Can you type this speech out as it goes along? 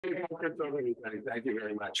Thank you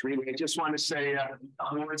very much. Really, I just want to say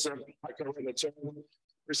words of Akerman.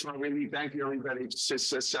 First of all, really thank you, everybody.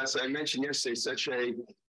 As I mentioned yesterday, such a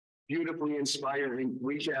beautifully inspiring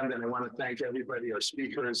weekend, and I want to thank everybody, our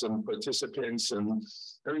speakers and participants, and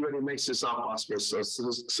everybody who makes this all possible. So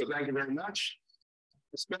thank you very much.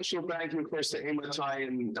 A special thank you, of course, to Amatai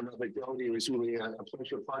and Rabbi Brody. It was really a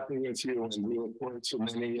pleasure partnering with you, and we look forward to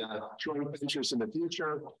many joint ventures in the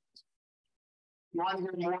future. You want to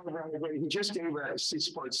hear more about everybody? He just gave a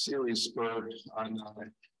 6-part series on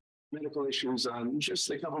medical issues just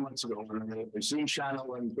a couple months ago on a Zoom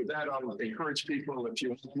channel, and for that, I'll encourage people, if you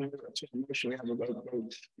want more information, we have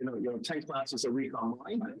about 10 classes a week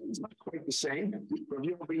online. It's not quite the same.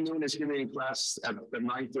 Review will be known as giving a class at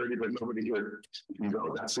 9:30, but nobody here can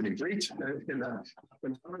go. That's an agreed in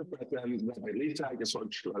an hour, but then Rabbi Lita, I guess I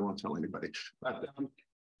won't tell anybody. But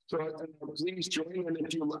so please join, and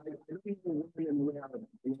if you like, I don't know when and where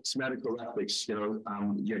the next medical ethics, your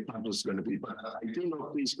conference is going to be, but I do know,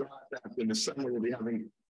 please God, that in the summer we'll be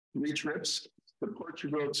having 3 trips to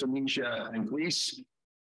Portugal, Tunisia, and Greece.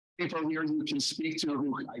 People here you can speak to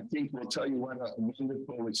who I think will tell you what a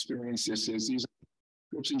wonderful experience this is. These are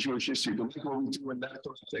groups in Jewish history. The like what we do in that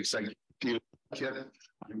context,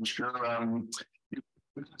 I'm sure you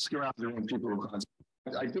can ask around there when people will contact.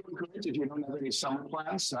 I do encourage, if you don't have any summer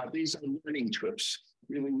plans, these are learning trips.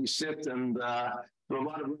 Really, we sit and do a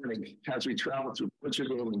lot of learning as we travel through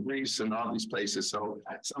Portugal and Greece and all these places. So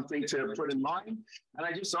that's something to put in mind. And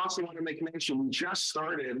I just also want to make mention, we just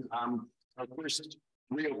started our first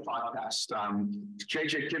real podcast.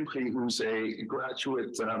 JJ Kimchi, who's a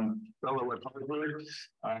graduate fellow at Harvard,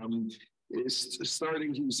 is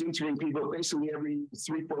starting, he's interviewing people basically every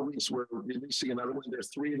 3-4 weeks. We're releasing another one. There's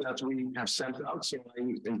 3 that we have sent out. So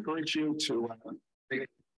I encourage you to take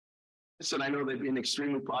this. And I know they've been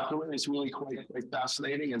extremely popular. It's really quite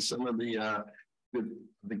fascinating. And some of the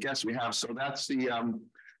guests we have. So that's the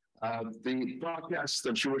podcast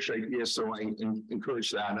of Jewish Ideas. So I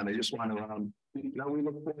encourage that. And I just want to, we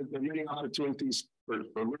look forward to many opportunities for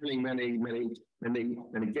learning many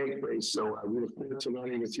gateways. So we look forward to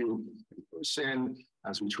learning with you in person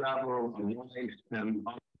as we travel online and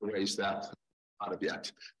all the ways that out of yet.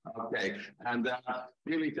 Okay, and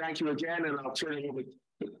really thank you again, and I'll turn it over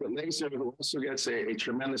to Laser, who also gets a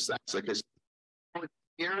tremendous thanks. Like I said, 14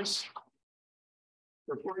 years.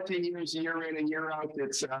 For 14 years, year in and year out,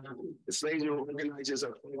 it's Laser who organizes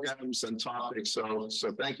our programs and topics. So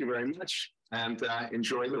thank you very much, and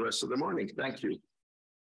enjoy the rest of the morning. Thank you.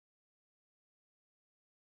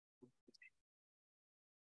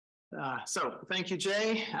 So thank you,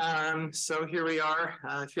 Jay. So here we are.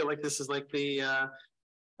 I feel like this is like the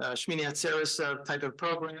Shmini Atzeres type of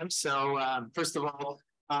program. So first of all,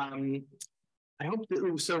 I hope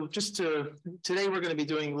that, so today we're going to be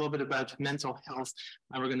doing a little bit about mental health.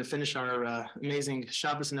 We're going to finish our amazing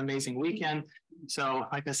Shabbos and amazing weekend. So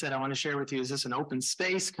like I said, I want to share with you, is this an open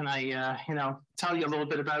space? Can I, tell you a little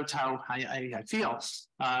bit about how I feel?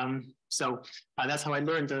 So that's how I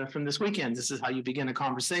learned from this weekend. This is how you begin a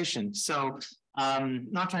conversation. So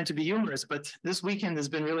not trying to be humorous, but this weekend has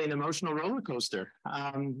been really an emotional roller coaster.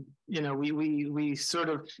 We sort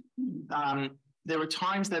of, there were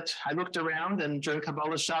times that I looked around, and during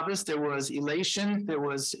Kabbalah Shabbos, there was elation. It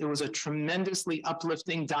was a tremendously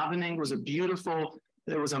uplifting davening. It was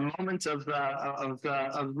there was a moment of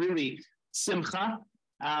really simcha.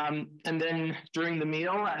 And then during the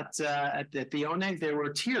meal at the Oneg, there were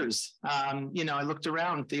tears. I looked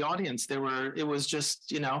around the audience. It was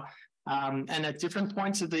just, and at different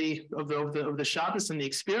points of the Shabbos and the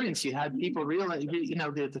experience, you had people realize,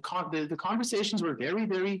 the conversations were very,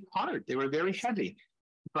 very hard. They were very heavy,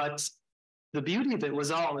 but the beauty of it was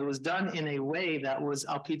it was done in a way that was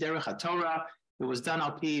al pi derech haTorah. It was done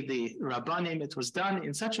al pi the Rabbanim. It was done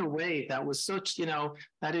in such a way that was such,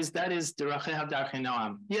 that is derechei hadarchei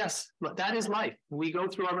noam. Yes, that is life. We go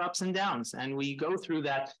through our ups and downs, and we go through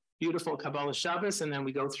that beautiful Kabbalah Shabbos, and then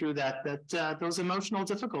we go through those emotional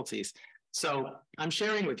difficulties. So I'm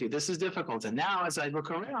sharing with you, this is difficult. And now as I look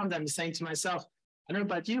around, I'm saying to myself, I don't know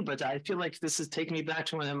about you, but I feel like this is taking me back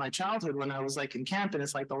to my childhood when I was like in camp, and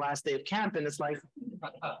it's like the last day of camp, and it's like,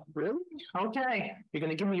 really? Okay. You're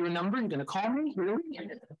going to give me your number? You're going to call me? Really?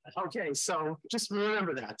 Okay. So just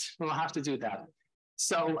remember that. We'll have to do that.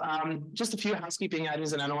 So just a few housekeeping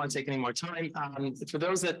items, and I don't want to take any more time. For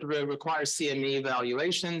those that require CME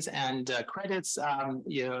evaluations and credits,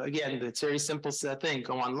 again, it's a very simple thing.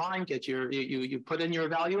 Go online, get you put in your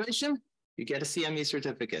evaluation, you get a CME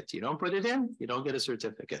certificate. You don't put it in, you don't get a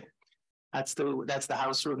certificate. That's the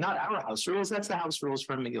house rule, not our house rules. That's the house rules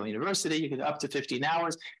from McGill University. You get up to 15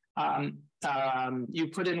 hours. You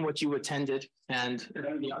put in what you attended and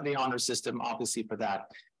the honor system, obviously, for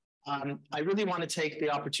that. I really want to take the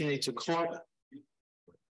opportunity to call.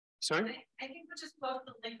 Sorry? I think we'll just post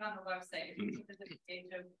the link on the website. If you look at the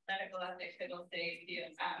page of medical ethics, it'll say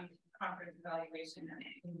the conference evaluation.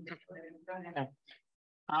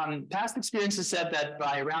 Past experiences said that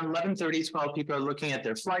by around 11:30, 12 people are looking at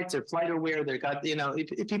their flights, they're flight aware, they've got,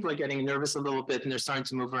 if people are getting nervous a little bit and they're starting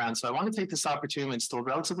to move around. So I want to take this opportunity and still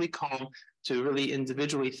relatively calm to really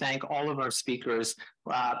individually thank all of our speakers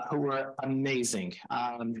who were amazing,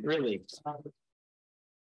 really.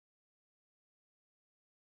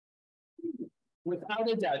 Without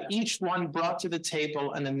a doubt, each one brought to the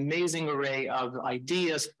table an amazing array of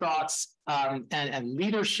ideas, thoughts, and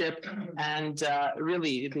leadership, and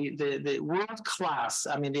really the world class.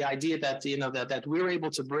 I mean, the idea that that we're able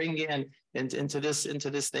to bring into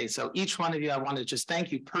this state. So each one of you, I want to just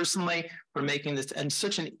thank you personally for making this, and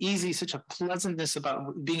such a pleasantness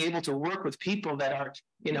about being able to work with people that are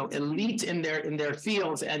elite in their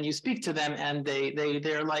fields, and you speak to them and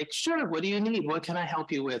they're like, sure, what do you need? What can I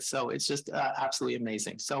help you with? So it's just absolutely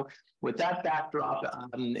amazing. So with that backdrop,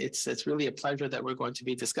 it's really a pleasure that we're going to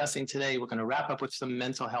be discussing today. We're going to wrap up with some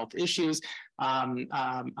mental health issues.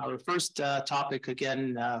 Our first topic,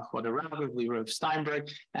 again, for the Rabbi, we were Steinberg,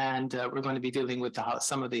 and we're going to be dealing with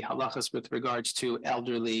some of the halachas with regards to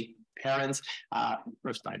elderly parents.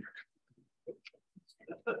 Rav Steinberg.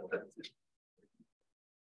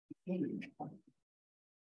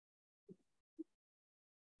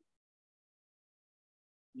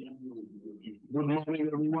 Good morning,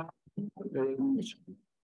 everyone.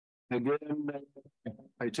 Again,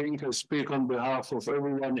 I think I speak on behalf of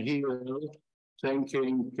everyone here,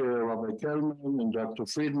 thanking Rabbi Akerman and Dr.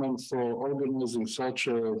 Friedman for organizing such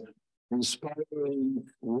a inspiring,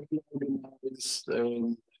 well-organized,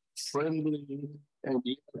 and friendly, and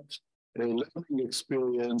yet a learning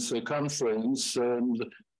experience, a conference. And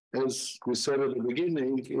as we said at the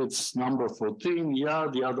beginning, it's number 14,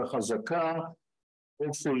 Yad Hazaka.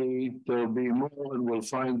 Hopefully there'll be more, and we'll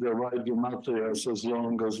find the right gematrias as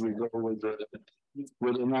long as we go with the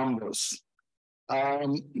numbers.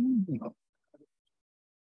 The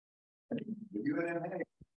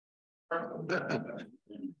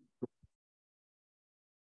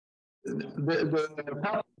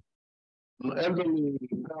elderly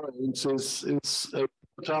parents is a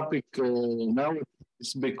topic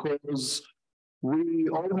nowadays, because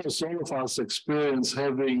almost all of us experience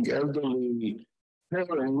having elderly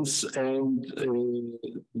parents, and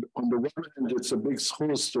on the one hand, it's a big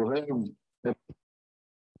zchus to have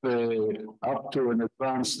up to an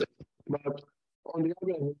advanced age, but on the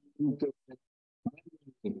other hand,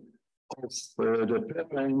 of the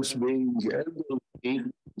parents being elderly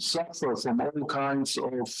suffer from all kinds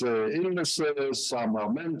of illnesses. Some are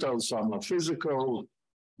mental, some are physical,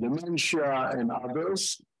 dementia, and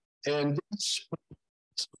others. And this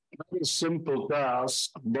is not a simple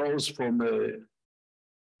task, both from a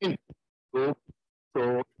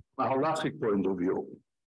halachic point of view.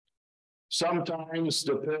 Sometimes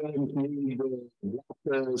the parent needs a blood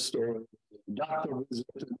test or a doctor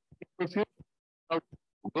visit. If you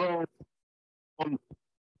go on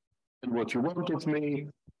and what you want of me,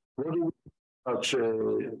 what do you such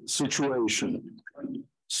a situation?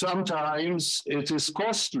 Sometimes it is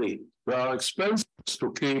costly. There are expenses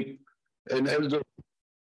to keep an elderly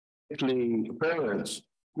parent.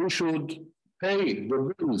 We should pay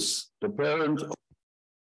the bills. The parent,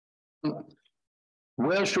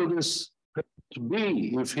 where should this parent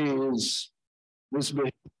be if he is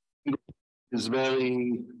misbehaving, is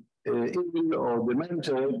very ill or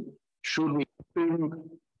demented? Should we help him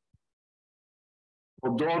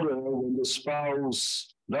or daughter when the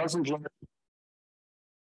spouse doesn't like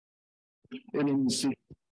in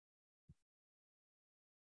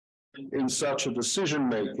such a decision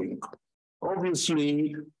making?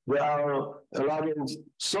 Obviously, there are a lot of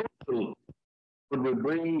social that will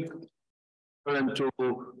bring to a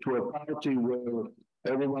party where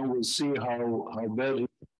everyone will see how bad it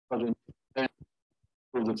is, and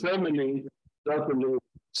for the family, certainly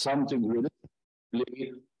something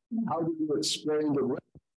really. How do you explain the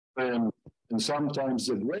grandparents and sometimes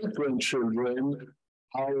the great-grandchildren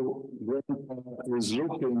how grandpa is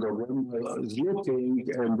looking or grandma is looking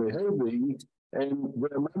and behaving, and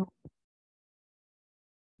their memory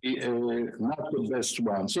not the best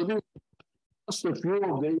one. So there's just a few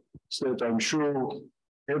of these that I'm sure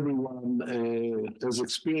everyone has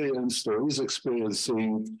experienced or is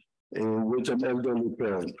experiencing with an elderly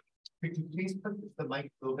parent. Could you please put the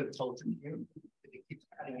mic a little bit closer to you? It keeps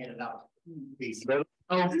cutting in and out. Please.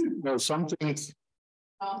 No, something.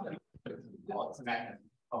 Oh, it's a magnet.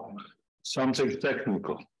 something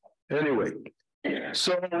technical. Anyway,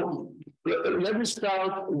 so let me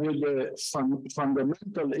start with the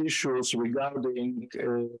fundamental issues regarding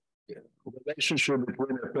relationship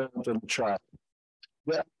between a parent and a child.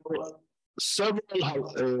 There are several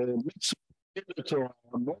mitzvot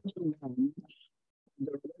more than one,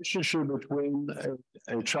 the relationship between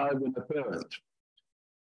a child and a parent,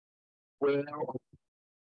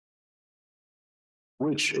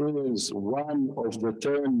 which is one of the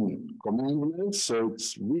 10 commandments. So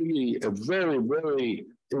it's really a very, very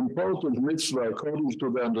important mitzvah according to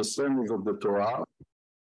the understanding of the Torah.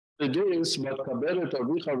 It is, but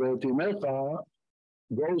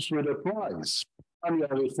goes with a prize.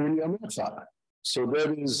 So that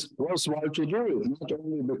is worthwhile to do it, not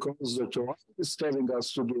only because the Torah is telling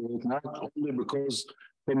us to do it, not only because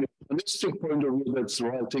from a humanistic point of view that's the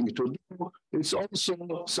right thing to do, it's also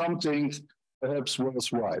something perhaps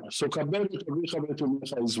worthwhile. So Kabbalet Avicha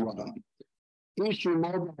Betumecha is one. Ish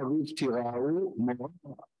Yimod Aviv Tirau,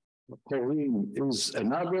 Korim is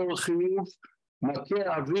another chiv. Makeh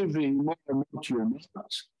Aviv V'imo Amot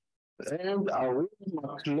Yomat, and Arim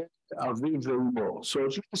Makle Aviv V'imo. So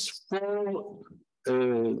at least 4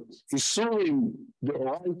 Isurim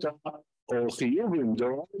D'Oraita or Chiyuvim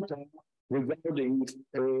D'Oraita regarding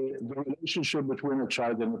the relationship between a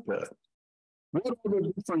child and a parent. What are the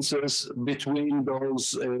differences between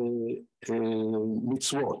those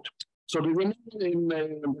mitzvot? So the Gemara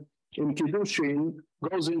in Kiddushin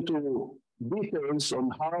goes into details on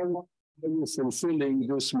how you're fulfilling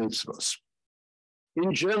these mitzvahs.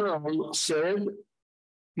 In general, said,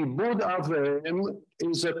 Kibud Avim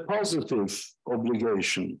is a positive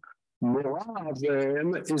obligation. Mora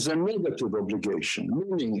Avim is a negative obligation,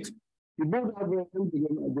 meaning Kibud Avim, the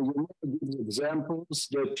Gemara gives examples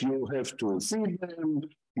that you have to feed them,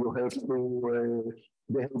 you have to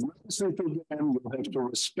behave nicely to them, you have to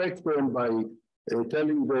respect them by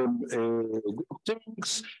telling them good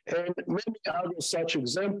things, and many other such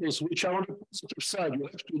examples which are on the positive side. You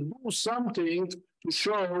have to do something to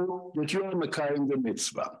show that you are Mekayim the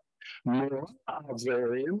mitzvah. Mora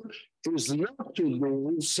Averim is not to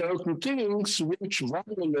do certain things which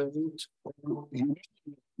violate or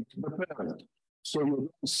humiliate the parent. So you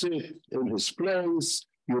don't sit in his place,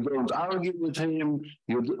 you don't argue with him,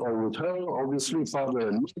 or with her, obviously, father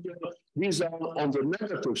and mother. These are on the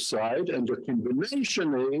negative side, and the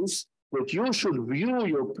combination is that you should view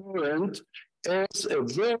your parent as a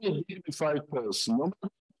very dignified person. No matter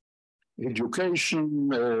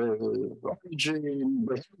education, origin,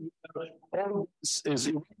 behavior, all this is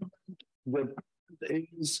irrelevant. The parent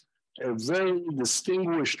is a very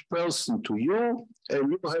distinguished person to you,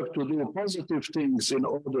 and you have to do positive things in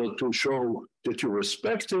order to show that you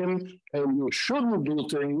respect him, and you shouldn't do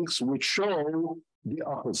things which show the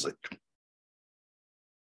opposite.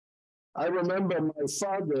 I remember my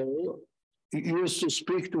father used to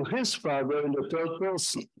speak to his father in the third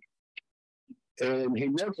person, and he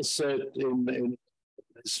never sat in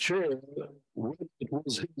his chair, whether it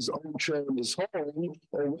was his own chair in his home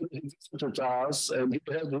or whether he visited us and he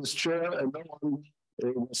had his chair and no one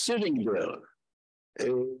was sitting there.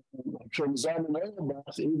 From Zalman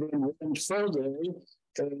Auerbach even went further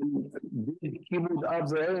and he would add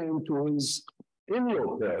to his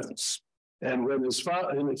in-law parents. And when his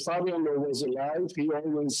father-in-law was alive, he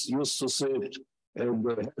always used to sit at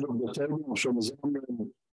the head of the table of Shlomo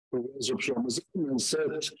Zalman, who was of Shlomo Zalman, and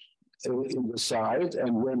sat in the side,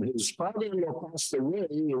 and when his father-in-law passed away,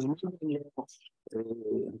 his mother-in-law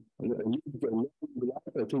lived a long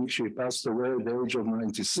life. I think she passed away at the age of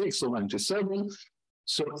 96 or 97.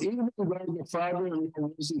 So even though the father-in-law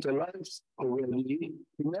wasn't alive already,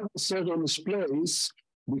 he never sat on his place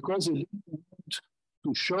because he didn't want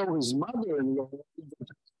to show his mother-in-law that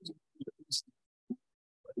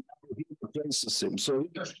he replaces him. So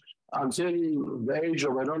until the age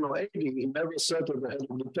of, 80, he never sat at the head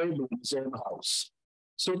of the table in his own house.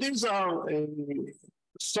 So these are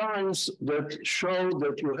signs that show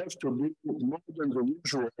that you have to be more than the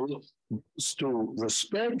usual to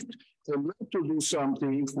respect and not to do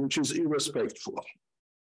something which is irrespectful.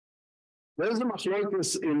 There's a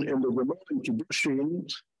machlokes in the Gemara in Kiddushin,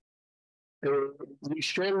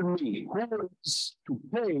 JME, who is to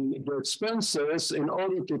pay the expenses in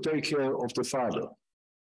order to take care of the father.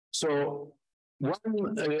 So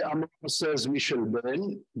one Amar says Michel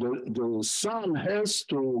Ben, the son has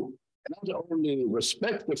to not only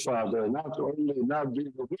respect the father, not only not be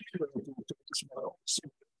obedient, but also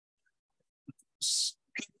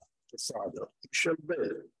the father. Michel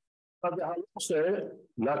Ben. But the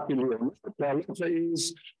halacha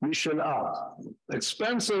is Michel A.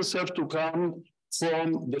 Expenses have to come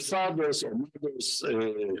from the father's or mother's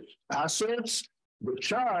assets, the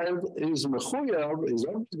child is mechuyev, is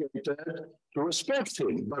obligated to respect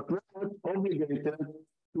him, but not obligated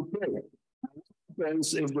to pay. What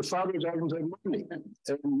happens if the father doesn't have money and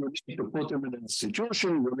you need to put him in an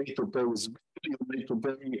institution, you need to pay his bill, you need to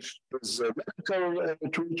pay his medical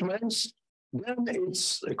treatments? Then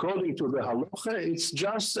it's, according to the halacha, it's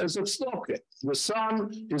just as a tzedakah. The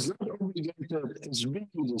son is not obligated as being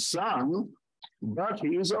the son, but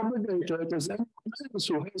he is obligated as anyone else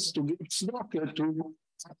who has to give tzedakah to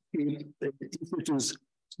if it is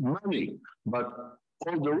money, but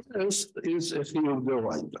all the rest is a chiyuv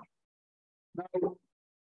d'oraita. Now,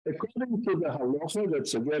 according to the halacha,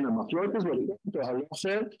 that's again a machlokas, but according to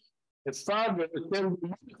halacha, a father can be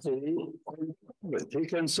on it. He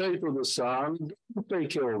can say to the son, don't take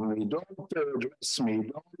care of me, don't address me,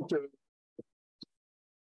 don't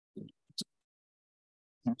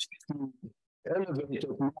elevate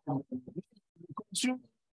it more because you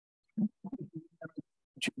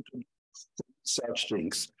such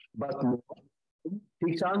things. But no,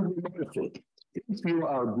 he can't be merciful. If you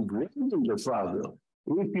are degrading the father,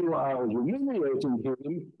 if you are humiliating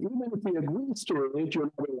him, even if he agrees to it,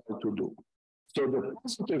 you're not allowed to do. So the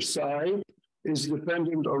positive side is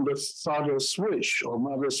dependent on the father's wish or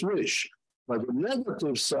mother's wish. But the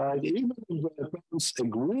negative side, even if the parents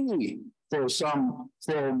agree for some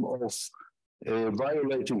form of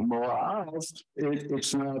violating moral,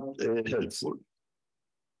 it's not helpful.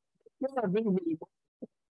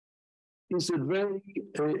 It's a very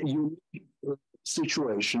unique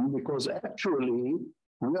situation because actually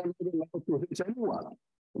we are not allowed to hit anyone.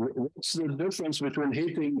 What's the difference between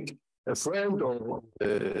hitting a friend or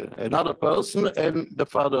another person and the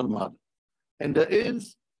father and mother? And there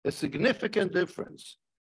is a significant difference.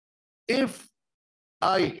 If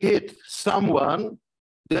I hit someone,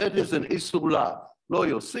 that is an isur lav. Lo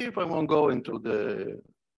Yosef, I won't go into the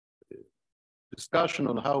discussion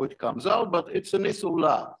on how it comes out, but it's an isur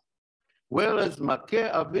lav. Whereas makeh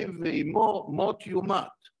aviv ve'imo mot yumat,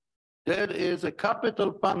 that is a capital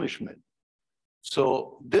punishment.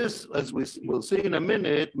 So this, as we will see in a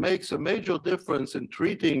minute, makes a major difference in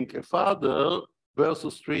treating a father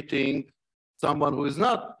versus treating someone who is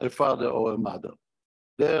not a father or a mother.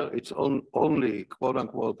 There it's only quote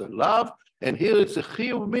unquote a love, and here it's a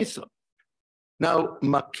chiyuv misa. Now,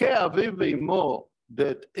 makeh aviv ve'imo,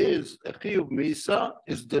 that is a chiyuv misa,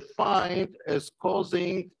 is defined as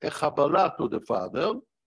causing a chabala to the father,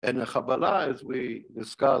 and a chabala, as we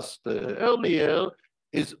discussed earlier,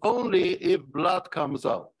 is only if blood comes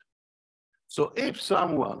out. So if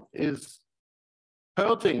someone is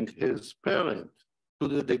hurting his parent to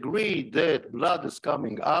the degree that blood is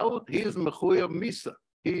coming out, he is mechuyev misa.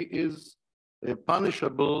 He is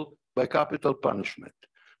punishable by capital punishment.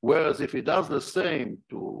 Whereas if he does the same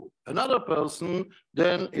to another person,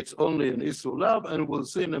 then it's only an isur lav, and we'll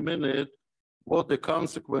see in a minute what the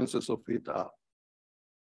consequences of it are.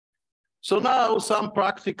 So now some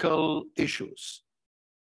practical issues.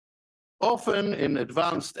 Often in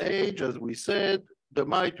advanced age, as we said, there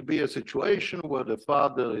might be a situation where the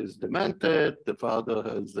father is demented, the father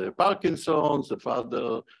has Parkinson's, the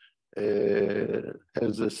father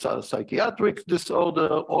has a psychiatric disorder,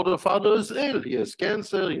 or the father is ill, he has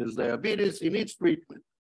cancer, he has diabetes, he needs treatment.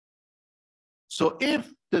 So if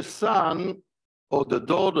the son or the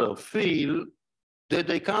daughter feel that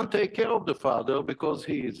they can't take care of the father because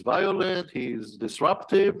he is violent, he is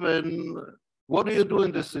disruptive, and what do you do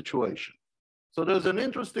in this situation? So there's an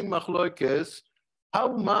interesting machlokes. How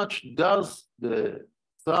much does the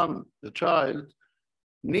son, the child,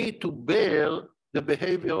 need to bear the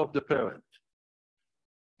behavior of the parent?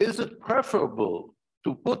 Is it preferable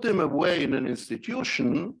to put him away in an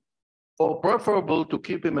institution or preferable to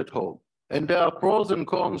keep him at home? And there are pros and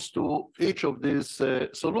cons to each of these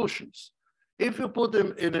solutions. If you put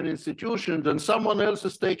him in an institution, then someone else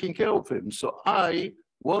is taking care of him. So I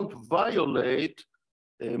won't violate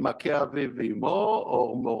makeh aviv ve'imo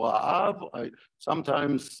or mora'av.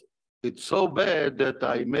 Sometimes it's so bad that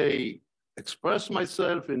I may express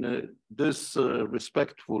myself in a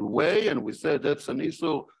disrespectful way, and we said that's an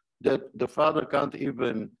issue that the father can't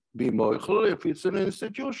even be moichel. If it's an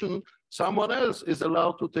institution, someone else is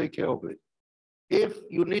allowed to take care of it. If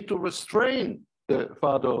you need to restrain the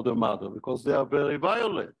father or the mother because they are very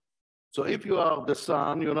violent. So if you are the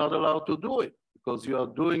son, you're not allowed to do it because you are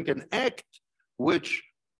doing an act which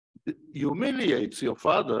humiliates your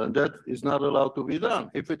father, and that is not allowed to be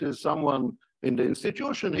done. If it is someone in the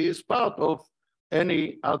institution, he is part of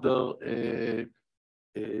any other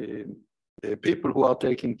people who are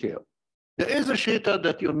taking care. There is a shita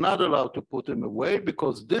that you're not allowed to put him away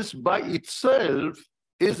because this by itself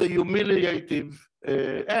is a humiliating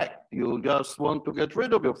act. You just want to get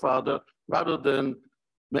rid of your father rather than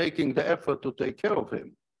making the effort to take care of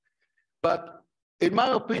him. But in my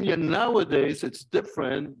opinion, nowadays, it's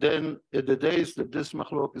different than in the days that this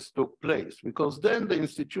machlokes took place, because then the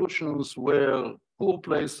institutions were poor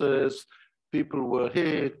places, people were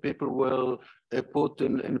hit, people were put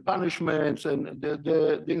in punishments, and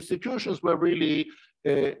the institutions were really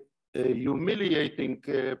humiliating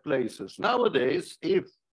places. Nowadays, if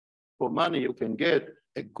for money you can get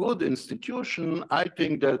a good institution, I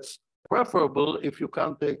think that's preferable if you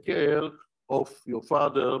can't take care of your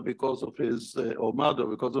father because of his, or mother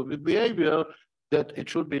because of his behavior, that it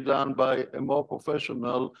should be done by a more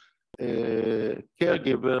professional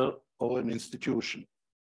caregiver or an institution.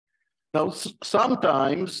 Now,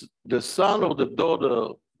 sometimes the son or the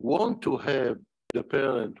daughter want to have the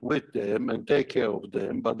parent with them and take care of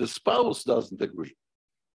them, but the spouse doesn't agree.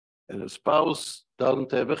 And the spouse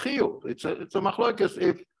doesn't have a chiyuv. It's a machlokes.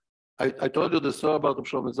 If I told you the story about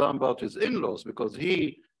Shlomo Zalman about his in-laws, because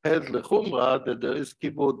he has the chumrah that there is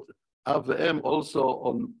kibud av ve'em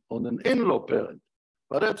also on an in-law parent.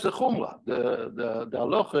 But that's a chumrah. The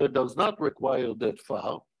halacha does not require that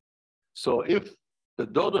far. So if the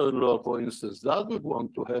daughter-in-law, for instance, doesn't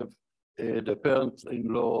want to have the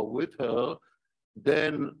parent-in-law with her,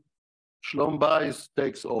 then Shlom Bayis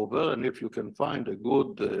takes over, and if you can find a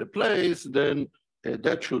good place, then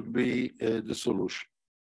that should be the solution.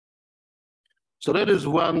 So that is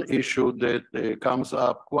one issue that comes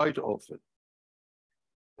up quite often.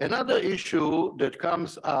 Another issue that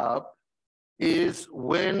comes up is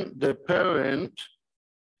when the parent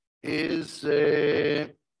is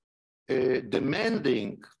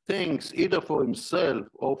demanding things either for himself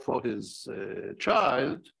or for his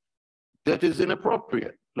child that is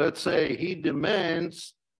inappropriate. Let's say he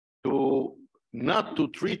demands not to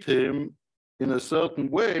treat him in a certain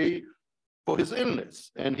way for his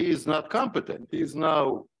illness, and he is not competent. He is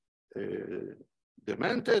now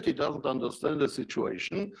demented, he doesn't understand the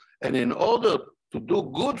situation, and in order to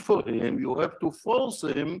do good for him, you have to force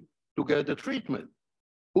him to get the treatment.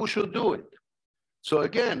 Who should do it? So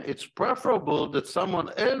again, it's preferable that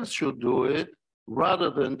someone else should do it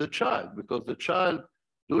rather than the child, because the child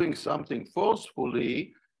doing something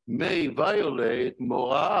forcefully may violate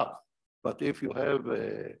mora'av. But if you have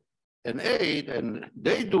an aide and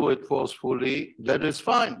they do it forcefully, that is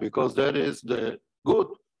fine, because that is the good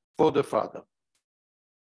for the father.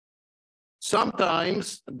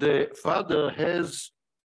 Sometimes the father has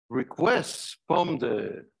requests from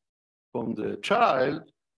the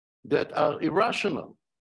child that are irrational.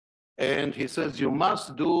 And he says, you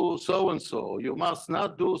must do so-and-so, you must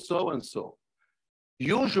not do so-and-so.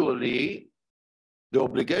 Usually, the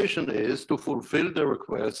obligation is to fulfill the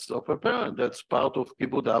requests of a parent. That's part of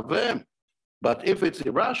kibud av ve'em. But if it's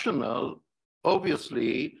irrational,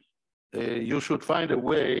 obviously, you should find a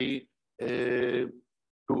way to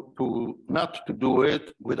not to do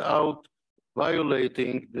it without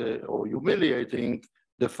violating or humiliating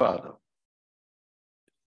the father.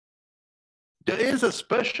 There is a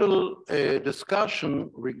special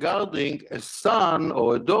discussion regarding a son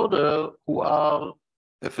or a daughter who are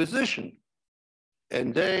a physician,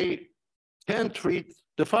 and they can treat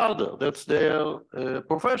the father. That's their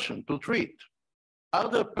profession, to treat. Are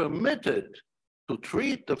they permitted to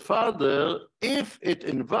treat the father if it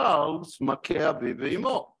involves makeh aviv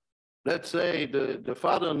ve'imo? Let's say the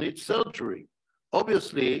father needs surgery.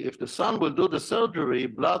 Obviously, if the son will do the surgery,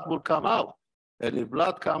 blood will come out. And if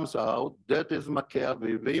blood comes out, that is makeh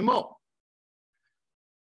aviv ve'imo.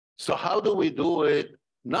 So how do we do it?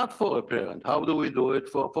 Not for a parent. How do we do it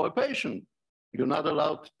for a patient? You're not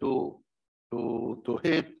allowed to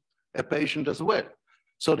hit a patient as well.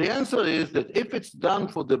 So the answer is that if it's done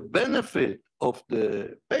for the benefit of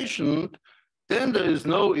the patient, then there is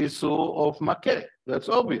no issue of makeh. That's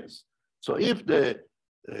obvious. So if the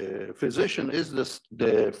physician is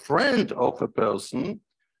the friend of a person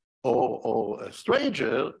or a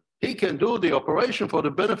stranger, he can do the operation for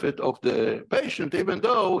the benefit of the patient, even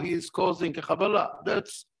though he's causing a chabala.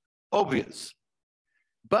 That's obvious.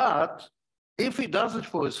 But if he does it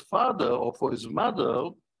for his father or for his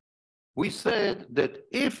mother, we said that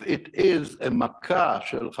if it is a makkah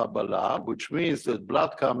shel chabala, which means that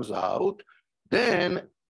blood comes out, then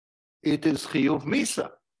it is chiyuv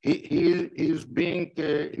misa. He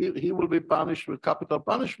will be punished with capital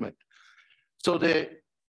punishment. So the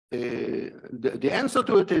answer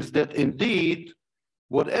to it is that indeed,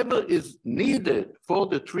 whatever is needed for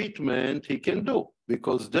the treatment, he can do,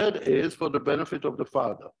 because that is for the benefit of the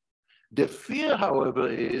father. The fear, however,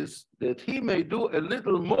 is that he may do a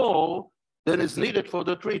little more than is needed for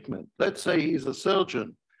the treatment. Let's say he's a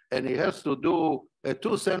surgeon and he has to do a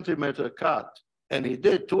 2-centimeter cut, and he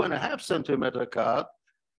did 2.5-centimeter cut.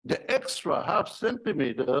 The extra 0.5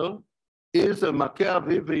 centimeter is a makea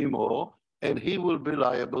vivimo, and he will be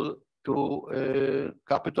liable to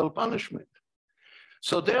capital punishment.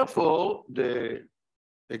 So therefore, the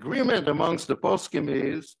agreement amongst the poskim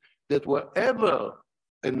is that wherever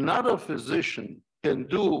another physician can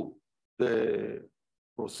do the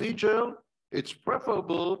procedure, it's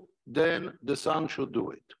preferable then the son should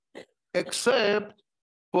do it, except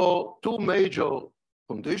for 2 major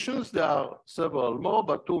conditions. There are several more,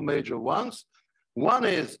 but 2 major ones. One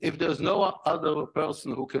is if there's no other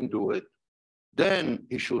person who can do it, then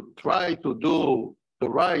he should try to do the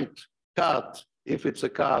right cut, if it's a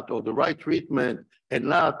cut, or the right treatment, and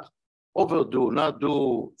not overdo, not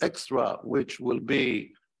do extra, which will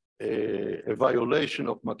be a violation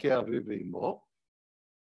of makea vivimo.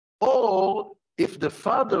 Or if the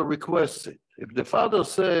father requests it, if the father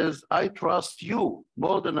says, I trust you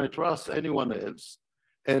more than I trust anyone else,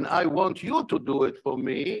 and I want you to do it for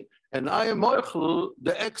me, and I am moichel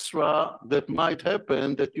the extra that might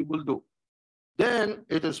happen that you will do, then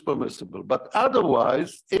it is permissible. But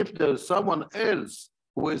otherwise, if there's someone else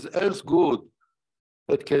who is as good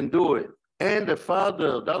that can do it, and the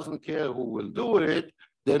father doesn't care who will do it,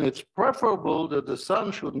 then it's preferable that the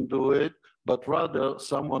son shouldn't do it, but rather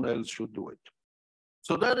someone else should do it.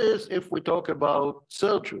 So that is if we talk about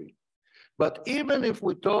surgery. But even if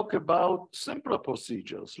we talk about simpler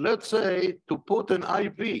procedures, let's say to put an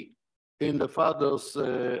IV in the father's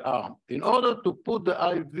arm. In order to put the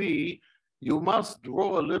IV, you must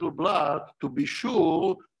draw a little blood to be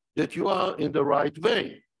sure that you are in the right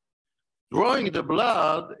vein. Drawing the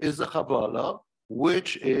blood is a chavala,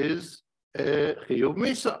 which is a chiyuv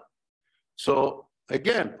misa. So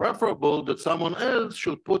again, preferable that someone else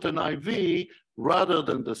should put an IV rather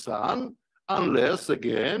than the son, unless,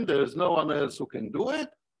 again, there is no one else who can do it,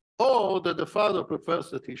 or that the father prefers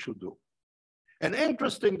that he should do. An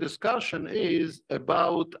interesting discussion is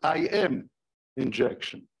about IM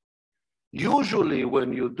injection. Usually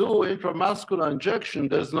when you do intramuscular injection,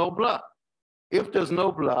 there's no blood. If there's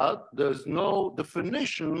no blood, there's no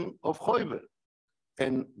definition of choivel.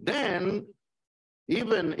 And then,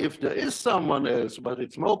 even if there is someone else, but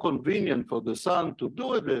it's more convenient for the son to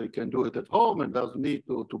do it, he can do it at home and doesn't need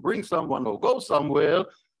to bring someone or go somewhere,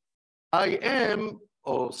 IM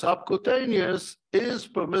or subcutaneous is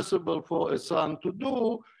permissible for a son to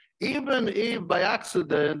do, even if by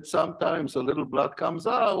accident, sometimes a little blood comes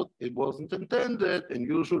out, it wasn't intended, and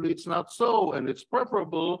usually it's not so, and it's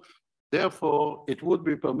preferable. Therefore, it would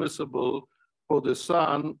be permissible for the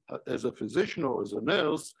son, as a physician or as a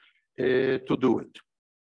nurse, to do it.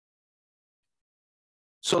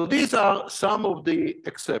 So these are some of the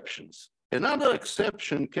exceptions. Another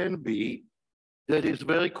exception can be that it's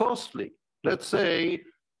very costly. Let's say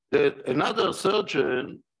that another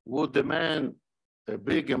surgeon would demand a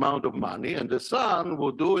big amount of money and the son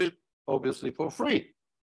would do it obviously for free.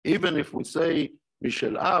 Even if we say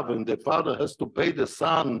Michel Av and the father has to pay the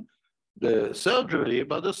son the surgery,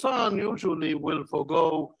 but the son usually will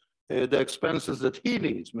forego the expenses that he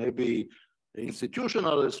needs. Maybe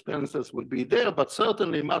institutional expenses will be there, but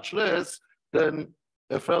certainly much less than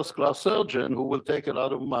a first-class surgeon who will take a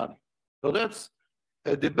lot of money. So that's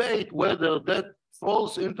a debate whether that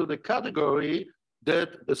falls into the category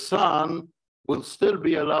that the son will still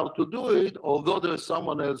be allowed to do it, although there's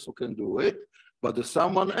someone else who can do it, but the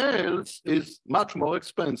someone else is much more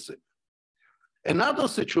expensive. Another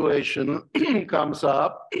situation comes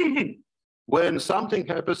up when something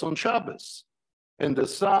happens on Shabbos and the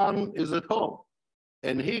son is at home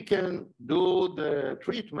and he can do the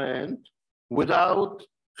treatment without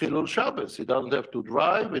Chilul Shabbos. He doesn't have to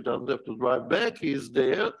drive, he doesn't have to drive back, he's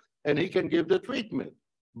there and he can give the treatment.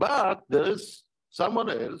 But there is someone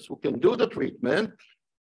else who can do the treatment,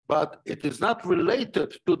 but it is not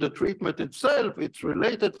related to the treatment itself, it's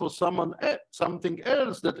related for something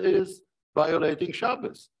else that is violating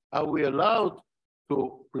Shabbos. Are we allowed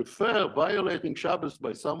to prefer violating Shabbos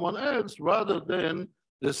by someone else rather than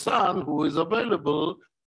the son who is available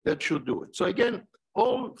that should do it? So again,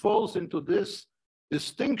 all falls into this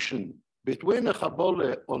distinction between a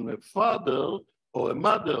chabole on a father or a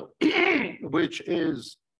mother, which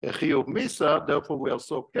is a chiyuv misa, therefore we are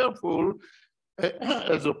so careful,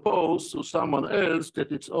 as opposed to someone else that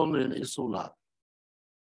it's only an isulah.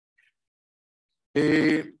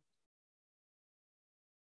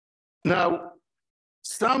 Now,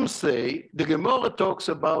 some say, the Gemara talks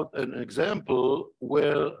about an example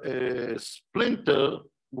where a splinter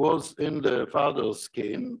was in the father's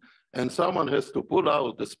skin, and someone has to pull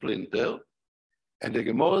out the splinter. And the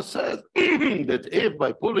Gemara says that if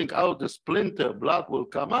by pulling out the splinter, blood will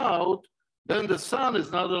come out, then the son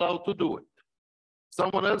is not allowed to do it.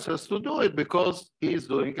 Someone else has to do it because he's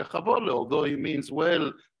doing a chavole, although he means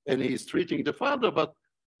well and he's treating the father, but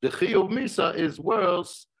the chiyuv misa is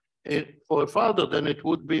worse for a father than it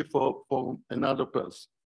would be for another person.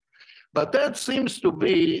 But that seems to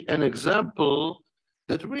be an example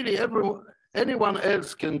that really anyone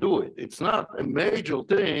else can do it. It's not a major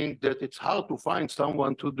thing that it's hard to find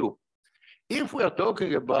someone to do. If we are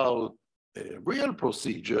talking about a real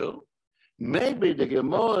procedure, maybe the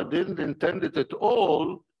Gemara didn't intend it at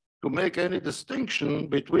all to make any distinction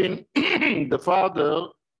between the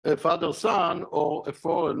father-son, or a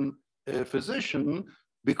foreign physician,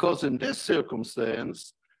 because in this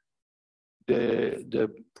circumstance, the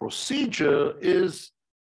procedure is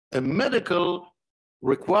a medical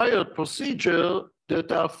required procedure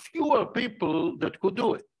that are fewer people that could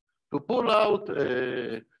do it. To pull out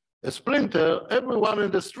a splinter, everyone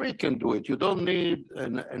in the street can do it. You don't need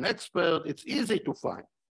an expert. It's easy to find.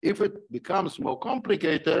 If it becomes more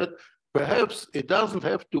complicated, perhaps it doesn't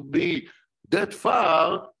have to be that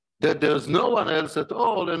far that there's no one else at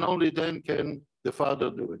all, and only then can the father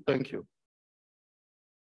do it. Thank you.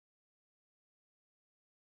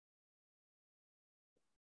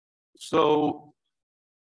 So,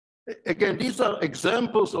 again, these are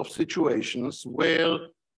examples of situations where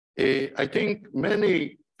I think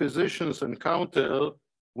many physicians encounter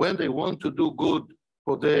when they want to do good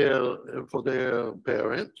for their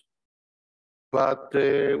parent, but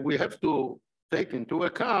we have to take into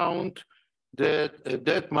account that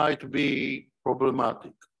that might be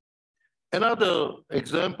problematic. Another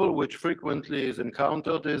example which frequently is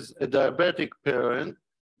encountered is a diabetic parent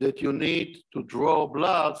that you need to draw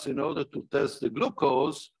bloods in order to test the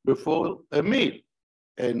glucose before a meal.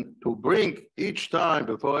 And to bring each time,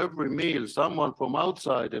 before every meal, someone from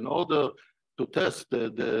outside in order to test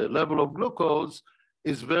the level of glucose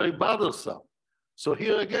is very bothersome. So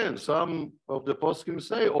here again, some of the poskim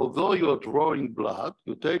say, although you're drawing blood,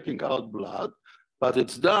 you're taking out blood, but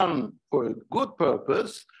it's done for a good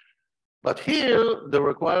purpose. But here, the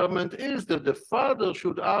requirement is that the father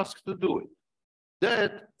should ask to do it.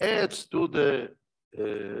 That adds to the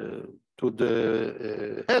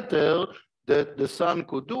heter that the son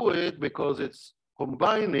could do it, because it's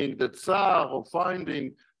combining the tsar of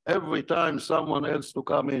finding every time someone else to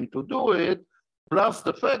come in to do it, plus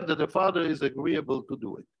the fact that the father is agreeable to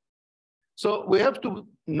do it. So we have to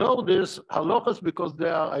know this halachas because they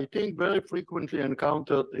are, I think, very frequently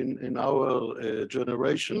encountered in our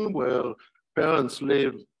generation, where parents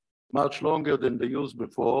live much longer than they used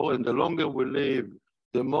before, and the longer we live,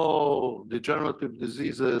 the more degenerative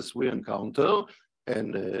diseases we encounter,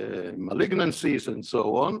 and malignancies and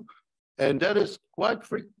so on. And that is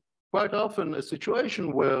quite often a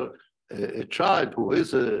situation where a child who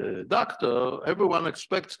is a doctor, everyone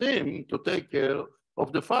expects him to take care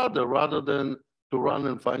of the father rather than to run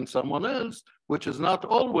and find someone else, which is not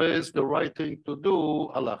always the right thing to do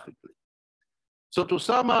halachically. So to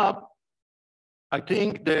sum up, I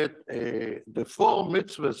think that the four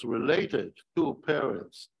mitzvahs related to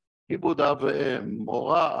parents, Kibud Av Ve'em,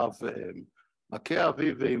 Mora Av Ve'em, Makeh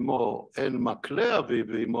Aviv Ve'imo, and Makle Aviv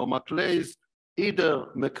Ve'imo. Makle is either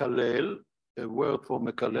Mekalel, a word for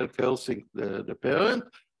Mekalel, cursing the parent,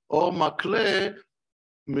 or Makle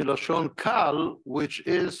Milashon Kal, which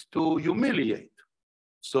is to humiliate.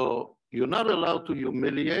 So you're not allowed to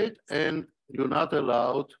humiliate, and you're not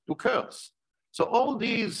allowed to curse. So all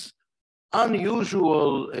these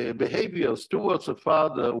unusual behaviors towards a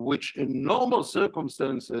father, which in normal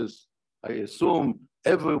circumstances, I assume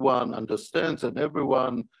everyone understands and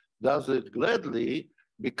everyone does it gladly,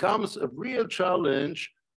 becomes a real challenge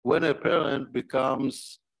when a parent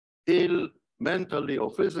becomes ill mentally or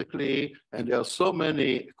physically, and there are so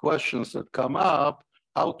many questions that come up,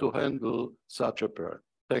 how to handle such a parent.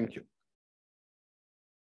 Thank you.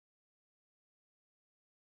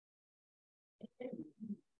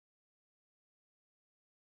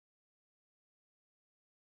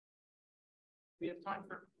 We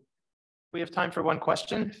have time for one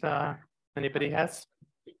question, if anybody has.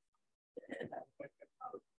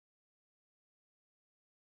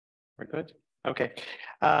 We're good? Okay.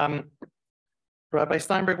 Rabbi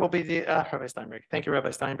Steinberg will be the, Rabbi Steinberg. Thank you, Rabbi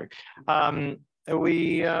Steinberg.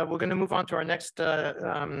 We're going to move on to our next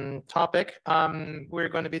topic. We're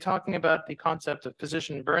going to be talking about the concept of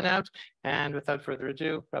physician burnout. And without further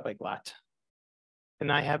ado, Rabbi Glatt. Can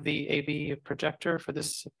I have the AB projector for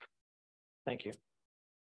this? Thank you.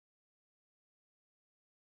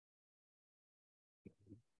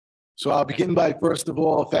 So I'll begin by, first of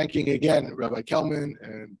all, thanking again Rabbi Kelman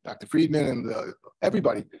and Dr. Friedman and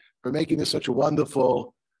everybody for making this such a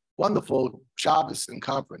wonderful, wonderful Shabbos and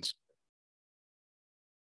conference.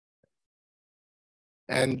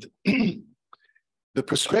 And the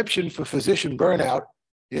prescription for physician burnout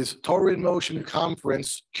is Torah in Motion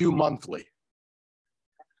Conference Q monthly.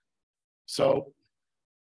 So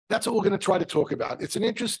that's what we're going to try to talk about. It's an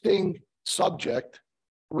interesting subject,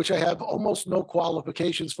 which I have almost no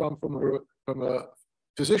qualifications from a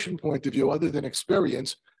physician point of view, other than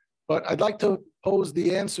experience. But I'd like to pose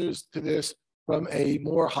the answers to this from a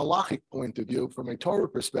more halachic point of view, from a Torah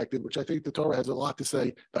perspective, which I think the Torah has a lot to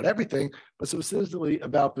say about everything, but specifically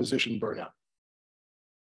about physician burnout.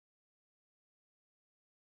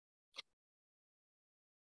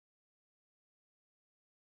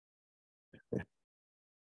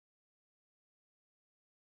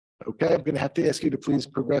 Okay, I'm going to have to ask you to please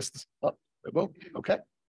progress this up. Okay.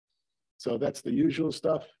 So that's the usual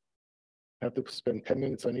stuff. I have to spend 10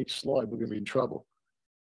 minutes on each slide. We're going to be in trouble.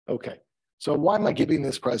 Okay. So why am I giving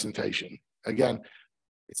this presentation? Again,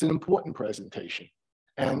 it's an important presentation,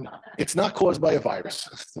 and it's not caused by a virus.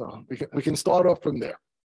 So we can start off from there.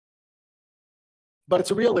 But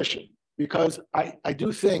it's a real issue, because I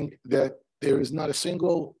do think that there is not a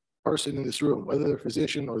single person in this room, whether they're a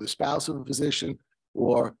physician or the spouse of a physician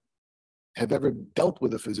or have ever dealt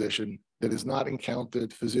with a physician, that has not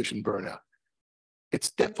encountered physician burnout.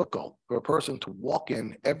 It's difficult for a person to walk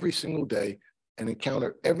in every single day and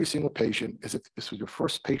encounter every single patient as if this was your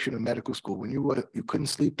first patient in medical school. When you couldn't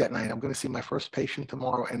sleep that night, I'm going to see my first patient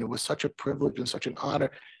tomorrow, and it was such a privilege and such an honor,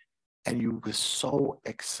 and you were so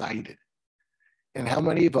excited. And how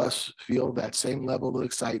many of us feel that same level of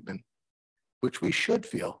excitement, which we should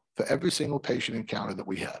feel for every single patient encounter that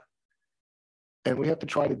we have? And we have to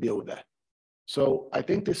try to deal with that. So I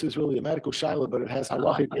think this is really a medical shiloh, but it has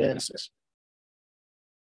halachic answers.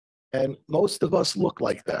 And most of us look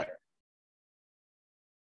like that.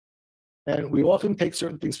 And we often take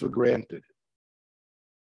certain things for granted.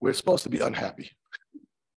 We're supposed to be unhappy.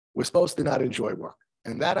 We're supposed to not enjoy work.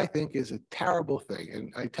 And that, I think, is a terrible thing.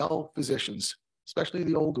 And I tell physicians, especially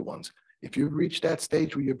the older ones, if you've reached that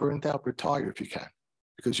stage where you're burnt out, retire if you can,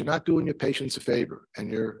 because you're not doing your patients a favor, and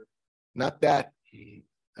you're not that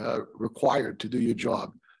required to do your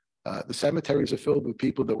job. The cemeteries are filled with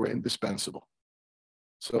people that were indispensable.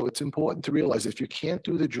 So it's important to realize if you can't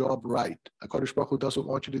do the job right, HaKadosh Baruch Hu doesn't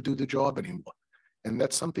want you to do the job anymore. And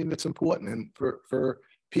that's something that's important. And for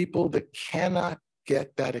people that cannot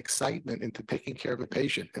get that excitement into taking care of a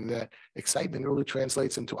patient, and that excitement really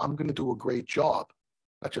translates into, I'm going to do a great job,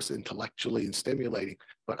 not just intellectually and stimulating,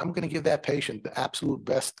 but I'm going to give that patient the absolute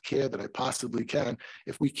best care that I possibly can.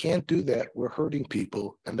 If we can't do that, we're hurting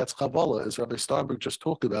people. And that's Kabbalah, as Rabbi Steinberg just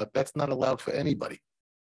talked about. That's not allowed for anybody.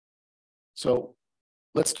 So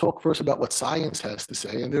let's talk first about what science has to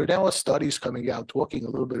say. And there are now studies coming out talking a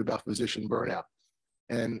little bit about physician burnout.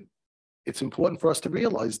 And it's important for us to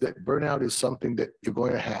realize that burnout is something that you're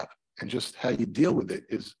going to have, and just how you deal with it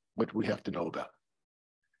is what we have to know about.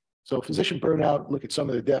 So physician burnout, look at some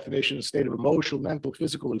of the definitions: state of emotional, mental,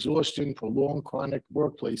 physical exhaustion, prolonged chronic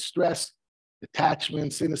workplace stress,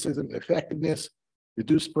 detachment, cynicism, ineffectiveness,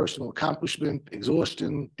 reduced personal accomplishment,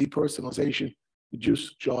 exhaustion, depersonalization,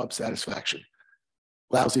 reduced job satisfaction.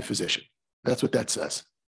 Lousy physician. That's what that says.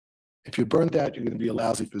 If you're burnt out, you're going to be a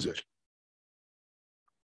lousy physician.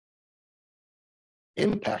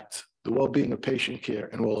 Impact the well-being of patient care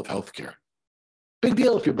and all of healthcare. Big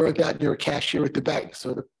deal if you're burnt out and you're a cashier at the bank,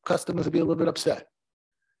 so the customers will be a little bit upset.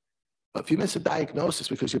 But if you miss a diagnosis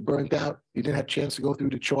because you're burnt out, you didn't have a chance to go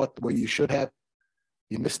through the chart the way you should have,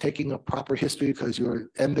 you missed taking a proper history because you're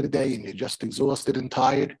at the end of the day and you're just exhausted and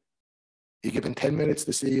tired, you're given 10 minutes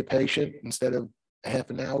to see a patient instead of a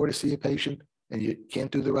half an hour to see a patient, and you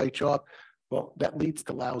can't do the right job, well, that leads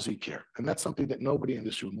to lousy care. And that's something that nobody in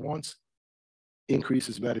this room wants.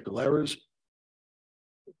 Increases medical errors,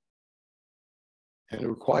 and it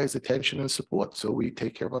requires attention and support, so we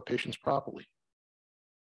take care of our patients properly.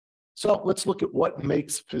 So let's look at what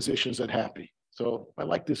makes physicians unhappy. So I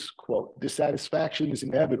like this quote: dissatisfaction is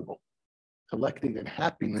inevitable. Collecting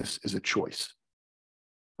unhappiness is a choice.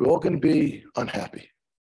 We're all going to be unhappy.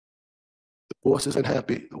 The boss is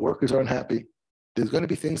unhappy. The workers are unhappy. There's going to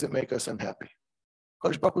be things that make us unhappy.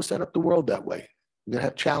 Kadosh Baruch Hu set up the world that way. You're going to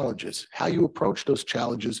have challenges. How you approach those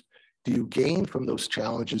challenges, do you gain from those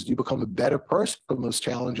challenges? Do you become a better person from those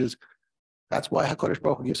challenges? That's why HaKadosh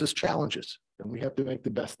Baruch Hu gives us challenges, and we have to make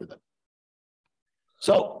the best of them.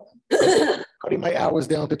 So, cutting my hours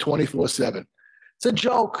down to 24/7. It's a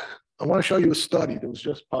joke. I want to show you a study that was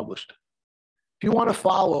just published. If you want to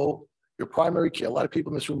follow your primary care, a lot of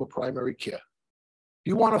people in this room are primary care. If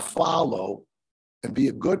you want to follow and be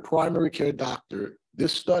a good primary care doctor,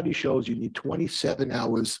 this study shows you need 27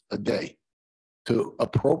 hours a day to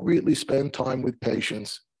appropriately spend time with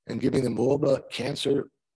patients and giving them all the cancer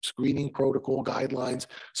screening protocol guidelines,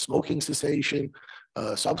 smoking cessation,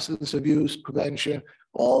 substance abuse prevention,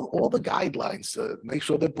 all the guidelines, make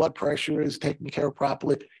sure their blood pressure is taken care of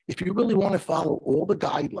properly. If you really want to follow all the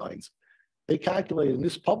guidelines, they calculated in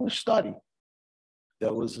this published study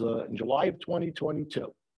that was in July of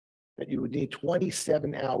 2022, that you would need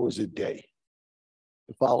 27 hours a day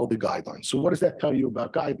to follow the guidelines. So what does that tell you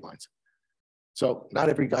about guidelines? So not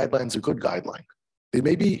every guideline is a good guideline. They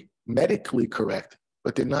may be medically correct,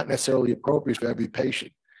 but they're not necessarily appropriate for every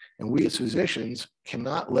patient. And we as physicians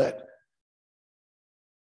cannot let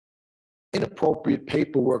inappropriate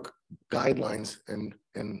paperwork guidelines and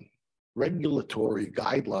regulatory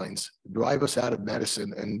guidelines drive us out of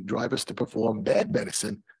medicine and drive us to perform bad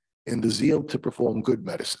medicine in the zeal to perform good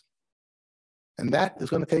medicine. And that is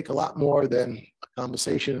going to take a lot more than a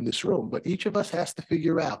conversation in this room, but each of us has to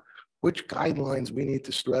figure out which guidelines we need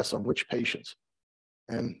to stress on which patients.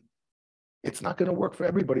 And it's not going to work for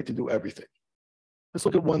everybody to do everything. Let's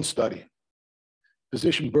look at one study.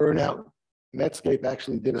 Physician burnout. Netscape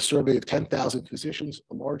actually did a survey of 10,000 physicians,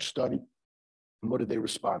 a large study. And what did they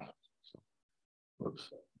respond? So,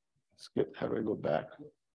 oops. Skip. How do I go back?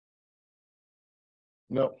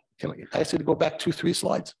 No. Can I ask you to go back 2-3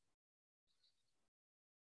 slides?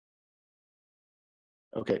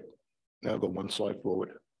 Okay. Now go one slide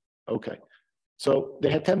forward. Okay. So they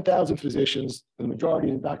had 10,000 physicians. The majority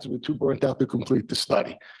of the doctors were too burnt out to complete the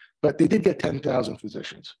study, but they did get 10,000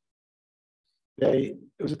 physicians. It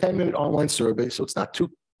was a 10-minute online survey, so it's not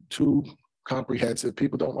too comprehensive.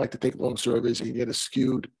 People don't like to take long surveys and you get a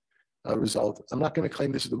skewed result. I'm not going to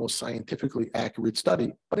claim this is the most scientifically accurate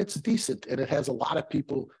study, but it's decent and it has a lot of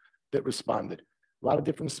people that responded. A lot of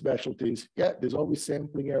different specialties. Yeah, there's always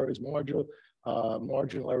sampling errors, marginal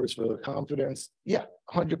errors for confidence. Yeah,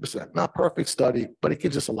 100%. Not perfect study, but it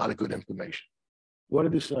gives us a lot of good information. What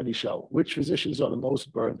did the study show? Which physicians are the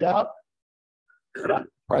most burned out?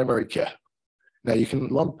 Primary care. Now, you can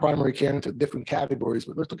lump primary care into different categories,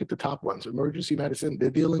 but let's look at the top ones. Emergency medicine, they're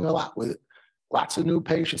dealing a lot with it. Lots of new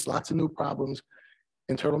patients, lots of new problems.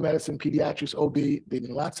 Internal medicine, pediatrics, OB, they need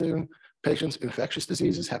lots of patients. Infectious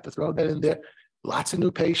diseases, have to throw that in there. Lots of new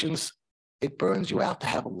patients. It burns you out to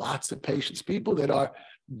have lots of patients. People that are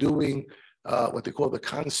doing what they call the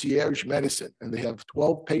concierge medicine, and they have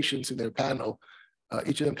 12 patients in their panel.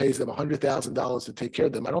 Each of them pays them $100,000 to take care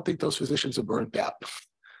of them. I don't think those physicians are burnt out.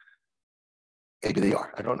 Maybe they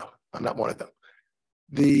are. I don't know. I'm not one of them.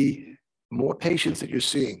 The more patients that you're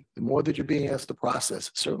seeing, the more that you're being asked to process,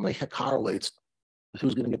 certainly correlates with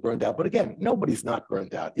who's going to get burned out. But again, nobody's not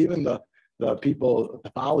burned out. Even the people,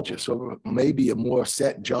 pathologists, or maybe a more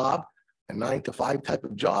set job, a 9-to-5 type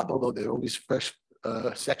of job, although there are always fresh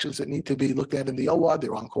sections that need to be looked at in the OR.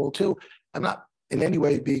 They're on call too. I'm not in any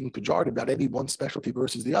way being pejorative about any one specialty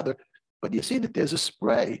versus the other, but you see that there's a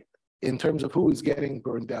spray in terms of who is getting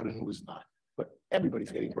burned out and who is not. But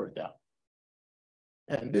everybody's getting burned out.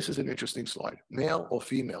 And this is an interesting slide. Male or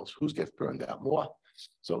females, who's gets burned out more?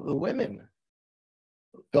 So the women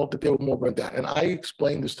felt that they were more burned out. And I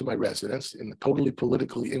explained this to my residents in a totally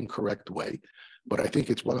politically incorrect way, but I think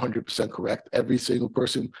it's 100% correct. Every single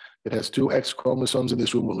person that has 2 X chromosomes in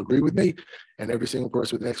this room will agree with me. And every single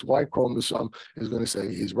person with an XY chromosome is going to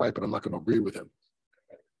say he's right, but I'm not going to agree with him.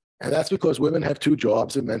 And that's because women have 2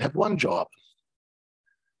 jobs and men have 1 job,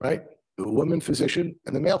 right? The woman physician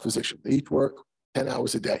and the male physician, they each work 10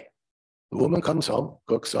 hours a day. The woman comes home,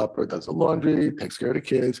 cooks supper, does the laundry, takes care of the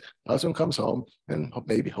kids. The husband comes home and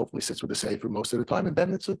maybe hopefully sits with the safe for most of the time. And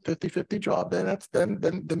then it's a 50-50 job. Then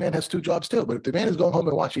the man has 2 jobs too. But if the man is going home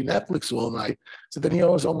and watching Netflix all night, so then he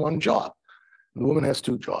only has 1 job. The woman has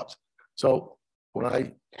 2 jobs. So when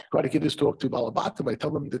I try to give this talk to Balabatim, I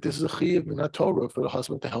tell them that this is a chiyuv in our Torah for the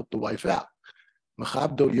husband to help the wife out. The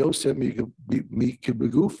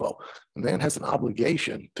man has an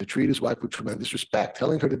obligation to treat his wife with tremendous respect,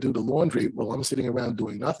 telling her to do the laundry while I'm sitting around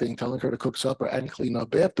doing nothing, telling her to cook supper and clean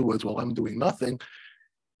up afterwards while I'm doing nothing,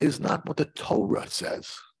 is not what the Torah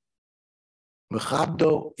says.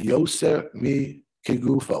 Mechabdo yoser mi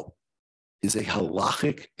kegufo is a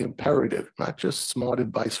halachic imperative, not just smart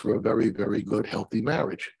advice for a very, very good, healthy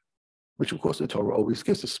marriage, which of course the Torah always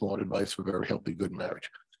gives us smart advice for a very healthy, good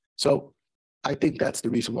marriage. So I think that's the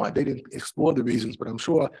reason why. They didn't explore the reasons, but I'm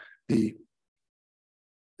sure the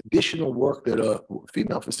additional work that a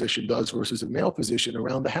female physician does versus a male physician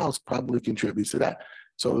around the house probably contributes to that.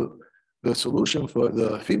 So the solution for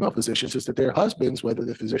the female physicians is that their husbands, whether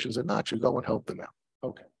they're physicians or not, should go and help them out.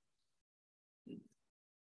 Okay.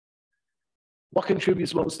 What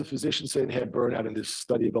contributes most to physicians saying they had burnout in this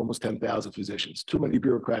study of almost 10,000 physicians? Too many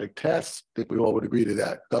bureaucratic tests. I think we all would agree to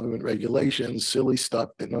that. Government regulations, silly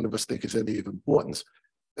stuff that none of us think is any of importance.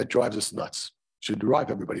 That drives us nuts. Should drive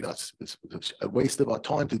everybody nuts. It's a waste of our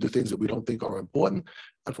time to do things that we don't think are important.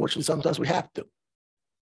 Unfortunately, sometimes we have to.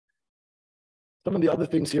 Some of the other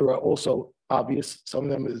things here are also obvious. Some of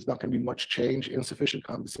them is not going to be much change, insufficient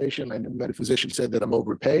compensation. I met a physician said that I'm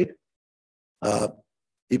overpaid.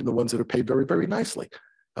 Even the ones that are paid very, very nicely.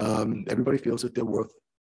 Everybody feels that they're worth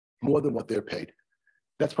more than what they're paid.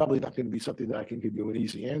 That's probably not going to be something that I can give you an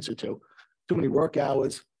easy answer to. Too many work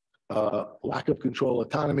hours, lack of control,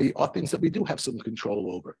 autonomy are things that we do have some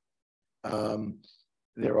control over.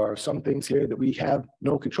 There are some things here that we have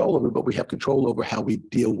no control over, but we have control over how we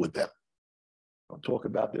deal with them. I'll talk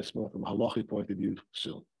about this more from a halachic point of view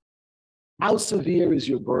soon. How severe is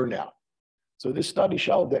your burnout? So this study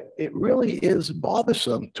showed that it really is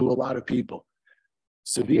bothersome to a lot of people.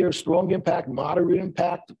 Severe, strong impact, moderate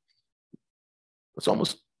impact. It's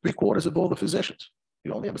almost 3/4 of all the physicians.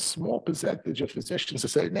 You only have a small percentage of physicians that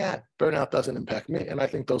say, nah, burnout doesn't impact me. And I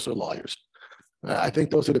think those are liars. I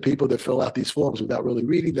think those are the people that fill out these forms without really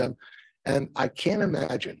reading them. And I can't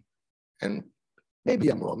imagine, and maybe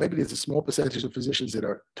I'm wrong, maybe there's a small percentage of physicians that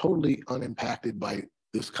are totally unimpacted by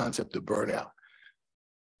this concept of burnout.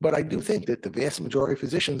 But I do think that the vast majority of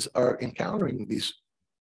physicians are encountering these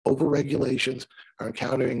over-regulations, are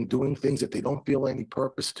encountering doing things that they don't feel any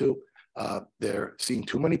purpose to. They're seeing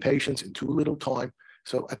too many patients in too little time.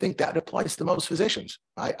 So I think that applies to most physicians.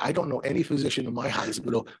 I don't know any physician in my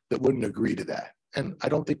hospital that wouldn't agree to that. And I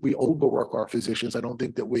don't think we overwork our physicians. I don't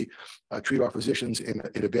think that we treat our physicians in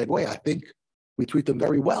a bad way. I think we treat them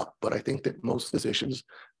very well. But I think that most physicians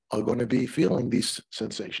are going to be feeling these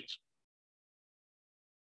sensations.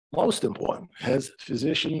 Most important, has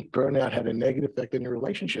physician burnout had a negative effect on your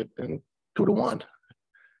relationship? And 2 to 1.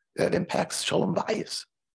 That impacts shalom bias.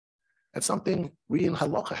 That's something we in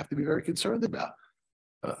halacha have to be very concerned about.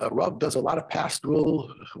 A Rav does a lot of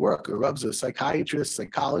pastoral work. A Rav's a psychiatrist,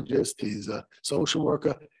 psychologist, he's a social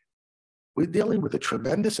worker. We're dealing with a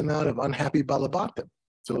tremendous amount of unhappy balabatim.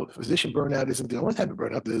 So physician burnout isn't the only type of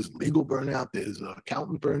burnout. There's legal burnout, there's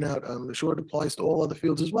accountant burnout. I'm sure it applies to all other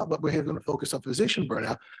fields as well, but we're here going to focus on physician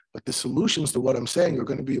burnout. But the solutions to what I'm saying are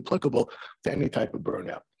going to be applicable to any type of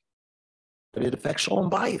burnout. But it affects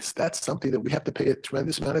shalom bias. That's something that we have to pay a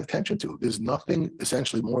tremendous amount of attention to. There's nothing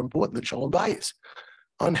essentially more important than shalom bias.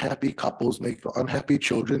 Unhappy couples make for unhappy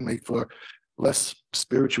children, make for less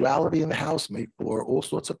spirituality in the house, make for all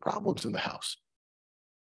sorts of problems in the house.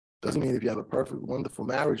 Doesn't mean if you have a perfect, wonderful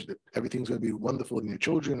marriage that everything's going to be wonderful in your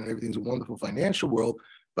children and everything's a wonderful financial world,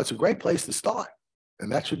 but it's a great place to start.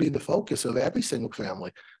 And that should be the focus of every single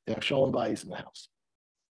family, to have shalom bayis in the house.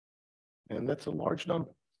 And that's a large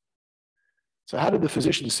number. So how did the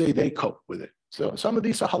physicians say they cope with it? So some of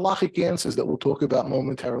these are halachic answers that we'll talk about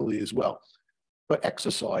momentarily as well. But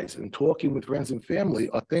exercise and talking with friends and family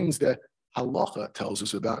are things that halacha tells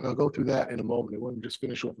us about. And I'll go through that in a moment. I want to just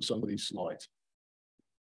finish off with some of these slides.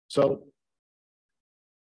 So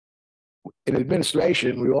in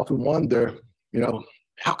administration, we often wonder,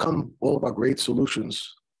 how come all of our great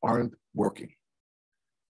solutions aren't working?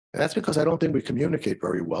 And that's because I don't think we communicate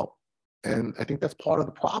very well. And I think that's part of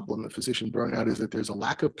the problem of physician burnout is that there's a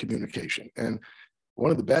lack of communication. And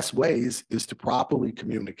one of the best ways is to properly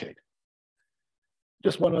communicate.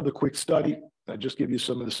 Just one other quick study. I'll just give you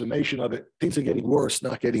some of the summation of it. Things are getting worse,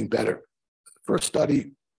 not getting better. First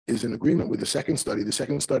study is in agreement with the second study. The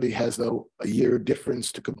second study has, though, a year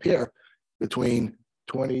difference to compare between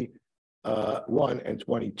 21 and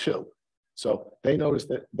 22. So they noticed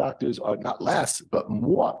that doctors are not less, but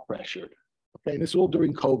more pressured. Okay, and this is all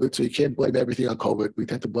during COVID, so you can't blame everything on COVID. We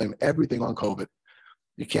tend to blame everything on COVID.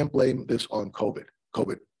 You can't blame this on COVID.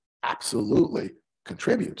 COVID absolutely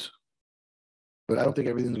contributes, but I don't think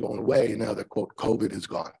everything's going away now that, quote, COVID is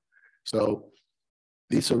gone. So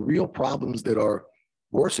these are real problems that are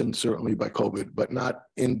worsened certainly by COVID, but not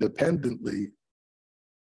independently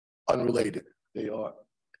unrelated. They are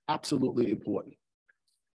absolutely important.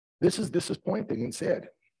 This is disappointing and sad.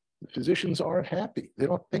 The physicians aren't happy. They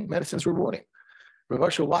don't think medicine's rewarding. Rav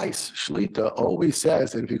Asher Weiss, Shlita, always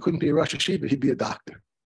says that if he couldn't be a Rosh Hashiva, he'd be a doctor.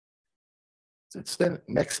 It's the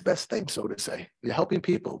next best thing, so to say. You're helping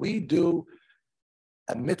people. We do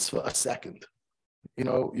a mitzvah a second.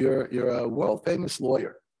 You're a world famous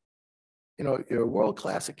lawyer. You're a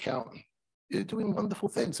world-class accountant. You're doing wonderful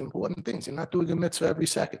things, important things. You're not doing a mitzvah every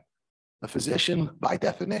second. A physician, by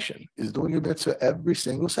definition, is doing a mitzvah every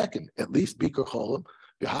single second. At least bikur cholim,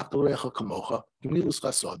 v'haftal recha kamocha, g'milus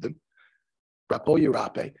chasodim, rapo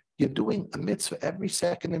yirape. You're doing a mitzvah every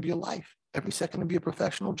second of your life, every second of your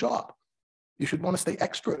professional job. You should want to stay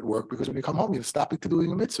extra at work because when you come home, you're stopping to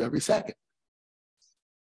doing a mitzvah every second.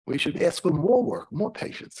 We should ask for more work, more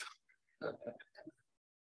patience.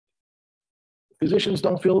 Physicians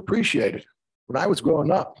don't feel appreciated. When I was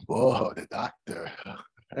growing up, oh, the doctor,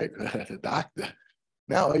 right? The doctor.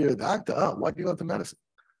 Now you're a doctor. Oh, why do you go into medicine?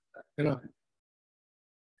 You know,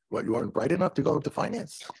 what, you weren't bright enough to go into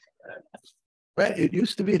finance? Right? It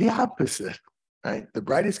used to be the opposite, right? The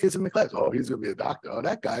brightest kids in the class, oh, he's going to be a doctor. Oh,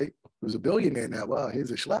 that guy who's a billionaire now, well, he's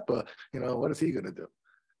a schlepper. You know, what is he going to do?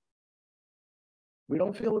 We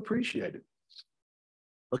don't feel appreciated.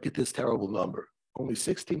 Look at this terrible number. Only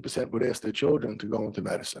 16% would ask their children to go into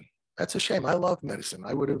medicine. That's a shame. I love medicine.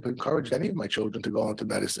 I would have encouraged any of my children to go into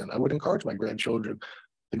medicine. I would encourage my grandchildren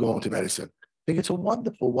to go into medicine. I think it's a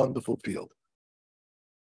wonderful, wonderful field.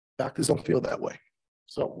 Doctors don't feel that way.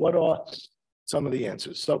 So what are some of the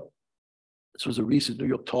answers? So this was a recent New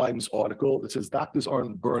York Times article that says doctors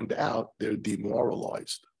aren't burned out, they're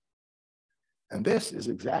demoralized. And this is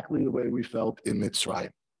exactly the way we felt in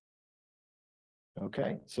Mitzrayim.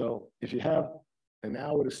 Okay, so if you have an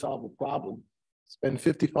hour to solve a problem, spend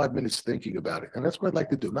 55 minutes thinking about it. And that's what I'd like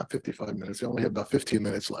to do, not 55 minutes. I only have about 15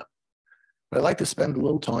 minutes left. But I'd like to spend a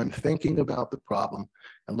little time thinking about the problem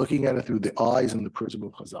and looking at it through the eyes and the prism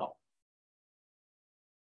of Chazal.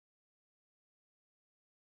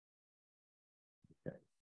 Okay.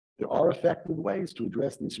 There are effective ways to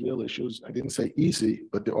address these real issues. I didn't say easy,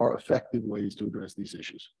 but there are effective ways to address these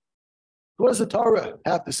issues. What does the Torah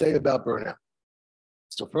have to say about burnout?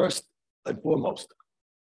 So first and foremost,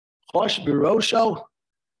 Chosh birosho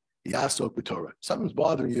yasok b'Torah. Something's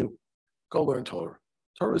bothering you, go learn Torah.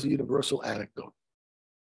 Torah is a universal antidote.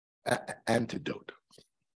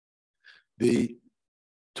 The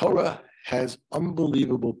Torah has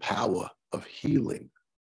unbelievable power of healing.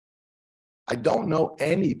 I don't know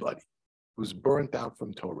anybody who's burnt out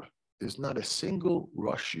from Torah. There's not a single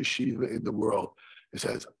Rosh Yeshiva in the world that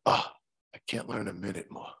says, I can't learn a minute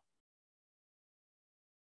more.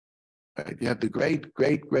 Right? You have the great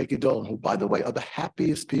Gedolim, who, by the way, are the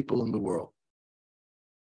happiest people in the world.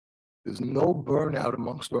 There's no burnout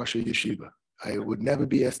amongst Rosh Yeshiva. I would never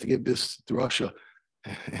be asked to give this to Russia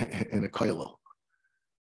in a koilel.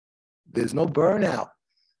 There's no burnout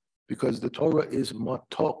because the Torah is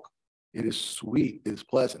matok. It is sweet. It is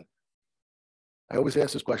pleasant. I always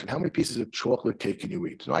ask this question: how many pieces of chocolate cake can you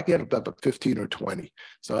eat? So I get about 15 or 20.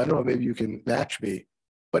 So I don't know, maybe you can match me.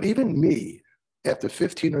 But even me, after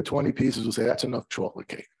 15 or 20 pieces, will say that's enough chocolate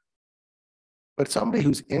cake. But somebody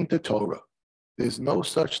who's into Torah, there's no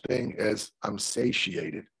such thing as I'm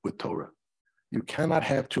satiated with Torah. You cannot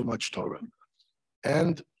have too much Torah.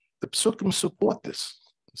 And the Psukim support this.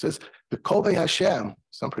 It says, V'kovei Hashem,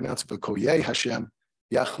 some pronounce it V'koyei Hashem,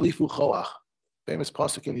 Yachlifu Choach, famous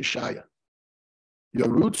pasuk in Yeshaya.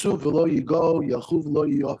 Yarutzu v'lo yigo, yalchu v'lo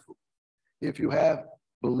yiyofu. If you have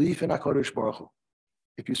belief in HaKadosh Baruch Hu,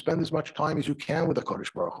 if you spend as much time as you can with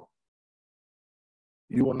HaKadosh Baruch Hu,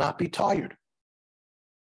 you will not be tired.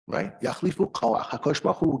 Right? Yachlifu Choach. HaKadosh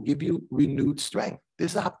Baruch Hu will give you renewed strength.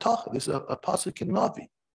 This is a haptacha. This is a pasuk in Navi.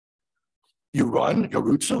 You run,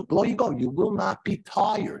 yarutzu, v'lo yigo. You will not be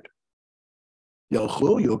tired.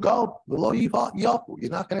 Yalchu, you'll go, v'lo yiyofu.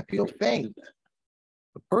 You're not going to feel faint.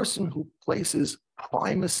 The person who places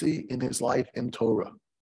primacy in his life in Torah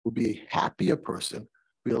will be a happier person,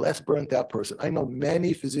 be a less burnt out person. I know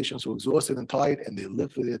many physicians who are exhausted and tired, and they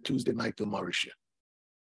live for their Tuesday night to Marishia.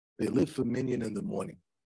 They live for minyan in the morning.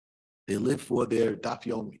 They live for their daf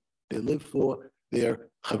yomi. They live for their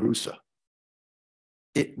charusa.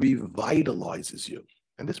 It revitalizes you.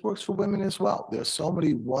 And this works for women as well. There are so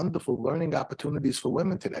many wonderful learning opportunities for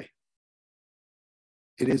women today.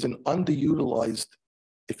 It is an underutilized,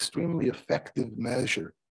 extremely effective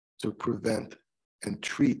measure to prevent and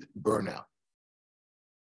treat burnout.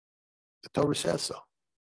 The Torah says so.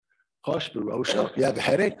 Chosh b'rosho, you have a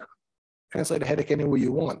headache, translate a headache anywhere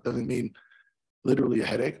you want. Doesn't mean literally a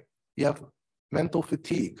headache. You have mental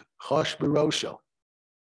fatigue. Chosh b'rosho,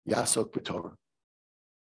 yasok b'Torah.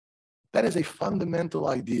 That is a fundamental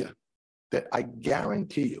idea that I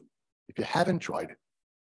guarantee you, if you haven't tried it,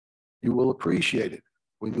 you will appreciate it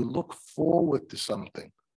when you look forward to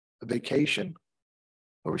something, a vacation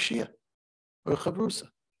or a shia or a chavrusa.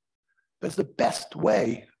 That's the best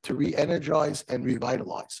way to re-energize and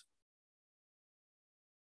revitalize.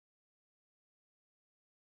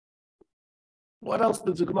 What else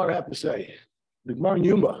does the Gemara have to say? The Gemara in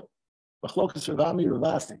Yuma, Machlokas Ravami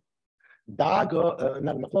Ravasi. Daga,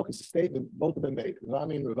 not a machlok, it's a statement, both of them made.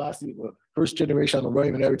 Rami and Ravasi were first generation on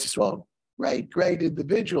Roim and Eretz Yisrael. Great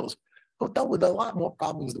individuals, but dealt with a lot more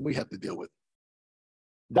problems than we have to deal with.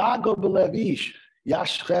 Daga belevish,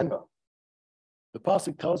 yashchena. The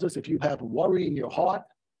pasuk tells us if you have worry in your heart,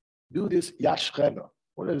 do this yashchena.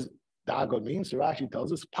 What does daga mean? So Rashi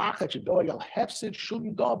tells us, pachat shador yal hefsid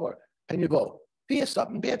shum davar, and you go, fear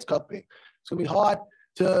something bad's coming. It's going to be hard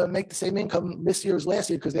to make the same income this year as last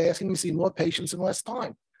year because they're asking me to see more patients in less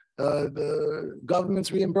time. The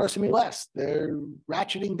government's reimbursing me less. They're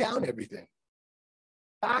ratcheting down everything.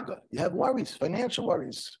 Daga, you have worries, financial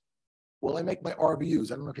worries. Will I make my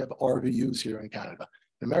RVUs? I don't know if you have RVUs here in Canada.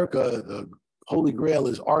 In America, the holy grail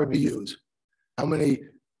is RVUs. How many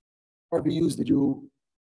RVUs did you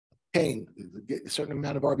obtain? Get a certain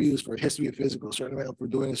amount of RVUs for a history of physical, a certain amount for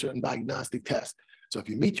doing a certain diagnostic test. So if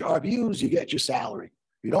you meet your RVUs, you get your salary.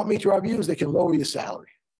 If you don't meet your RVUs, they can lower your salary.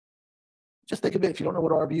 Just think of it, if you don't know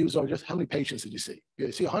what RVUs are, just how many patients did you see? If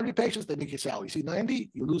you see 100 patients, they make your salary. You see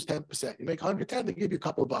 90, you lose 10%. You make 110, they give you a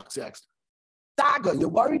couple of bucks extra. Daga, you're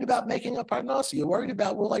worried about making a parnasa. You're worried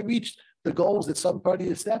about, will I reach the goals that somebody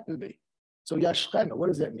has set for me? So yashchena, what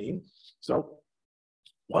does that mean? So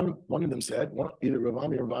one of them said, either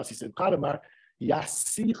Ravami or Ravasi said, Kadamar,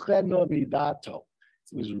 yasichena midato.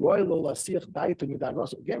 It was royal lasich daito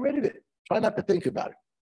midato. Get rid of it. Try not to think about it.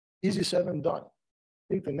 Easier said than done.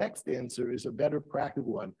 I think the next answer is a better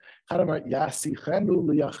practical one. Kadamar yasichenu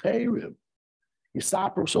liyacherim.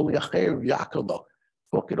 Yisapro so liyacherim yakalo.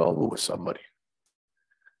 Talk it over with somebody.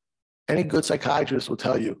 Any good psychiatrist will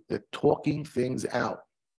tell you that talking things out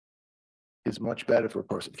is much better for a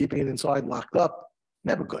person. Keeping it inside, locked up,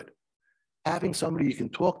 never good. Having somebody you can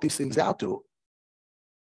talk these things out to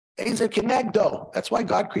is a connecto. That's why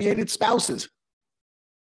God created spouses.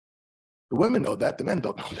 The women know that, the men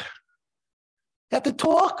don't know that. You have to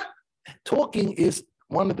talk. Talking is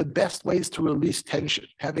one of the best ways to release tension.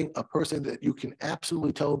 Having a person that you can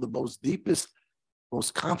absolutely tell the most deepest,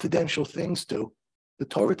 most confidential things to. The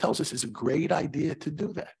Torah tells us it's a great idea to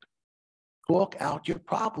do that. Talk out your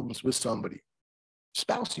problems with somebody.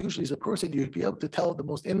 Spouse usually is a person you'd be able to tell the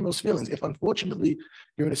most innermost feelings. If unfortunately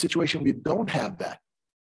you're in a situation where you don't have that,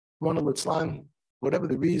 whatever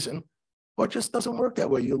the reason, or it just doesn't work that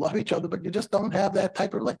way. You love each other, but you just don't have that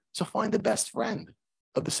type of relationship. So find the best friend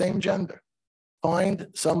of the same gender. Find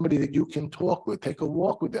somebody that you can talk with. Take a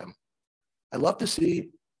walk with them. I love to see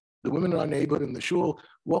the women in our neighborhood in the shul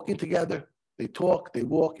walking together. They talk, they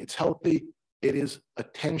walk, it's healthy. It is a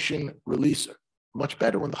tension releaser. Much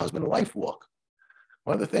better when the husband and wife walk.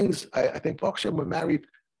 One of the things, I think Baruch Hashem, we're married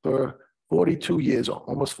for 42 years, or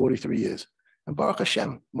almost 43 years. And Baruch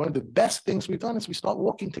Hashem, one of the best things we've done is we start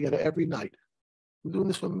walking together every night. We're doing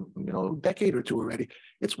this for a decade or two already.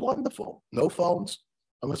 It's wonderful. No phones,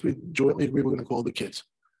 unless we jointly agree we're going to call the kids.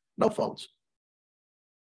 No phones.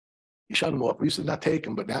 You shut them off. We used to not take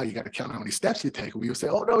them, but now you got to count how many steps you take. We used to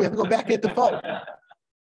say, oh no, we have to go back and get the phone.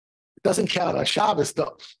 It doesn't count on Shabbos.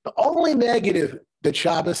 The only negative that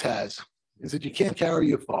Shabbos has is that you can't carry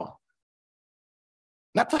your phone.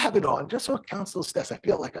 Not to have it on, just so it counts those steps. I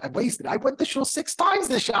feel like I wasted. I went to shul 6 times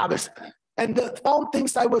this Shabbos, and the phone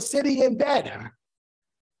thinks I was sitting in bed.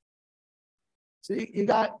 So you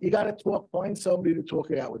got to talk. Find somebody to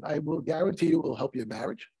talk it out with. I will guarantee you it will help your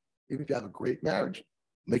marriage, even if you have a great marriage.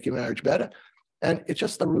 Make your marriage better. And it's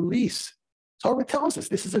just a release. Torah tells us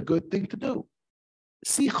this is a good thing to do.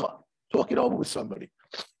 Sicha, talk it over with somebody.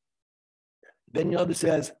 Then Yoda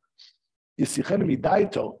says, the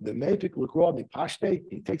Metik Lakra, Pashte,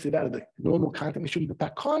 he takes it out of the normal context,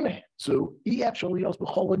 so he actually knows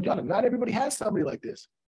not everybody has somebody like this.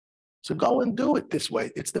 So go and do it this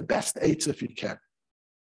way. It's the best eights if you can.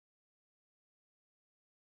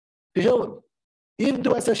 Tehillim, even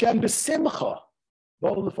do as Hashem b'simcha.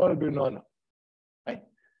 Right?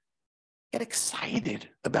 Get excited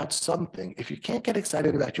about something. If you can't get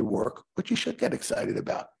excited about your work, what you should get excited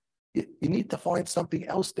about, you need to find something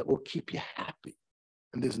else that will keep you happy.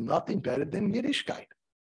 And there's nothing better than Yiddishkeit.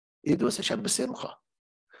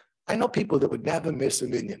 I know people that would never miss a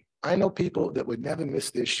minyan. I know people that would never miss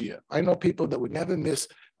their shia. I know people that would never miss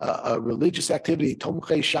a religious activity,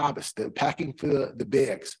 Tomchei Shabbos, the packing for the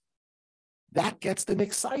bags. That gets them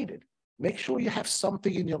excited. Make sure you have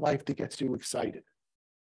something in your life that gets you excited.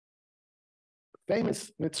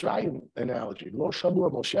 Famous Mitzrayim analogy. Lo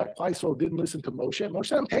Shamua Moshe. Faisal didn't listen to Moshe. Moshe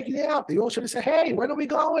said, I'm taking you out. They all should have said, hey, where are we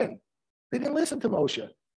going? They didn't listen to Moshe.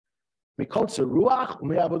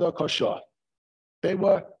 They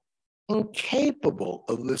were incapable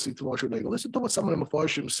of listening to Moshe. Listen to what some of the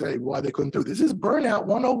Mefarshim say, why they couldn't do this. This is Burnout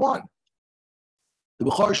 101. The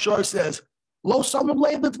Bukhari Shor says, Lo Samu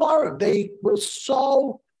Le'B'Dvarim. They were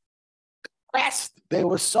so depressed. They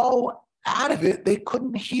were so out of it, they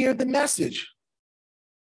couldn't hear the message.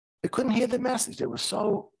 They couldn't hear the message. They were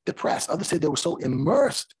so depressed. Others say they were so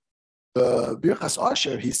immersed. Birchas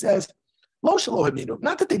Asher, he says, Lo Shelo Haminu.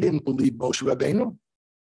 Not that they didn't believe Moshe Rabbeinu.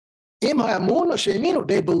 Im ha'amuna she'eminu.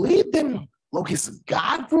 They believed him. Lo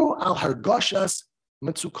hisgadru al hargoshas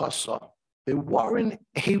mitzukasa. They weren't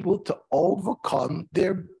able to overcome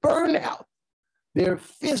their burnout. Their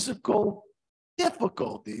physical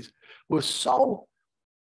difficulties were so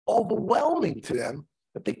overwhelming to them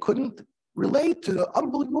that they couldn't relate to the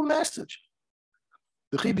unbelievable message.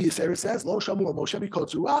 The Chibi Yisera says, Lo shamu Moshe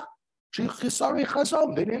b'kotzurah shechisari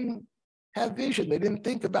chazon. They didn't have vision. They didn't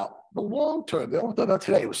think about the long term. They don't think about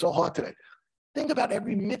today. It was so hard today. Think about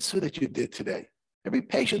every mitzvah that you did today. Every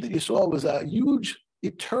patient that you saw was a huge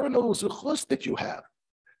eternal zuchus that you have.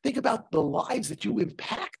 Think about the lives that you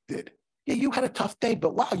impacted. Yeah, you had a tough day,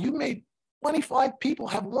 but wow, you made 25 people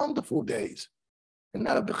have wonderful days. And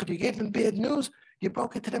now, if you gave them bad news, you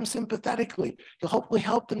broke it to them sympathetically. You hopefully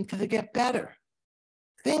helped them to get better.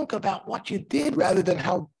 Think about what you did rather than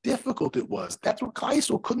how difficult it was. That's what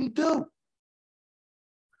Kaisel couldn't do.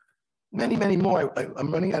 Many, many more.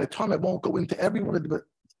 I'm running out of time. I won't go into every one of them. But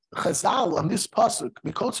Chazal on this pasuk,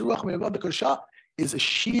 is a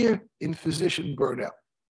sheer in physician burnout.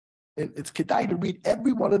 And it's kedai to read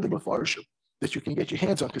every one of the Mefarshim that you can get your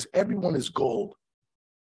hands on, because everyone is gold.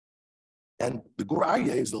 And the Gur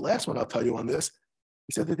Aryeh is the last one I'll tell you on this.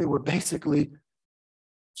 He said that they were basically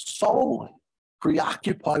so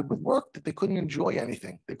preoccupied with work that they couldn't enjoy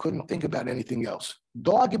anything. They couldn't think about anything else.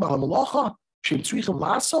 They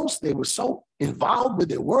were so involved with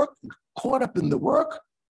their work, caught up in the work,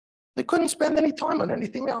 they couldn't spend any time on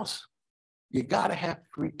anything else. You got to have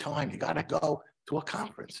free time. You got to go to a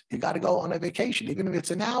conference. You got to go on a vacation, even if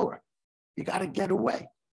it's an hour. You got to get away.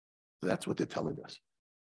 So that's what they're telling us.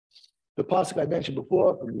 The pasuk I mentioned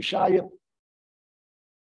before from Yeshaya,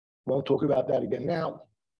 won't talk about that again now.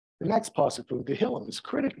 The next pasuk from Tehillim is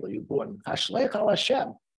critically important. Hashlech al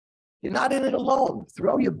Hashem. You're not in it alone.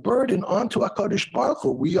 Throw your burden onto HaKadosh Baruch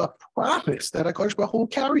Hu. We are promised that HaKadosh Baruch Hu will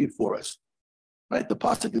carry it for us. Right? The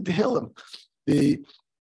pasuk of Tehillim, the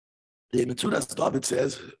Metzudas David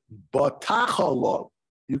says, "Batachalo."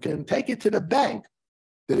 You can take it to the bank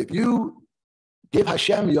that if you give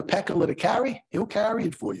Hashem your pekala to carry, He'll carry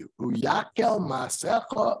it for you. Uyakel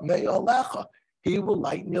masecha me'olecha. He will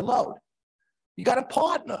lighten your load. You got a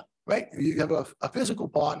partner, right? You have a physical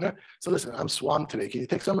partner. So listen, I'm swamped today. Can you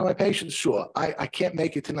take some of my patients? Sure. I can't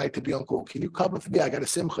make it tonight to be on call. Can you cover for me? I got a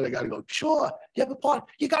simcha. I got to go. Sure. You have a partner.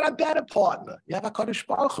 You got a better partner. You have a Kadosh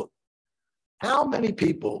Baruch Hu. How many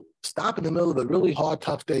people stop in the middle of a really hard,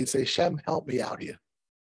 tough day and say, Shem, help me out here?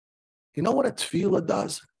 You know what a tefillah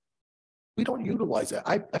does? We don't utilize that.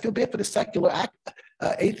 I feel bad for the secular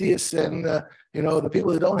atheists and the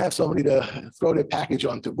people that don't have somebody to throw their package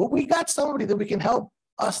onto. But we got somebody that we can help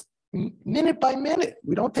us minute by minute.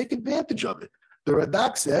 We don't take advantage of it. The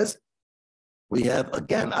Radak says we have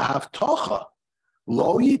again a haftocha.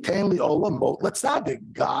 Lo yitain li olam mot letzadik.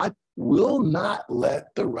 God will not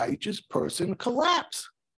let the righteous person collapse.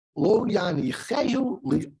 Lo yanichehu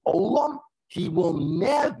li olam. He will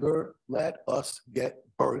never let us get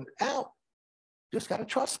burned out. Just got to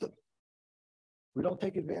trust him. We don't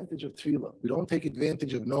take advantage of tefillah. We don't take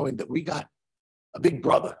advantage of knowing that we got a big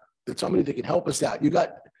brother, that somebody that can help us out. You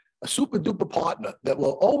got a super duper partner that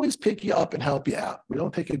will always pick you up and help you out. We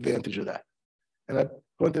don't take advantage of that. And I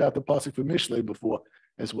pointed out the pasuk from Mishlei before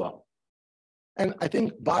as well. And I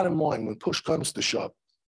think bottom line, when push comes to shove,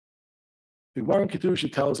 the Gemara in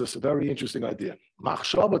Kedusha tells us a very interesting idea.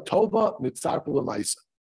 Machshava tova mitzarpu l'maisa.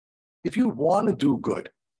 If you want to do good,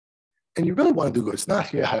 and you really want to do good, it's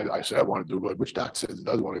not, I say I want to do good, which doc says it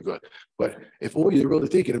doesn't want to do good. But if all you're really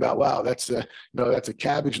thinking about, wow, that's a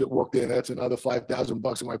cabbage that walked in, that's another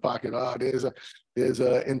 $5,000 in my pocket. Oh, there's a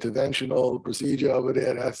interventional procedure over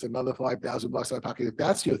there, that's another $5,000 in my pocket. If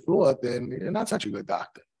that's your thought, then you're not such a good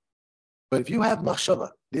doctor. But if you have machshava,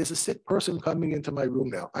 there's a sick person coming into my room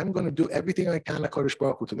now. I'm going to do everything I can at Kodesh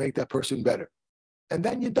Baruch Hu to make that person better. And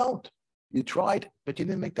then you don't. You tried, but you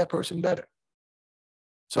didn't make that person better.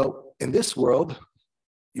 So in this world,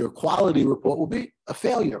 your quality report will be a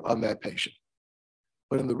failure on that patient.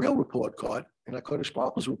 But in the real report card, in a Kodesh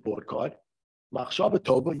Baruch Hu's report card, machshava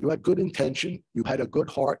tova, you had good intention, you had a good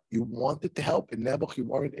heart, you wanted to help, and Nebuch, you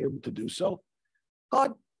weren't able to do so.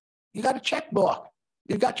 God, you got a check mark.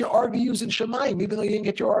 You got your RVUs in Shemayim, even though you didn't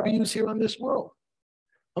get your RVUs here on this world.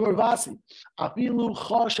 Amar Vasi, afilu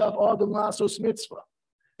chashav adam lasos mitzvah.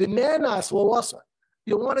 The manas lo asa.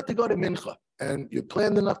 You wanted to go to Mincha, and you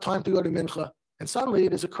planned enough time to go to Mincha, and suddenly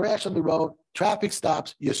there's a crash on the road, traffic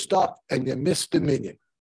stops, you're stuck, and you missed the minyan.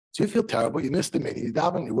 So you feel terrible, you missed the minyan, you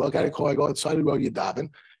daven, you got a car, go outside the road, you daven,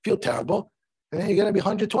 feel terrible, and then you're going to be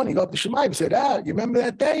 120, you go up to Shemaim, you say, you remember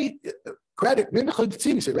that day? Credit, Mincha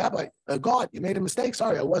Tzim. You say, Rabbi, God, you made a mistake,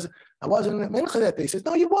 sorry, I wasn't at Mincha that day. He says,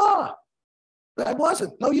 no, you were. I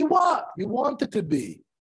wasn't. No, you were. You wanted to be.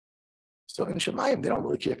 So in Shemayim, they don't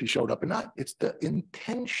really care if you showed up or not. It's the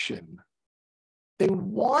intention. They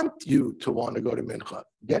want you to want to go to Mincha.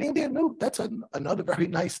 Getting there, no, that's another very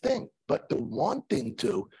nice thing. But the wanting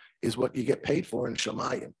to is what you get paid for in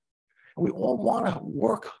Shemayim. And we all want to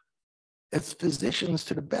work as physicians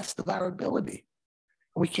to the best of our ability.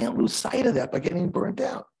 And we can't lose sight of that by getting burnt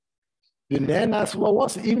out. Even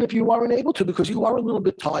if you weren't able to, because you are a little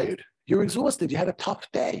bit tired. You're exhausted. You had a tough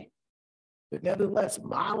day. But nevertheless,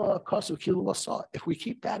 if we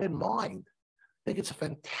keep that in mind, I think it's a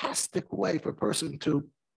fantastic way for a person to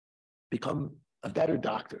become a better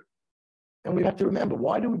doctor. And we have to remember,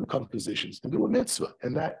 why do we become physicians? To do a mitzvah,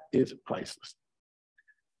 and that is priceless.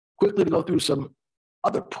 Quickly to go through some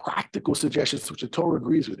other practical suggestions which the Torah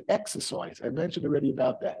agrees with. Exercise, I mentioned already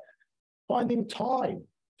about that. Finding time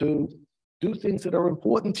to do things that are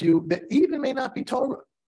important to you that even may not be Torah.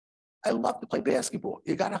 I love to play basketball.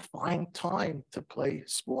 You got to find time to play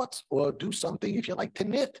sports or do something if you like to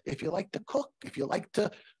knit, if you like to cook, if you like to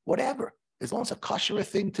whatever. As long as a kosher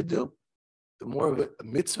thing to do, the more of a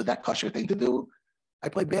mitzvah that kosher thing to do. I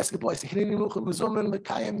play basketball. I say, and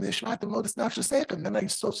then I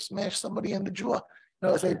so smash somebody in the jaw.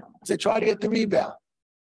 I say, try to get the rebound.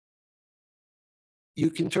 You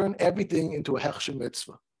can turn everything into a hechsher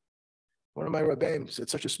mitzvah. One of my Rabbi said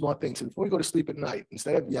such a smart thing. So before you go to sleep at night,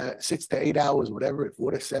 instead of 6 to 8 hours, whatever,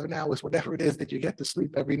 4 to 7 hours, whatever it is that you get to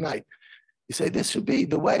sleep every night, you say, this should be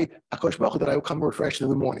the way Akash Baruch Hu, that I will come refreshed in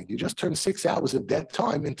the morning. You just turn 6 hours of dead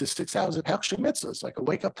time into 6 hours of hechsher mitzvahs. So I could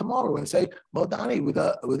wake up tomorrow and say, Modani, with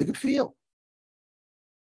a good feel.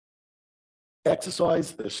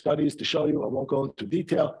 Exercise, there's studies to show you, I won't go into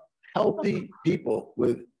detail. Healthy people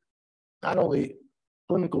with not only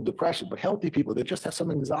clinical depression, but healthy people that just have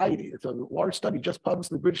some anxiety. It's a large study just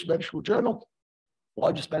published in the British Medical Journal.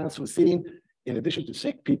 Largest benefits was seen, in addition to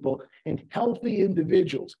sick people, in healthy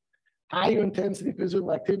individuals. Higher intensity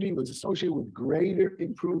physical activity was associated with greater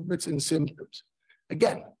improvements in symptoms.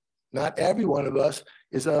 Again, not every one of us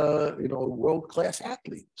is a world-class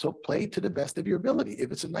athlete. So play to the best of your ability.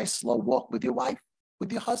 If it's a nice slow walk with your wife,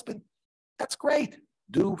 with your husband, that's great.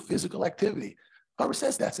 Do physical activity. Torah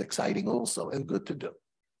says that's exciting also and good to do.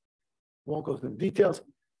 Won't go through the details.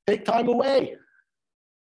 Take time away,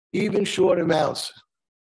 even short amounts.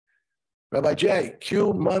 Rabbi J,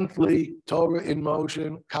 cue monthly Torah in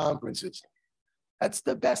Motion conferences. That's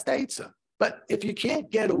the best answer. But if you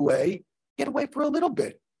can't get away for a little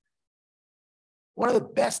bit. One of the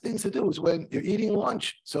best things to do is when you're eating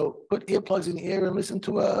lunch. So put earplugs in the ear and listen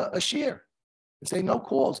to a shiur and say no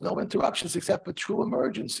calls, no interruptions except for true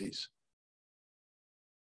emergencies.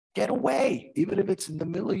 Get away, even if it's in the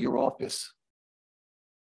middle of your office.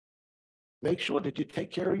 Make sure that you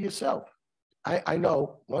take care of yourself. I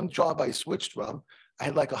know one job I switched from, I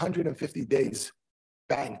had like 150 days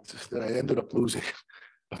banked that I ended up losing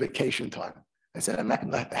a vacation time. I said, I'm not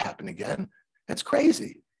going to let that happen again. That's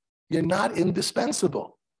crazy. You're not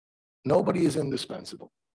indispensable. Nobody is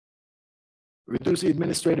indispensable. Reduce the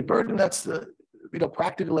administrative burden. That's the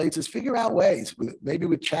practical aids is figure out ways, maybe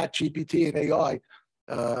with Chat GPT and AI.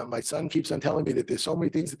 My son keeps on telling me that there's so many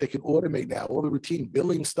things that they can automate now, all the routine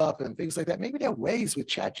billing stuff and things like that. Maybe there are ways with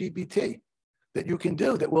Chat GPT that you can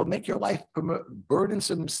do that will make your life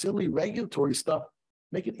burdensome, silly regulatory stuff,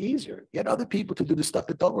 make it easier. Get other people to do the stuff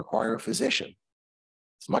that don't require a physician.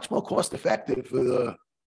 It's much more cost effective for the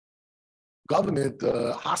government,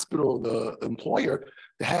 the hospital, the employer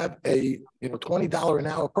to have a $20 an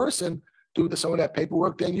hour person do some of that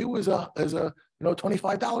paperwork than you as a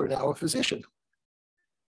 $25 an hour physician.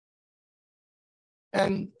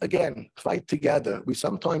 And again, fight together.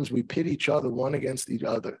 Sometimes we pit each other, one against each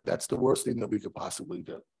other. That's the worst thing that we could possibly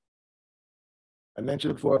do. I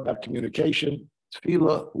mentioned before about communication.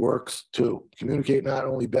 Tefillah works too. Communicate not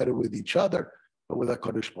only better with each other, but with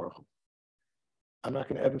HaKadosh Baruch Hu. I'm not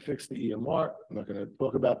going to ever fix the EMR. I'm not going to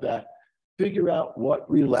talk about that. Figure out what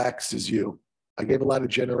relaxes you. I gave a lot of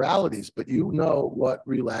generalities, but you know what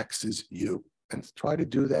relaxes you. And try to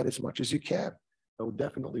do that as much as you can. That will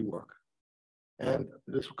definitely work. And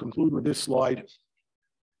this will conclude with this slide.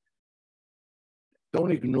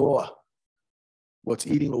 Don't ignore what's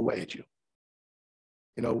eating away at you.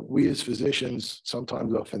 We as physicians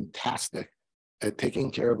sometimes are fantastic at taking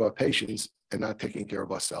care of our patients and not taking care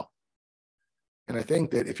of ourselves. And I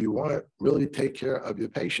think that if you want to really take care of your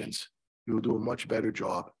patients, you will do a much better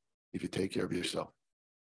job if you take care of yourself.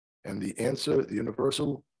 And the answer, the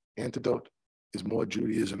universal antidote, is more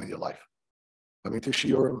Judaism in your life. Coming to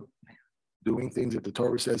shiurim, doing things that the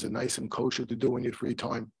Torah says are nice and kosher to do in your free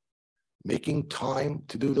time, making time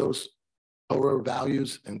to do those Torah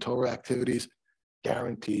values and Torah activities,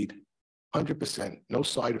 guaranteed, 100%, no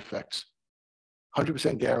side effects,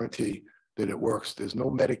 100% guarantee that it works. There's no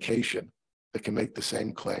medication that can make the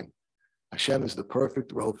same claim. Hashem is the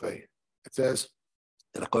perfect Rofei. It says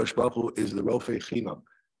that HaKadosh Baruch Hu is the Rofei Chinam.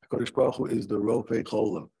 HaKadosh Baruch Hu is the Rofei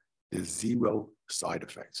Cholam. There's zero side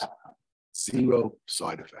effects. Zero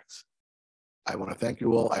side effects. I want to thank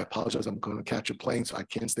you all. I apologize. I'm going to catch a plane, so I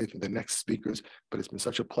can't stay for the next speakers, but it's been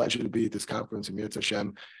such a pleasure to be at this conference. Amir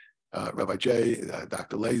Hashem, Rabbi J,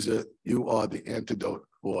 Dr. Laser, you are the antidote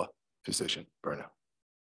for physician burnout.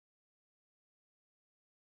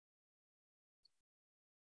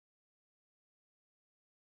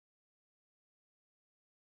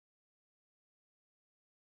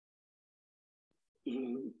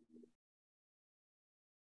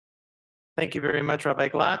 Thank you very much, Rabbi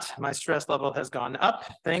Glatt. My stress level has gone up.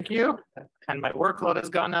 Thank you. And my workload has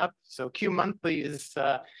gone up. So Q monthly is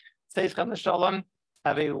safe shalom.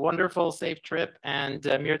 Have a wonderful, safe trip. And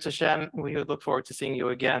Mir Tashem, we look forward to seeing you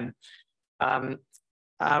again.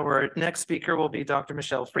 Our next speaker will be Dr.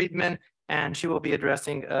 Michelle Friedman, and she will be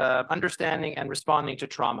addressing understanding and responding to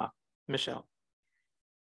trauma. Michelle.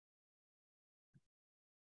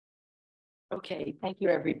 Okay, thank you,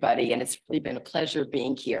 everybody. And it's really been a pleasure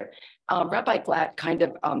being here. Rabbi Glatt kind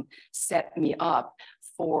of set me up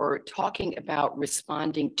for talking about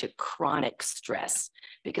responding to chronic stress,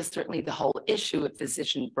 because certainly the whole issue of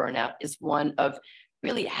physician burnout is one of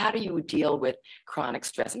really how do you deal with chronic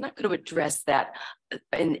stress? I'm not going to address that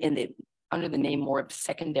under the name more of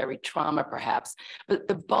secondary trauma, perhaps, but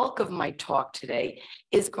the bulk of my talk today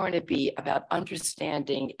is going to be about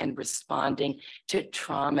understanding and responding to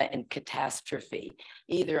trauma and catastrophe,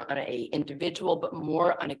 either on an individual, but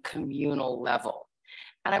more on a communal level.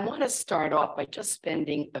 And I want to start off by just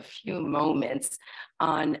spending a few moments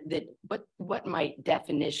on what my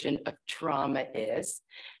definition of trauma is.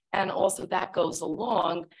 And also that goes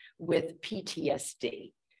along with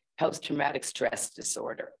PTSD, post-traumatic stress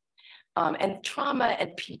disorder. And trauma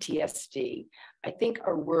and PTSD, I think,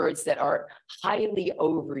 are words that are highly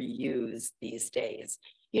overused these days.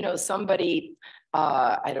 You know, somebody,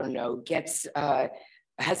 I don't know,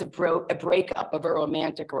 has a breakup of a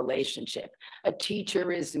romantic relationship. A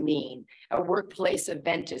teacher is mean. A workplace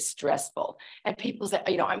event is stressful. And people say,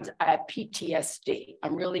 you know, I have PTSD.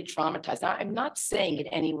 I'm really traumatized. Now, I'm not saying in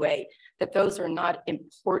any way that those are not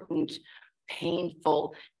important,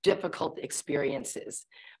 painful, difficult experiences.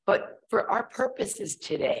 But for our purposes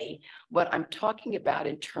today, what I'm talking about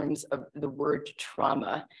in terms of the word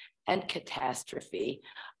trauma and catastrophe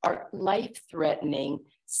are life-threatening,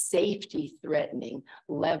 safety-threatening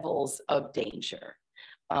levels of danger.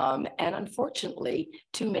 And unfortunately,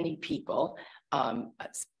 too many people,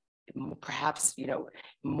 perhaps, you know,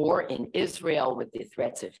 more in Israel with the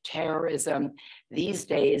threats of terrorism, these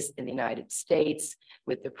days in the United States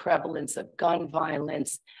with the prevalence of gun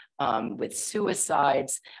violence, with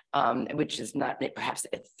suicides, which is not perhaps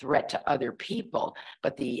a threat to other people,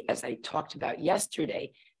 but as I talked about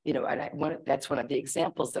yesterday, you know, and that's one of the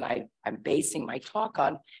examples that I'm basing my talk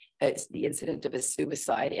on. It's the incident of a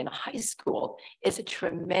suicide in a high school. Is a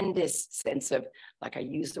tremendous sense of, like I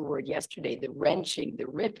used the word yesterday, the wrenching, the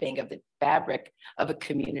ripping of the fabric of a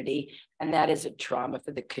community, and that is a trauma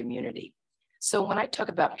for the community. So when I talk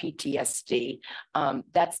about PTSD,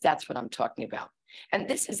 that's what I'm talking about. And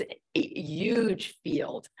this is a huge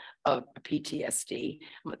field of PTSD.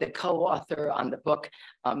 The co-author on the book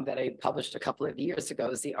that I published a couple of years ago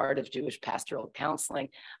is The Art of Jewish Pastoral Counseling,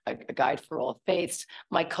 a guide for all faiths.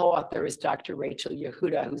 My co-author is Dr. Rachel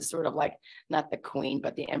Yehuda, who's sort of like not the queen,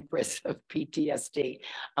 but the empress of PTSD.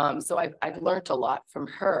 So I've learned a lot from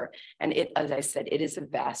her. And as I said, it is a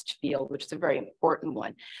vast field, which is a very important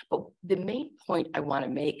one. But the main point I want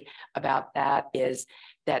to make about that is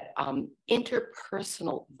that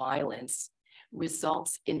interpersonal violence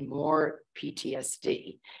results in more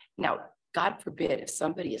PTSD. Now, God forbid, if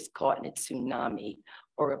somebody is caught in a tsunami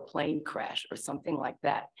or a plane crash or something like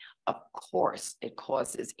that, of course, it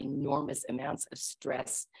causes enormous amounts of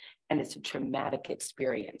stress and it's a traumatic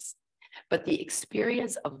experience. But the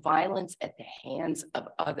experience of violence at the hands of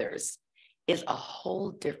others is a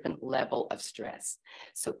whole different level of stress.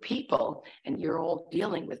 So people, and you're all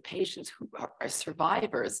dealing with patients who are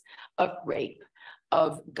survivors of rape,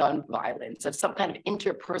 of gun violence, of some kind of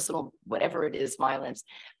interpersonal, whatever it is, violence,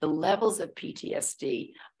 the levels of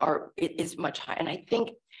PTSD is much higher. And I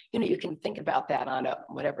think, you can think about that on a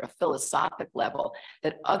philosophic level,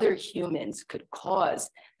 that other humans could cause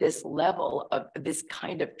this level of this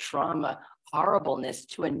kind of trauma, horribleness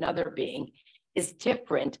to another being is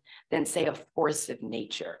different than, say, a force of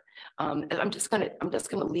nature. And I'm just gonna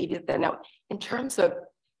leave it there. Now, in terms of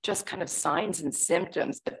just kind of signs and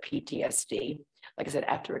symptoms of PTSD, like I said,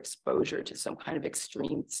 after exposure to some kind of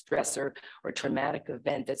extreme stressor or traumatic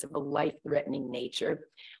event that's of a life-threatening nature,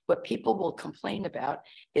 what people will complain about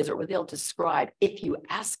is, or what they'll describe if you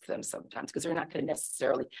ask them sometimes, because they're not going to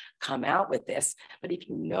necessarily come out with this, but if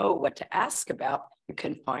you know what to ask about, you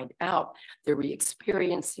can find out the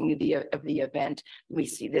re-experiencing of the event. We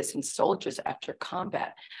see this in soldiers after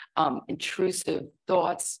combat, intrusive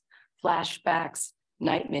thoughts, flashbacks,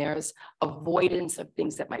 nightmares, avoidance of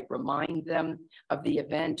things that might remind them of the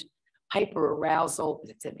event, hyperarousal, as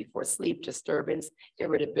I said before, sleep disturbance,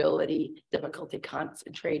 irritability, difficulty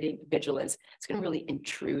concentrating, vigilance. It's going to really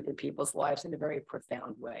intrude in people's lives in a very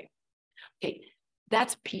profound way. Okay,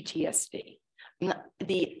 that's PTSD. And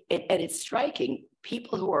it's striking,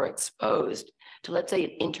 people who are exposed to, let's say,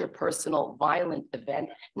 an interpersonal violent event,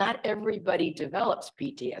 not everybody develops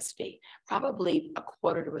PTSD. Probably a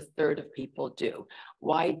quarter to a third of people do.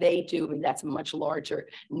 Why they do, and that's a much larger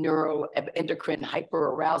neuroendocrine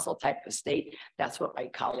hyperarousal type of state. That's what my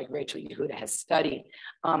colleague Rachel Yehuda has studied.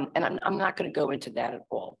 And I'm not going to go into that at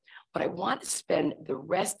all. But I want to spend the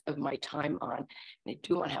rest of my time on, and I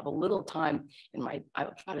do want to have a little time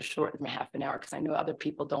I'll try to shorten my half an hour because I know other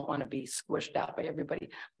people don't want to be squished out by everybody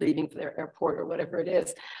leaving for their airport or whatever it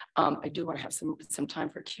is. I do want to have some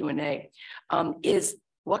time for Q&A, is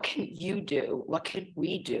what can you do? What can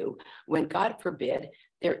we do when, God forbid,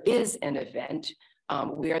 there is an event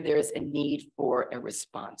where there's a need for a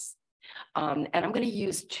response? And I'm going to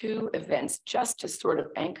use two events just to sort of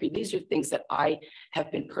anchor. These are things that I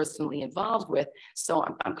have been personally involved with, so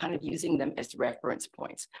I'm kind of using them as reference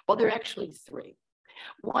points. Well, there are actually three.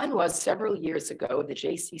 One was several years ago, the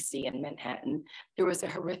JCC in Manhattan. There was a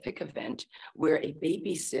horrific event where a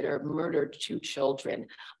babysitter murdered two children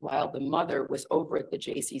while the mother was over at the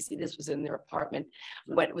JCC. This was in their apartment,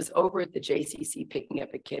 but was over at the JCC picking up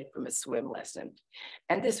a kid from a swim lesson.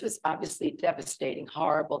 And this was obviously devastating,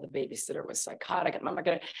 horrible. The babysitter was psychotic. I'm not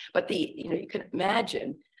going to, but you can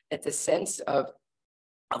imagine that the sense of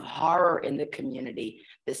horror in the community,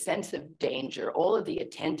 the sense of danger, all of the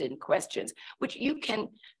attendant questions, which you can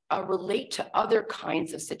relate to other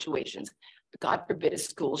kinds of situations. God forbid a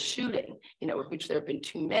school shooting, of which there have been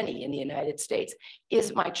too many in the United States.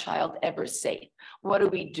 Is my child ever safe? What do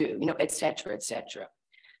we do? Et cetera, et cetera.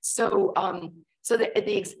 So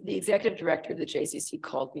the executive director of the JCC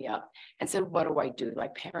called me up and said, what do I do? My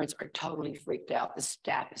parents are totally freaked out. The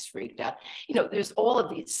staff is freaked out. There's all of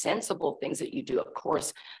these sensible things that you do. Of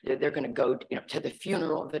course, they're going to go, to the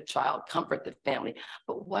funeral of the child, comfort the family.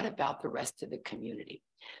 But what about the rest of the community?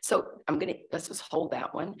 So let's just hold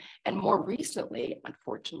that one. And more recently,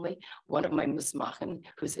 unfortunately, one of my musmachen,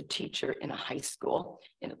 who's a teacher in a high school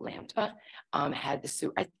in Atlanta, had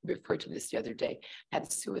I referred to this the other day, had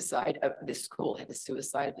the suicide of this school, had the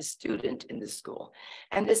suicide of a student in the school.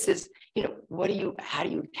 And this is, how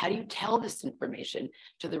do you tell this information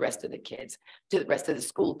to the rest of the kids, to the rest of the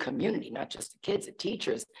school community, not just the kids, the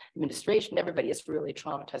teachers, administration, everybody is really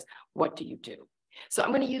traumatized. What do you do? So I'm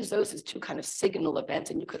going to use those as two kind of signal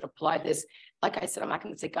events, and you could apply this, like I said, I'm not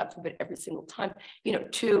going to say God forbid every single time,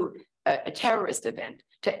 to a terrorist event,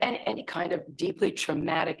 to any kind of deeply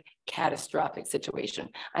traumatic, catastrophic situation.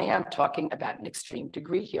 I am talking about an extreme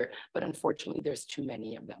degree here, but unfortunately, there's too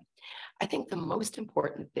many of them. I think the most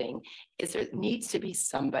important thing is there needs to be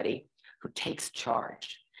somebody who takes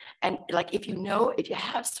charge. And if you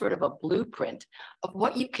have sort of a blueprint of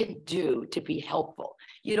what you can do to be helpful,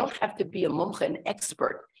 you don't have to be a mumcha, an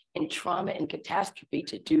expert in trauma and catastrophe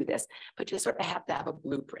to do this, but you sort of have to have a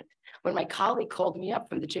blueprint. When my colleague called me up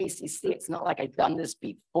from the JCC, it's not like I've done this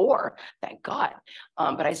before, thank God.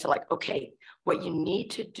 But I said, okay, what you need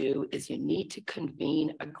to do is you need to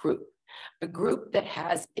convene a group that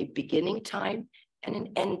has a beginning time and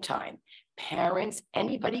an end time. Parents,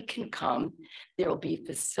 anybody can come. There will be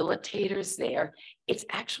facilitators there. It's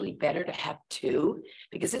actually better to have two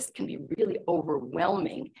because this can be really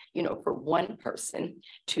overwhelming, for one person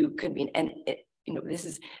to convene. And, this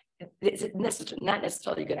is not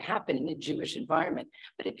necessarily going to happen in a Jewish environment,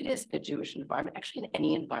 but if it is a Jewish environment, actually in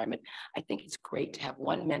any environment, I think it's great to have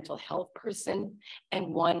one mental health person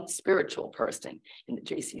and one spiritual person. In the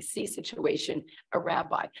JCC situation, a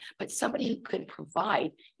rabbi, but somebody who can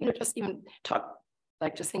provide, just even talk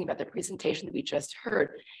like just thinking about the presentation that we just heard,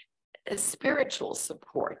 a spiritual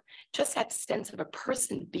support, just that sense of a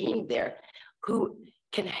person being there who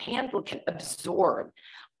can handle, can absorb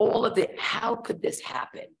all of the, how could this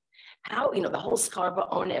happen? How, the whole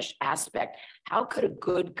Skarva Onesh aspect, how could a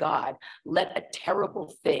good God let a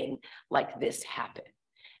terrible thing like this happen?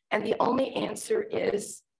 And the only answer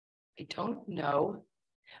is, I don't know,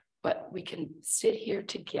 but we can sit here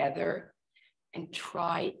together and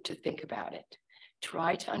try to think about it.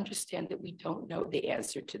 Try to understand that we don't know the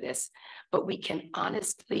answer to this, but we can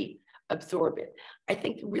honestly absorb it. I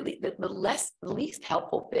think really the least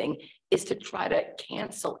helpful thing is to try to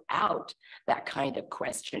cancel out that kind of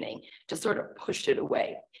questioning, to sort of push it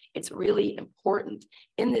away. It's really important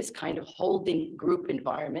in this kind of holding group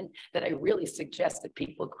environment that I really suggest that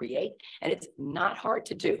people create. And it's not hard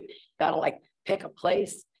to do. You gotta like pick a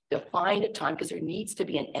place, define a time, because there needs to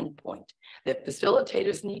be an endpoint. The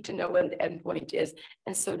facilitators need to know when the endpoint is,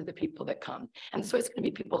 and so do the people that come. And so it's going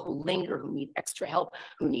to be people who linger, who need extra help,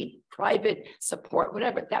 who need private support,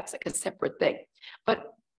 whatever. That's like a separate thing.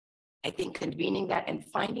 But I think convening that and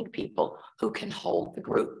finding people who can hold the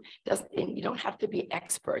group. And you don't have to be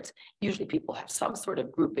experts. Usually people have some sort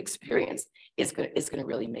of group experience is going to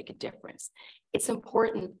really make a difference. It's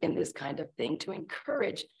important in this kind of thing to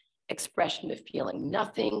encourage expression of feeling.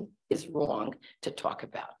 Nothing is wrong to talk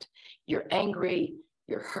about. You're angry,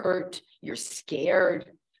 you're hurt, you're scared.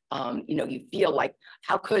 You feel like,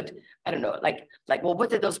 how could, I don't know, like, well, what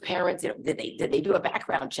did those parents, did they do a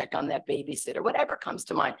background check on that babysitter? Whatever comes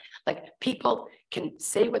to mind. Like, people can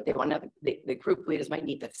say what they want. Now, the group leaders might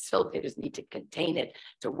need, the facilitators need to contain it,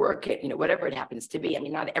 to work it, whatever it happens to be. I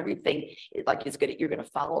mean, not everything like you're going to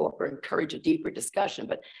follow up or encourage a deeper discussion,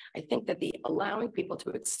 but I think that allowing people to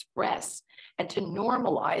express and to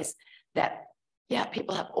normalize that. Yeah,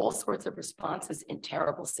 people have all sorts of responses in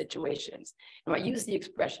terrible situations. And I used the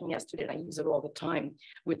expression yesterday, and I use it all the time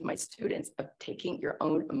with my students, of taking your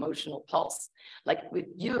own emotional pulse. Like with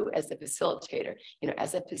you as a facilitator,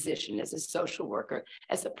 as a physician, as a social worker,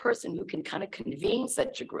 as a person who can kind of convene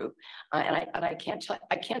such a group. I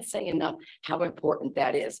can't say enough how important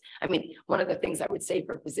that is. I mean, one of the things I would say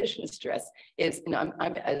for physician stress is, I'm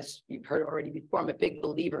as you've heard already before, I'm a big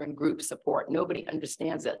believer in group support. Nobody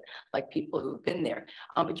understands it like people who've been there.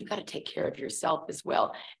 But you got to take care of yourself as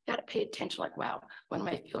well. You got to pay attention, like, wow, when am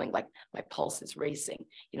I feeling like my pulse is racing?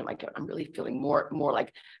 Like I'm really feeling more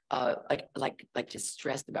like just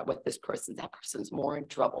stressed about what that person's more in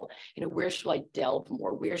trouble. Where shall I delve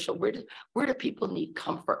more? Where do people need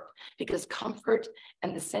comfort? Because comfort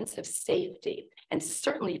and the sense of safety, and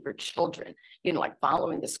certainly for children, like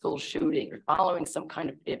following the school shooting or following some kind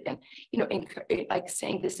of event, like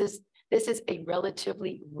saying this is a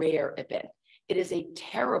relatively rare event. It is a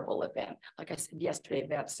terrible event. Like I said yesterday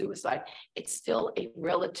about suicide, it's still a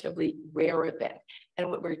relatively rare event. And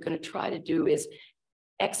what we're going to try to do is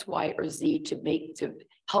X, Y, or Z to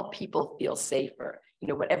help people feel safer,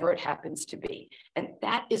 whatever it happens to be. And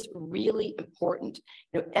that is really important,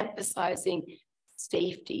 emphasizing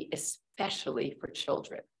safety, especially for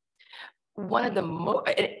children. One of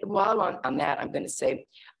the while on that, I'm going to say,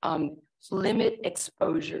 limit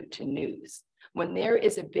exposure to news. When there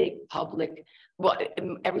is a big public, well,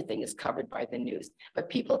 everything is covered by the news, but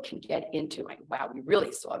people can get into like, wow, we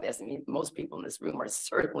really saw this. I mean, most people in this room are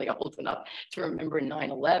certainly old enough to remember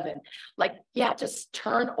 9/11. Like, yeah, just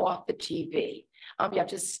turn off the TV. Yeah,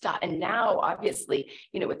 just stop. And now, obviously,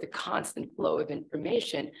 with the constant flow of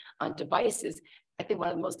information on devices, I think one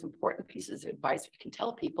of the most important pieces of advice we can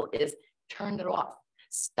tell people is turn it off.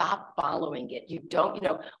 Stop following it. You don't,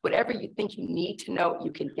 whatever you think you need to know,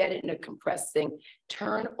 you can get it in a compressed thing.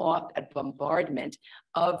 Turn off a bombardment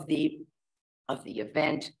of the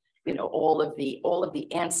event, all of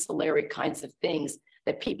the ancillary kinds of things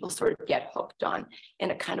that people sort of get hooked on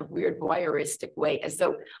in a kind of weird voyeuristic way, as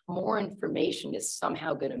though more information is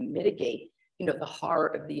somehow going to mitigate the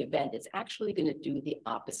horror of the event. It's actually going to do the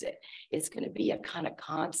opposite. It's going to be a kind of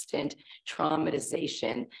constant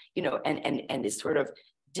traumatization, and this sort of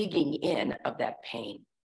digging in of that pain.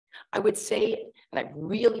 I would say, and I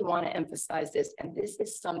really want to emphasize this, and this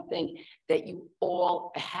is something that you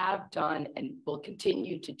all have done and will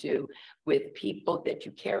continue to do with people that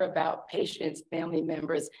you care about, patients, family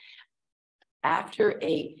members, after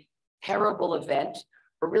a terrible event,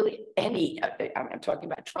 or really any, I'm talking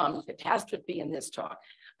about trauma, catastrophe in this talk,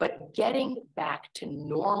 but getting back to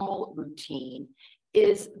normal routine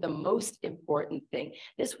is the most important thing.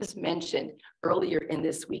 This was mentioned earlier in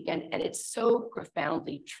this weekend, and it's so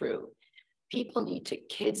profoundly true.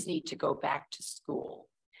 Kids need to go back to school.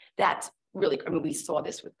 That's really, we saw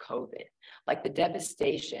this with COVID, like the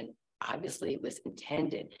devastation obviously was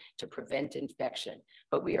intended to prevent infection,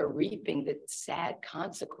 but we are reaping the sad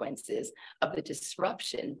consequences of the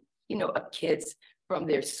disruption, of kids from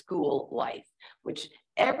their school life, which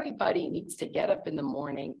everybody needs to get up in the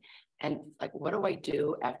morning and like, what do I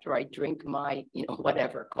do after I drink my,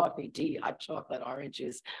 whatever, coffee, tea, hot chocolate, orange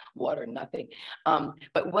juice, water, nothing.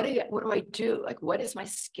 But what do I do? Like, what is my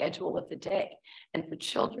schedule of the day? And for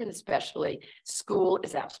children especially, school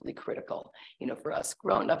is absolutely critical. For us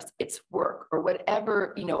grown-ups, it's work or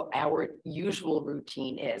whatever, our usual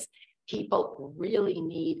routine is. People really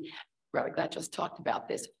need, Rabbi Glatt just talked about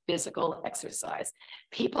this, physical exercise.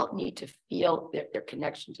 People need to feel their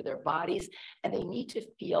connection to their bodies, and they need to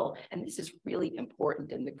feel, and this is really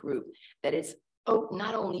important in the group, that it's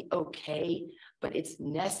not only okay, but it's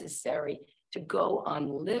necessary to go on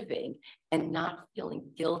living and not feeling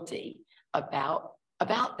guilty about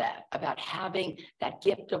that, about having that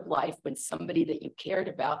gift of life when somebody that you cared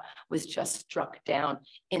about was just struck down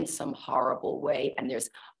in some horrible way. And there's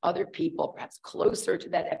other people perhaps closer to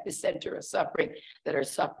that epicenter of suffering that are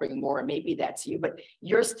suffering more. Maybe that's you, but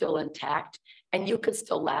you're still intact and you can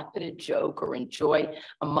still laugh at a joke or enjoy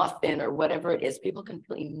a muffin or whatever it is. People can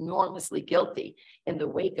feel enormously guilty in the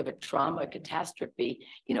wake of a trauma, a catastrophe,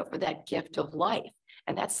 for that gift of life.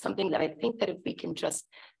 And that's something that I think that if we can just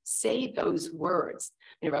say those words,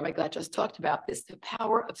 Rabbi Glatt just talked about this, the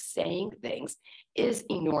power of saying things is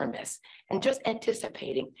enormous. And just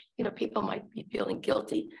anticipating, people might be feeling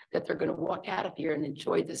guilty that they're going to walk out of here and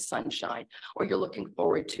enjoy the sunshine, or you're looking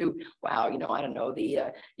forward to, wow, I don't know,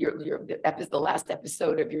 the last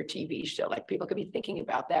episode of your TV show. Like people could be thinking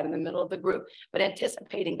about that in the middle of the group, but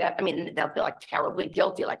anticipating that, they'll feel like terribly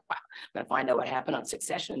guilty, like, wow, I'm going to find out what happened on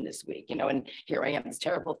Succession this week, and here I am, this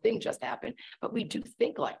terrible thing just happened. But we do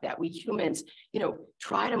think like that. We humans,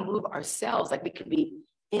 try to move ourselves, like we could be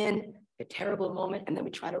in a terrible moment and then we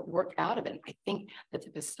try to work out of it. And I think that the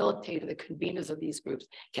facilitator, the conveners of these groups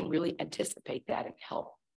can really anticipate that and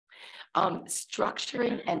help.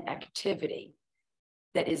 Structuring an activity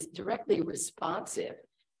that is directly responsive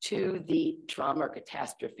to the trauma or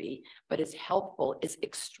catastrophe, but is helpful, is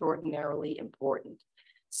extraordinarily important.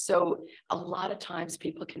 So a lot of times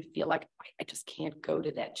people can feel like, I just can't go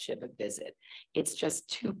to that Shiva visit. It's just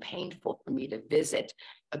too painful for me to visit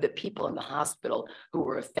the people in the hospital who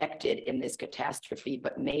were affected in this catastrophe,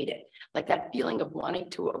 but made it. Like that feeling of wanting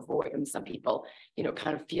to avoid, and some people,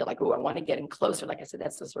 kind of feel like, oh, I want to get in closer. Like I said,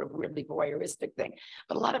 that's a sort of weirdly voyeuristic thing.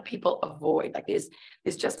 But a lot of people avoid, like it's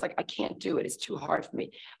just like, I can't do it. It's too hard for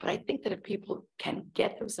me. But I think that if people can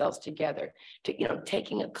get themselves together to,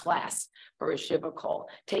 taking a class for a Shiva call,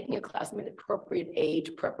 taking a class, appropriate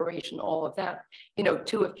age, preparation, all of that,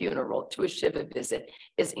 to a funeral, to a Shiva visit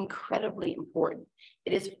is incredibly important.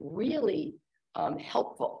 It is really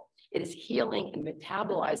helpful. It is healing and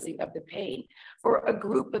metabolizing of the pain for a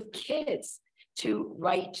group of kids to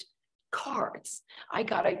write cards. I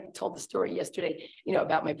told the story yesterday,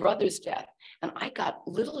 about my brother's death, and I got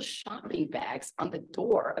little shopping bags on the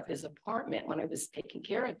door of his apartment when I was taking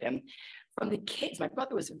care of him from the kids. My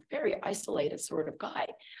brother was a very isolated sort of guy,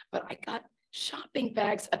 but I got shopping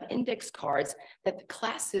bags of index cards that the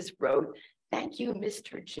classes wrote, "Thank you,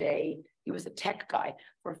 Mr. J." He was a tech guy,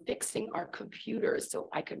 for fixing our computers so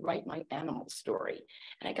I could write my animal story.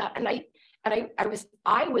 And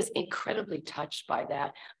I was incredibly touched by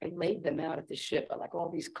that. I laid them out at the ship, like all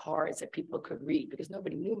these cards that people could read, because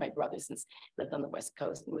nobody knew my brother since he lived on the West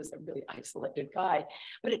Coast and was a really isolated guy.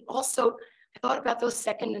 But it also, I thought about those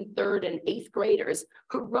second and third and eighth graders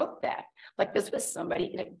who wrote that. Like this was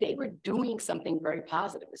somebody, they were doing something very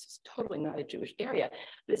positive. This is totally not a Jewish area.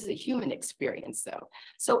 This is a human experience though.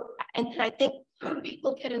 So, and I think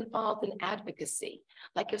people get involved in advocacy.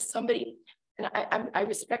 Like if somebody, and I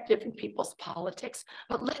respect different people's politics,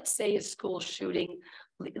 but let's say a school shooting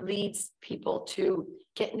leads people to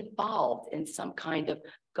get involved in some kind of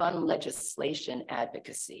gun legislation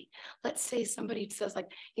advocacy. Let's say somebody says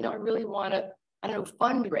like, I really want to,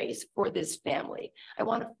 fundraise for this family. I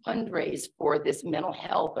want to fundraise for this mental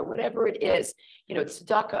health or whatever it is,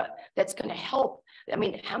 tzedakah that's going to help. How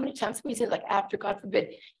many times have we seen, like after, God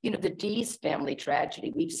forbid, the Dees family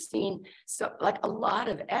tragedy, we've seen a lot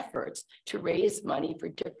of efforts to raise money for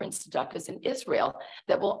different tzedakahs in Israel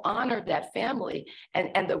that will honor that family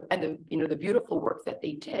and the beautiful work that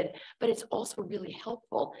they did. But it's also really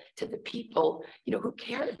helpful to the people, who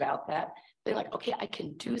cared about that. They're like, okay, I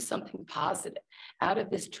can do something positive out of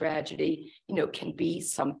this tragedy, can be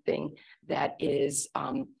something that is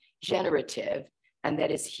generative and that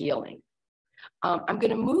is healing. I'm going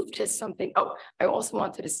to move to something. Oh, I also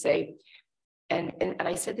wanted to say, and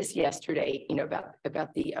I said this yesterday,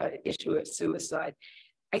 about the issue of suicide.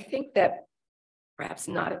 I think that perhaps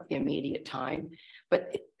not at the immediate time,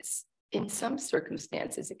 but in some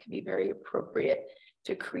circumstances, it can be very appropriate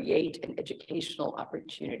to create an educational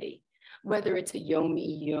opportunity, whether it's a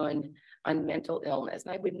JME Yun on mental illness.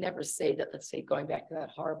 And I would never say that, let's say, going back to that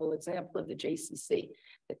horrible example of the JCC,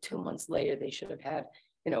 that 2 months later, they should have had,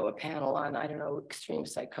 a panel on, I don't know, extreme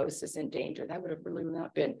psychosis and danger. That would have really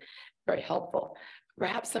not been very helpful.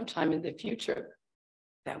 Perhaps sometime in the future,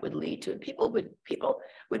 that would lead to people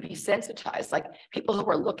would be sensitized, like people who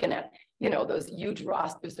are looking at, those huge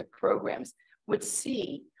rosters of programs would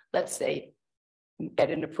see, let's say,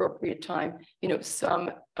 at an appropriate time,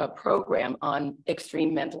 some program on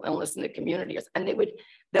extreme mental illness in the community, and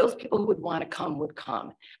those people who would want to come would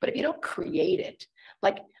come. But if you don't create it,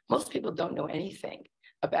 like most people don't know anything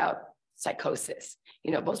about psychosis.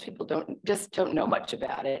 Most people don't know much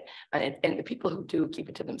about it. And the people who do keep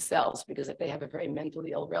it to themselves, because if they have a very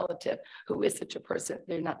mentally ill relative who is such a person,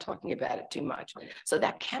 they're not talking about it too much. So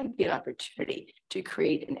that can be an opportunity to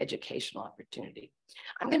create an educational opportunity.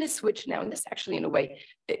 I'm going to switch now, and this actually in a way,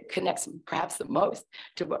 it connects perhaps the most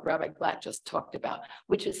to what Rabbi Glatt just talked about,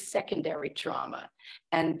 which is secondary trauma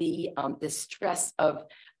and the stress of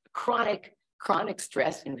chronic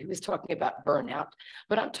stress, and he was talking about burnout,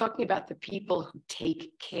 but I'm talking about the people who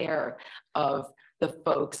take care of the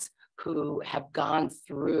folks who have gone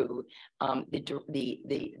through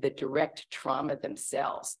the direct trauma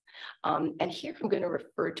themselves. And here I'm going to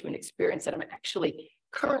refer to an experience that I'm actually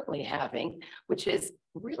currently having, which is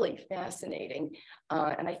really fascinating.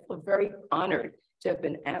 And I feel very honored to have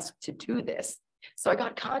been asked to do this. So I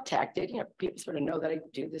got contacted, people sort of know that I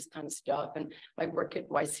do this kind of stuff and I work at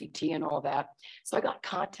YCT and all that. So I got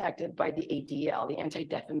contacted by the ADL, the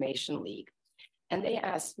Anti-Defamation League. And they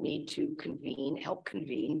asked me to help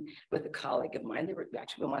convene with a colleague of mine.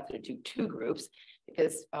 We wanted to do 2 groups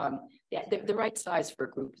because the right size for a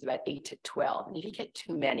group is about 8 to 12. And if you get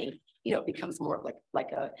too many, it becomes more like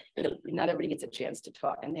not everybody gets a chance to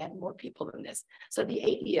talk, and they had more people than this. So the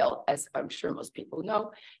ADL, as I'm sure most people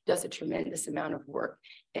know, does a tremendous amount of work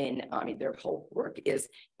in, their whole work is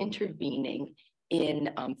intervening in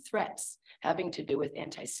threats having to do with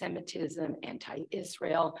anti-Semitism,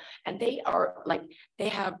 anti-Israel, and they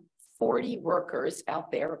have 40 workers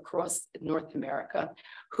out there across North America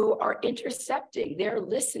who are intercepting their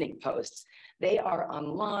listening posts. They are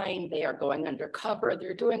online, they are going undercover,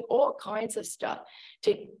 they're doing all kinds of stuff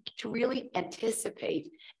to really anticipate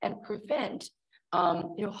and prevent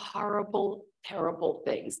horrible, terrible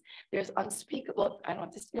things. There's unspeakable,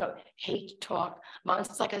 hate talk.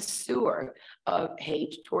 It's like a sewer of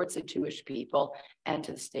hate towards the Jewish people and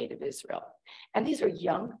to the state of Israel. And these are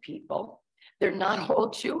young people. They're not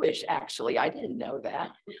all Jewish, actually. I didn't know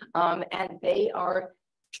that. And they are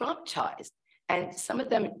traumatized. And some of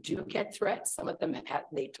them do get threats. Some of them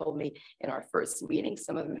they told me in our first meeting,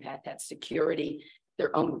 some of them had security,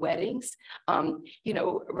 their own weddings.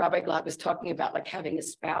 Rabbi Glatt was talking about like having a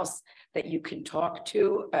spouse that you can talk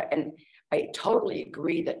to. And I totally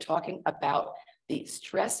agree that talking about the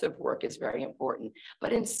stress of work is very important,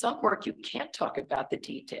 but in some work, you can't talk about the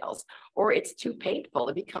details or it's too painful.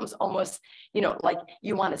 It becomes almost, like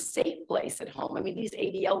you want a safe place at home. I mean, these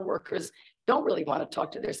ADL workers don't really want to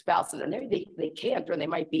talk to their spouses, and they can't, or they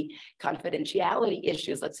might be confidentiality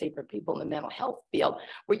issues, let's say for people in the mental health field,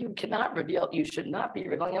 where you cannot reveal, you should not be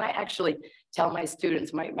revealing. And I actually tell my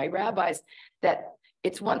students, my rabbis, that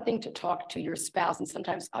it's one thing to talk to your spouse, and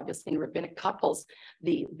sometimes, obviously, in rabbinic couples,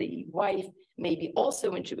 the wife may be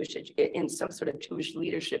also in some sort of Jewish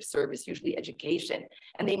leadership service, usually education,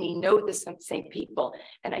 and they may know the same people.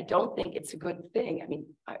 And I don't think it's a good thing. I mean,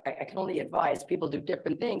 I can only advise people do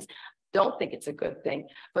different things. Don't think it's a good thing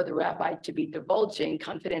for the rabbi to be divulging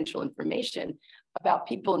confidential information about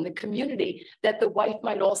people in the community that the wife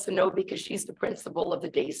might also know because she's the principal of the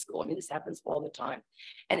day school. I mean, this happens all the time.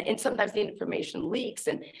 And sometimes the information leaks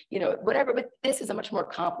and, whatever, but this is a much more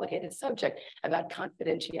complicated subject about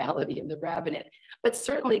confidentiality in the rabbinate. But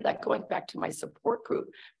certainly, like going back to my support group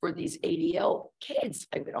for these ADL kids,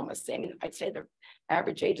 I would almost say, I'd say their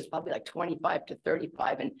average age is probably like 25 to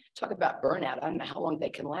 35, and talk about burnout. I don't know how long they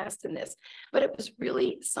can last in this, but it was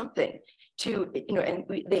really something to, and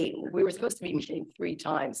we were supposed to be meeting 3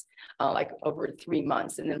 times, like over 3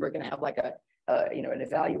 months. And then we're going to have like an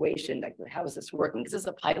evaluation, like how is this working? Because this is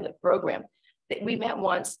a pilot program. We met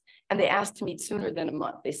once and they asked to meet sooner than a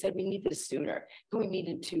month. They said, we need this sooner. Can we meet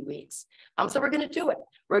in 2 weeks? So we're going to do it.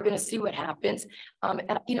 We're going to see what happens.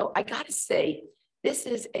 And I got to say, this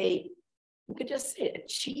is we could just say a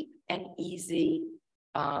cheap and easy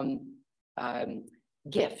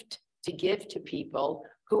gift to give to people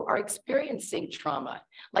who are experiencing trauma.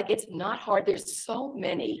 Like, it's not hard. There's so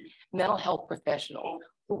many mental health professionals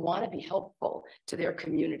who want to be helpful to their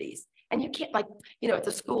communities. And you can't, like, at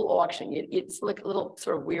the school auction, it's like a little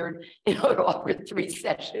sort of weird, to offer 3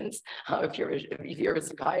 sessions. If you're a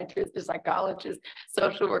psychiatrist, a psychologist,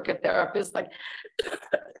 social worker, therapist, like,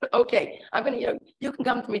 okay, I'm going to, you can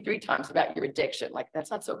come to me 3 times about your addiction. Like,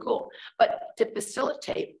 that's not so cool. But to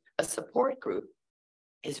facilitate a support group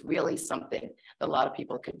is really something that a lot of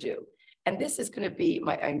people could do. And this is going to be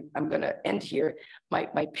I'm going to end here,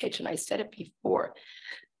 my pitch, and I said it before,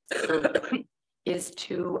 is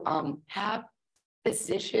to have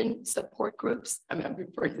physician support groups. I mean, I'm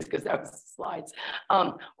referring to this because that was the slides,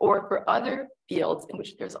 or for other fields in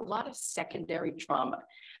which there's a lot of secondary trauma.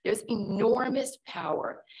 There's enormous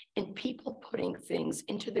power in people putting things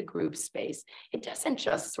into the group space. It doesn't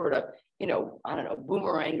just sort of, I don't know,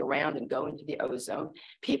 boomerang around and go into the ozone.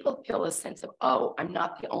 People feel a sense of, oh, I'm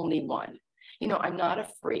not the only one. I'm not a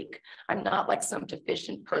freak. I'm not like some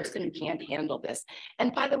deficient person who can't handle this.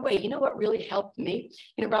 And by the way, what really helped me?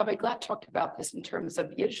 Rabbi Glatt talked about this in terms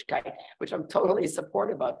of Yiddishkeit, which I'm totally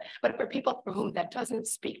supportive of. But for people for whom that doesn't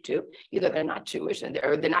speak to, either they're not Jewish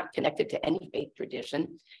or they're not connected to any faith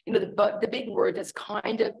tradition, the big word that's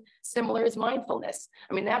kind of similar is mindfulness.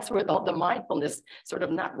 I mean, that's where the mindfulness sort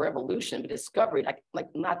of, not revolution, but discovery, like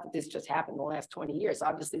not that this just happened in the last 20 years.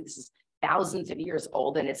 Obviously, this is thousands of years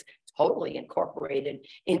old, and it's totally incorporated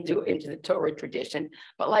into the Torah tradition.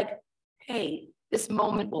 But like, hey, this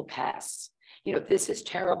moment will pass. This is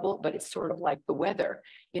terrible, but it's sort of like the weather.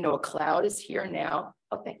 A cloud is here now.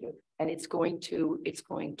 Oh, thank you. And it's going to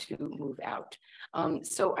move out.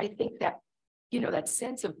 So I think that, that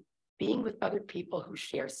sense of being with other people who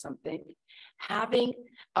share something, having,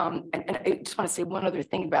 and I just want to say one other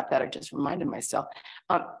thing about that. I just reminded myself,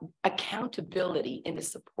 accountability in a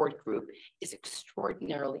support group is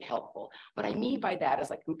extraordinarily helpful. What I mean by that is,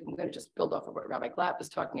 like, I'm going to just build off of what Rabbi Glatt was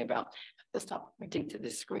talking about. Let's stop pointing to the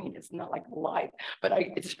screen. It's not like live, but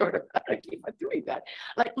it's sort of, I keep on doing that.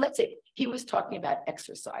 Like, let's say he was talking about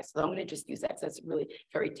exercise. So I'm going to just use that. That's really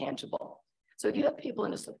very tangible. So if you have people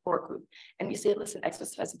in a support group and you say, listen,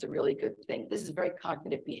 exercise is a really good thing. This is a very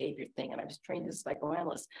cognitive behavior thing. And I was trained as a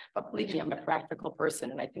psychoanalyst, but believe me, I'm a practical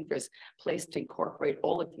person. And I think there's a place to incorporate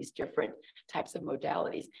all of these different types of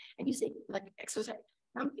modalities. And you say, like, exercise,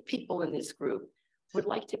 how many people in this group would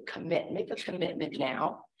like to make a commitment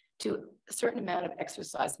now to a certain amount of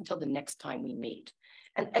exercise until the next time we meet?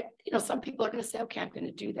 And some people are going to say, okay, I'm going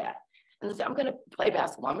to do that. And say, I'm going to play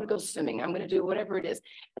basketball, I'm going to go swimming, I'm going to do whatever it is.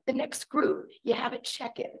 At the next group, you have a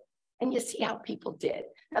check-in and you see how people did.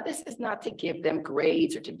 Now, this is not to give them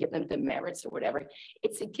grades or to give them demerits or whatever.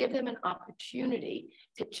 It's to give them an opportunity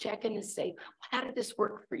to check in and say, how did this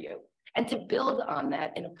work for you? And to build on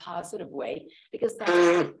that in a positive way, because that's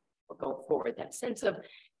what will go forward. That sense of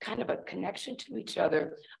kind of a connection to each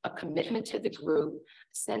other, a commitment to the group,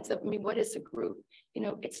 a sense of, what is a group?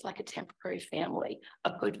 It's like a temporary family,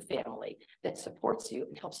 a good family that supports you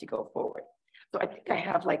and helps you go forward. So I think I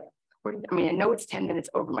have I know it's 10 minutes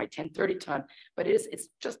over my 10:30 time, but it's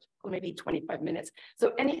just maybe 25 minutes.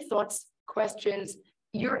 So any thoughts, questions,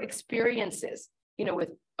 your experiences, with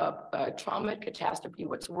trauma, catastrophe,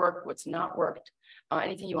 what's worked, what's not worked,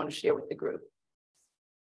 anything you want to share with the group?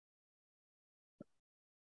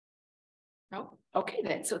 No? Okay,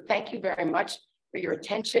 then. So thank you very much for your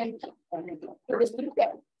attention.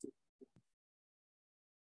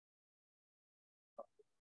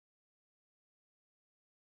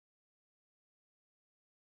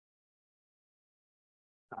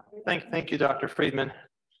 Thank you, Dr. Friedman.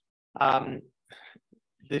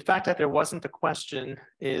 The fact that there wasn't a question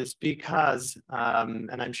is because,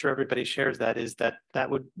 and I'm sure everybody shares that, is that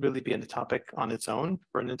would really be a topic on its own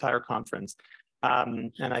for an entire conference.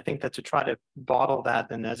 And I think that to try to bottle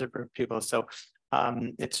that and as a group of people, so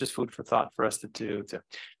it's just food for thought for us to do.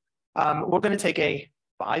 We're going to take a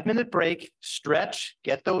 5-minute break, stretch,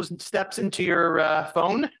 get those steps into your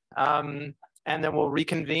phone, and then we'll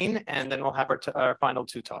reconvene, and then we'll have our final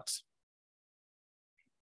 2 talks.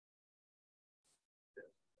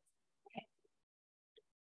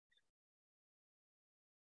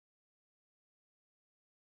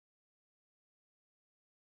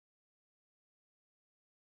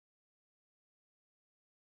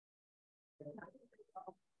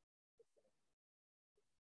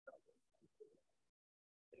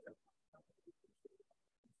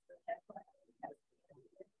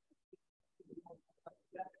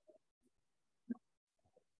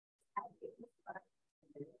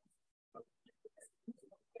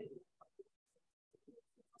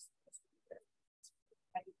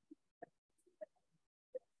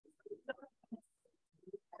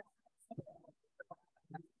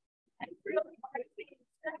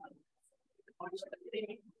 No,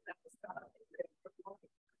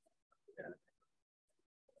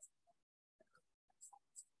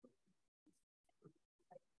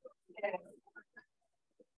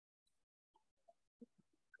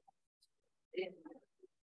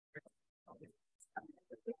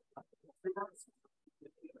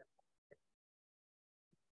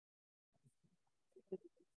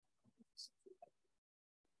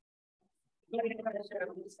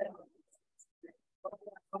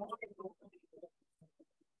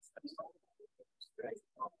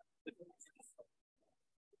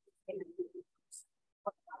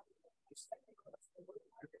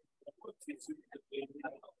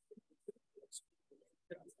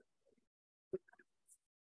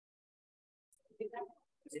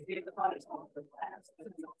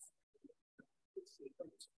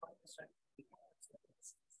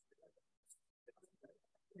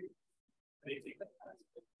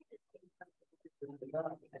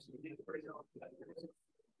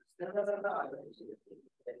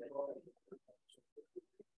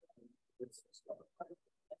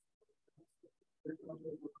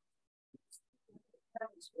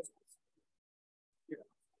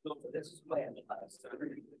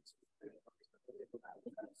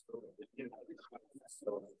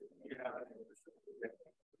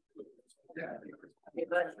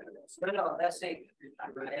 that's it.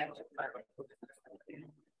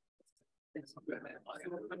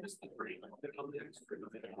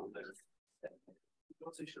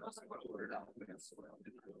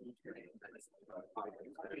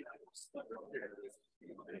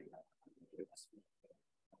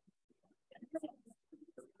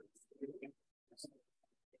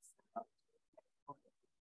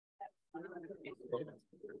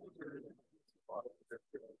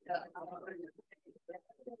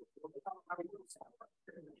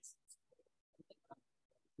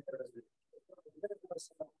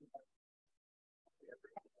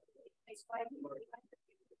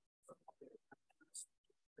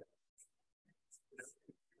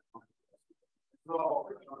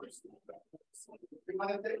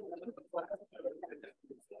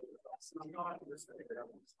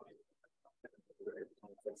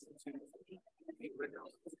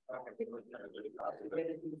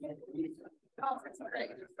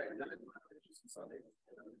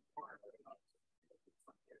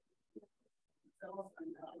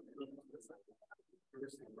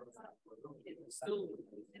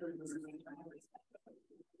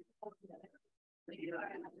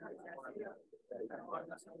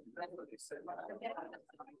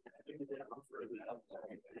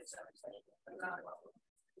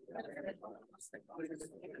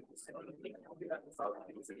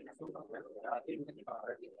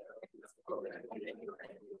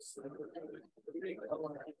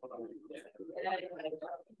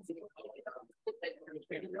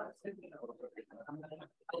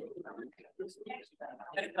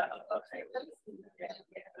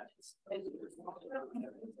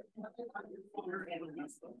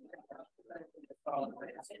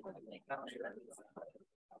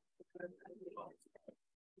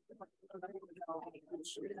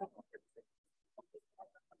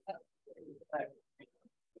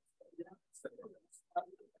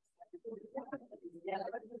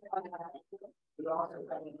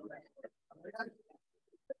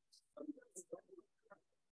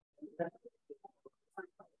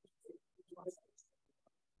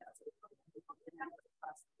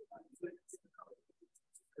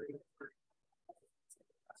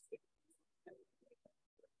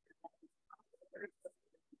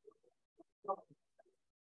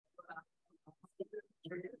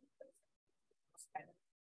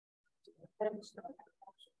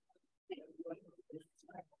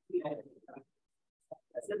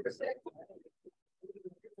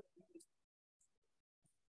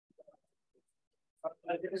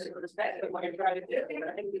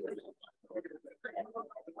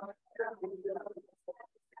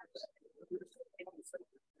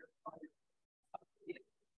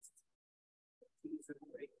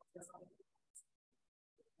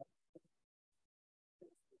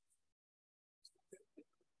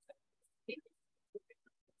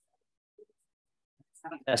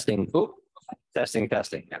 Testing. Oh, testing,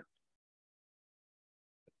 testing.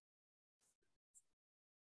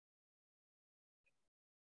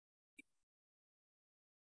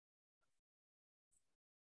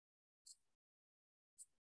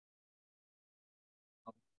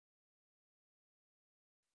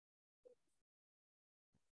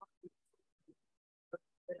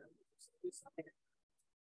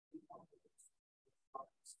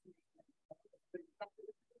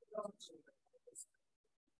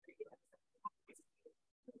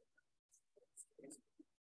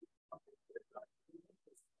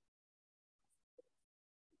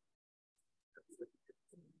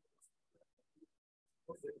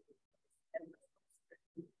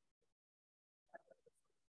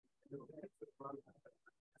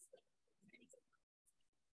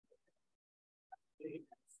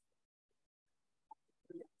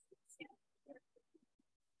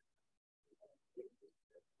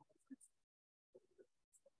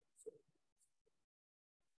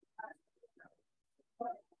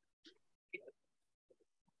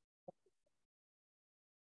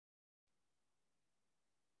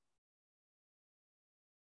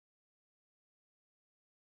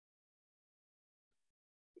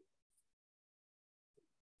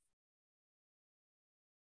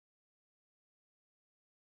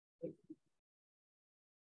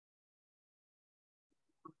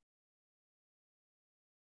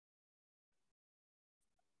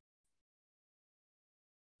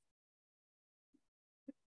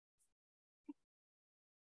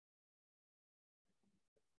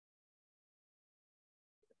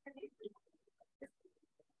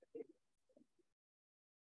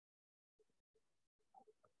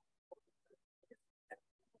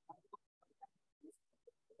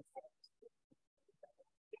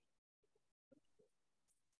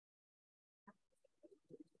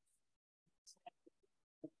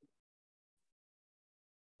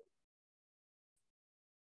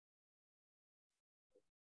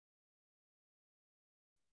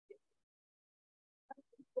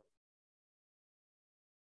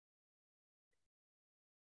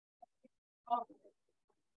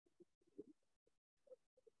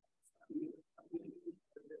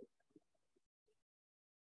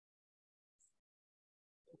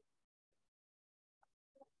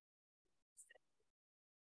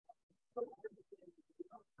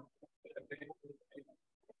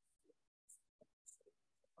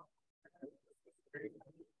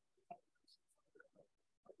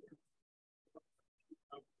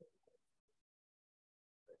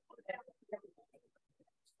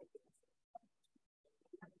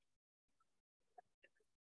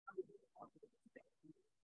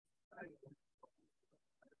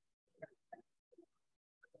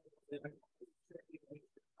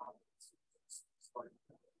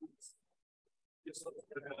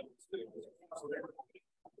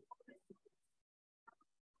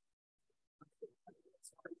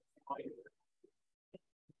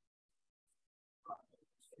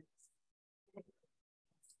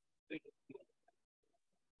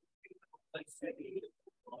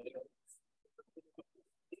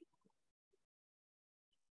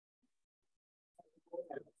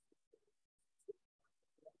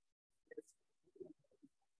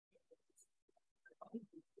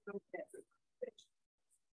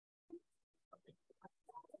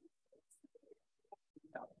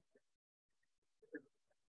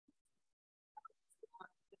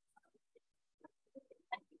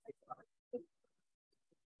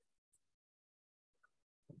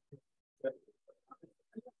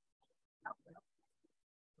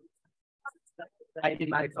 I did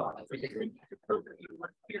my thought.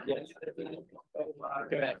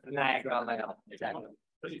 Correct. Niagara on my own. Exactly.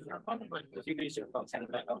 If you use your phone, send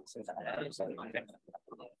it back up. Can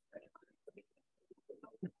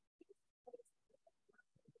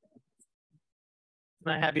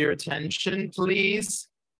I have your attention, please?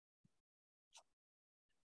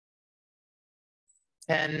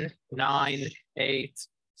 10, 9, 8,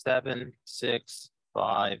 7, 6,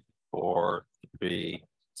 5, 4, 3,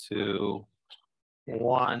 2,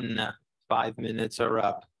 1. 5 minutes are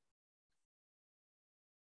up.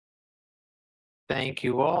 Thank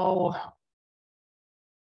you all.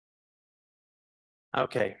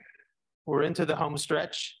 Okay, we're into the home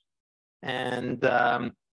stretch. And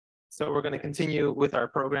so we're going to continue with our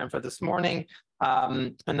program for this morning.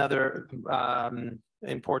 Another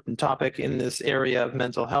important topic in this area of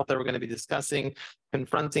mental health that we're going to be discussing,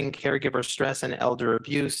 confronting caregiver stress and elder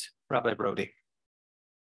abuse. Rabbi Brody.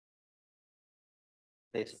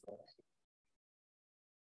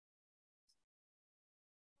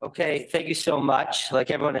 Okay, thank you so much.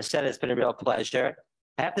 Like everyone has said, it's been a real pleasure.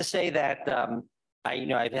 I have to say that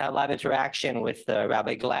I've had a lot of interaction with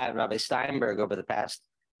Rabbi Glatt and Rabbi Steinberg over the past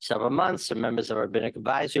several months, some members of our rabbinic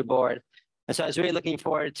advisory board. And so I was really looking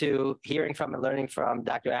forward to hearing from and learning from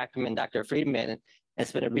Dr. Akerman and Dr. Friedman. And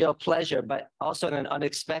it's been a real pleasure, but also in an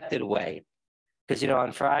unexpected way. Because,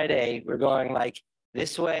 on Friday, we're going like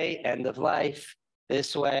this way, end of life,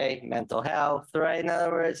 this way, mental health, right? In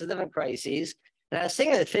other words, different crises. And I was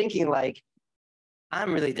sitting there thinking like,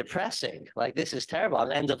 I'm really depressing. Like, this is terrible.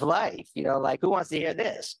 I'm end of life, like who wants to hear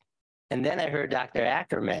this? And then I heard Dr.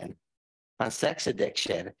 Akerman on sex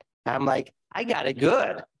addiction. I'm like, I got it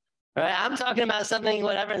good, right? I'm talking about something,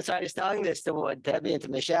 whatever. And so I was telling this to Debbie and to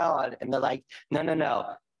Michelle, and they're like,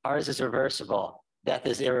 no, ours is reversible. Death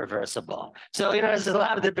is irreversible. So, there's a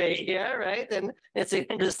lot of debate here, right? And it's an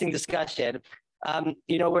interesting discussion.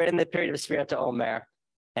 We're in the period of Sfirata Omer.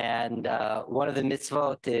 And one of the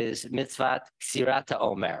mitzvot is mitzvat ksirata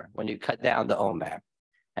omer, when you cut down the omer.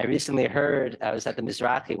 I recently heard, I was at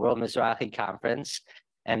the World Mizrahi Conference,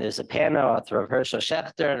 and there's a panel with Rav Hershel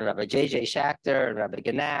Schechter and Rabbi J.J. Schechter and Rabbi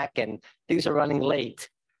Ganak, and things are running late.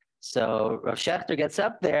 So Rav Schechter gets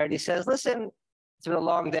up there and he says, listen, it's been a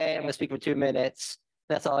long day. I'm going to speak for 2 minutes.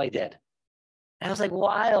 That's all I did. And I was like,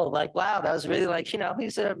 wild, like, wow, that was really like, you know,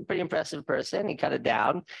 he's a pretty impressive person. He cut it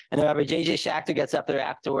down. And then Rabbi J.J. Schechter gets up there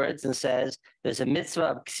afterwards and says, there's a mitzvah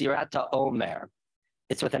of ksirata omer.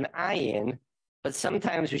 It's with an ayin, but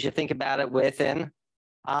sometimes we should think about it with an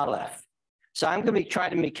aleph. So I'm going to be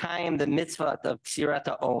trying to mikayim the mitzvah of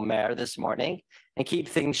ksirata omer this morning and keep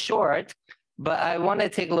things short. But I want to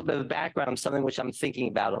take a little bit of background on something which I'm thinking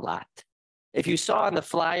about a lot. If you saw on the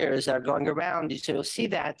flyers that are going around, you'll see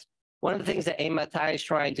that one of the things that AMATI is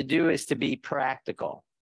trying to do is to be practical,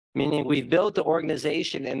 meaning we've built the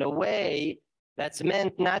organization in a way that's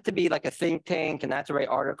meant not to be like a think tank and not to write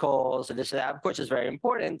articles and this and that. Of course, it's very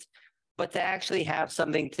important, but to actually have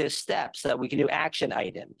something to steps that we can do, action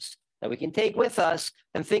items that we can take with us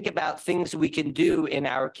and think about things we can do in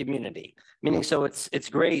our community. Meaning, so it's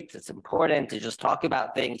great, it's important to just talk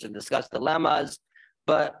about things and discuss dilemmas,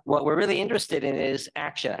 but what we're really interested in is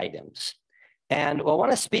action items. And what I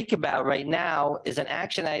want to speak about right now is an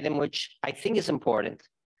action item which I think is important.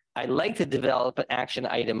 I'd like to develop an action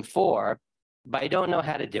item for, but I don't know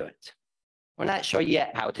how to do it. We're not sure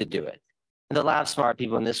yet how to do it. And there are a lot of smart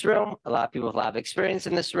people in this room, a lot of people with a lot of experience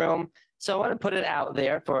in this room. So I want to put it out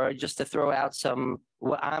there for just to throw out some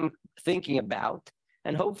what I'm thinking about,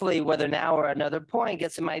 and hopefully whether now or another point,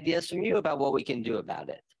 get some ideas from you about what we can do about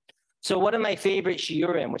it. So one of my favorite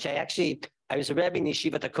shiurim, which I was a Rebbe in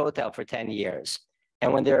yeshiva at the Kotel for 10 years.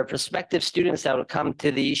 And when there are prospective students that would come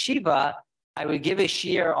to the yeshiva, I would give a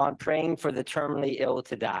shiur on praying for the terminally ill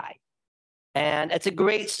to die. And it's a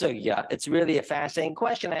great sugya. It's really a fascinating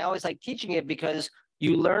question. I always like teaching it because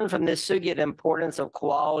you learn from this sugya the importance of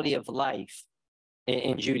quality of life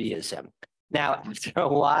in Judaism. Now, after a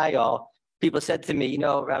while, people said to me, you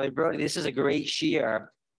know, Rabbi Brody, this is a great shiur,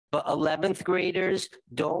 but 11th graders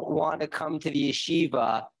don't want to come to the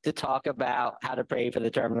yeshiva to talk about how to pray for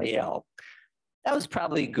the terminally ill. That was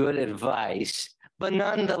probably good advice, but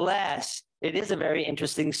nonetheless, it is a very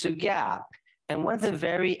interesting sugya. And one of the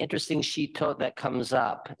very interesting shitot that comes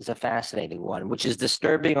up is a fascinating one, which is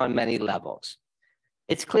disturbing on many levels.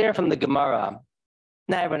 It's clear from the Gemara,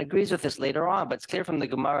 not everyone agrees with this later on, but it's clear from the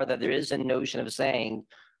Gemara that there is a notion of saying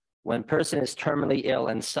when a person is terminally ill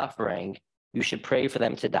and suffering, you should pray for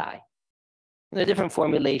them to die. And there are different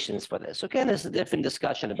formulations for this. Again, there's a different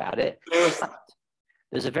discussion about it.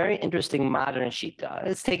 There's a very interesting modern shita.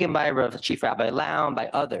 It's taken by Chief Rabbi Lau and by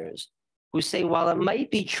others who say, while it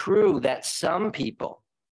might be true that some people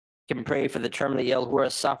can pray for the terminally ill who are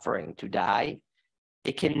suffering to die,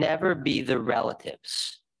 it can never be the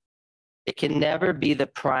relatives. It can never be the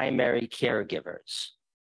primary caregivers,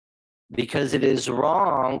 because it is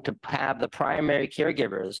wrong to have the primary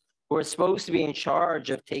caregivers who are supposed to be in charge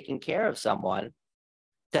of taking care of someone,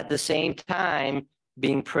 at the same time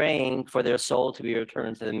being praying for their soul to be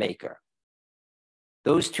returned to the Maker.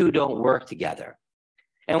 Those two don't work together.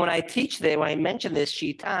 And when I when I mention this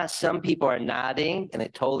shita, some people are nodding and they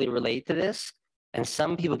totally relate to this, and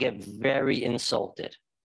some people get very insulted.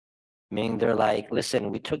 Meaning they're like,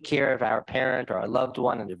 listen, we took care of our parent or our loved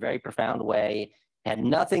one in a very profound way. Had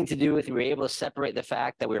nothing to do with, we were able to separate the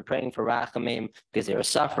fact that we were praying for Rachamim because they were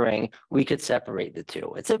suffering. We could separate the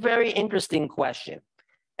two. It's a very interesting question.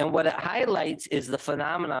 And what it highlights is the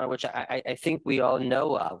phenomenon, which I think we all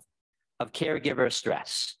know of caregiver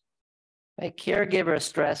stress. Right? Caregiver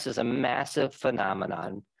stress is a massive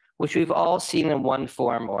phenomenon, which we've all seen in one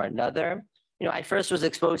form or another. You know, I first was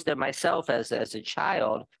exposed to it myself as a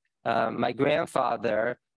child. My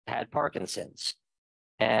grandfather had Parkinson's.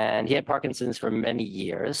 And he had Parkinson's for many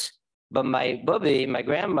years. But my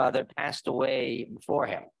grandmother, passed away before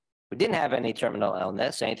him. We didn't have any terminal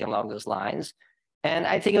illness, anything along those lines. And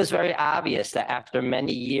I think it was very obvious that after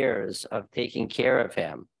many years of taking care of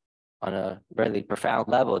him on a really profound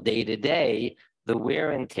level, day to day, the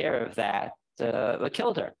wear and tear of that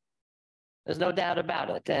killed her. There's no doubt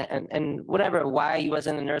about it. And whatever, why he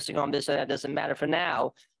wasn't in a nursing home, this or that doesn't matter for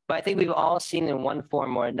now. But I think we've all seen in one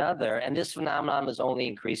form or another, and this phenomenon is only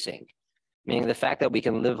increasing, meaning the fact that we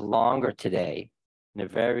can live longer today in a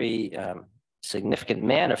very significant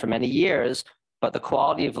manner for many years, but the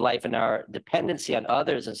quality of life and our dependency on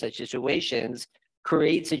others in such situations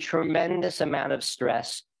creates a tremendous amount of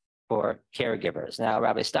stress for caregivers. Now,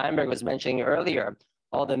 Rabbi Steinberg was mentioning earlier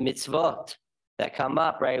all the mitzvot that come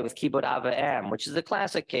up, right, with Kibbut Av V'Em, which is a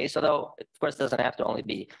classic case, although, of course, it doesn't have to only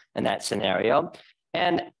be in that scenario.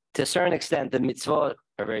 And to a certain extent, the mitzvot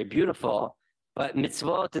are very beautiful, but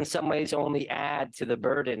mitzvot in some ways only add to the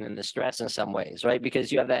burden and the stress in some ways, right?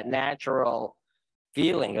 Because you have that natural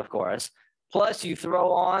feeling, of course. Plus, you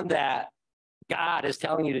throw on that God is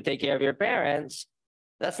telling you to take care of your parents.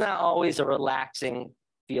 That's not always a relaxing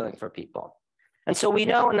feeling for people. And so we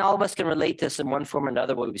know, and all of us can relate to this in one form or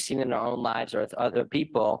another, what we've seen in our own lives or with other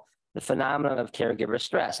people, the phenomenon of caregiver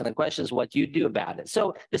stress. And the question is, what do you do about it?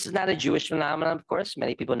 So this is not a Jewish phenomenon, of course.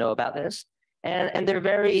 Many people know about this. And there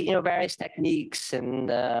are various techniques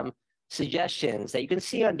and suggestions that you can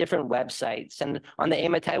see on different websites. And on the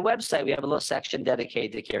AMATI website, we have a little section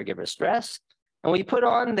dedicated to caregiver stress. And we put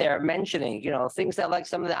on there mentioning, things that, like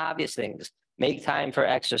some of the obvious things, make time for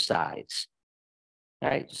exercise,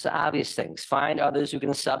 right? Just the obvious things. Find others who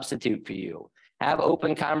can substitute for you. Have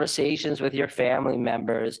open conversations with your family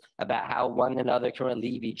members about how one another can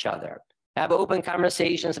relieve each other. Have open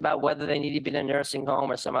conversations about whether they need to be in a nursing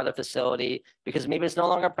home or some other facility, because maybe it's no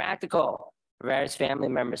longer practical for various family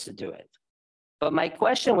members to do it. But my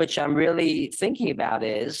question, which I'm really thinking about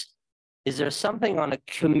is there something on a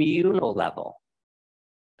communal level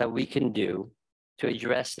that we can do to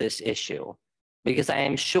address this issue? Because I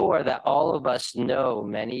am sure that all of us know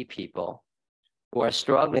many people who are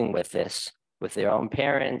struggling with this, with their own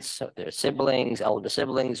parents, their siblings, elder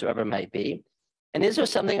siblings, whoever it might be. And is there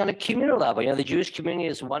something on a communal level? The Jewish community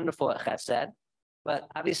is wonderful at Chesed, but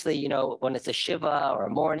obviously, when it's a Shiva or a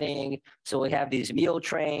morning, so we have these meal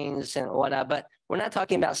trains and whatnot, but we're not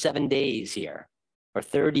talking about 7 days here or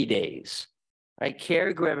 30 days, right?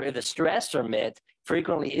 Caregiver, the stress from it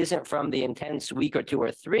frequently isn't from the intense week or 2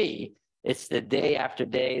 or 3. It's the day after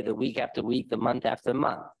day, the week after week, the month after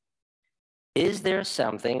month. Is there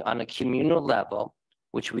something on a communal level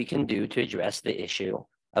which we can do to address the issue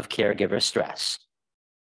of caregiver stress?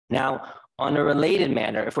 Now, on a related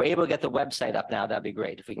manner, if we're able to get the website up now, that'd be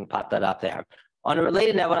great if we can pop that up there. On a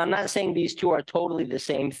related level, I'm not saying these two are totally the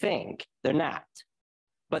same thing. They're not.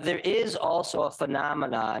 But there is also a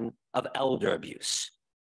phenomenon of elder abuse.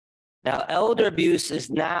 Now, elder abuse is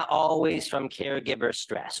not always from caregiver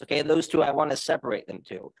stress, okay? Those two, I want to separate them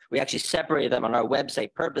too. We actually separate them on our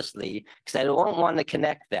website purposely because I don't want to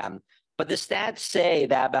connect them. But the stats say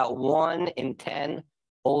that about 1 in 10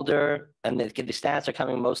 older, and the stats are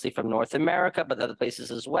coming mostly from North America, but other places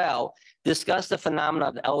as well, discuss the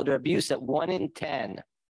phenomenon of elder abuse, that 1 in 10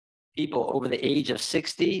 people over the age of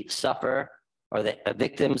 60 suffer or are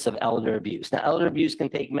victims of elder abuse. Now, elder abuse can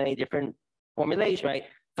take many different formulations, right?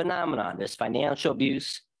 Phenomenon. There's financial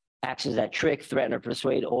abuse, actions that trick, threaten, or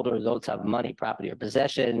persuade older adults of money, property, or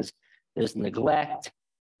possessions. There's neglect,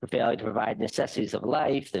 for failure to provide necessities of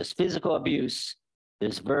life. There's physical abuse.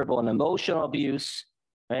 There's verbal and emotional abuse,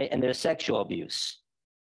 right? And there's sexual abuse.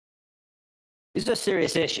 These are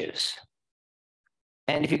serious issues.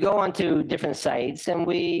 And if you go onto different sites, and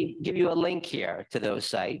we give you a link here to those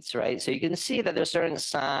sites, right? So you can see that there's certain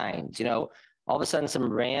signs, all of a sudden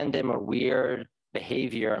some random or weird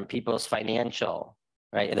behavior on people's financial,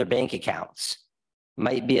 right, their bank accounts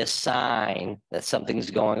might be a sign that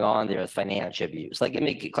something's going on there with financial abuse. Like, let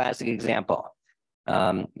me make a classic example.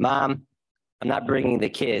 Mom, I'm not bringing the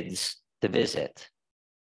kids to visit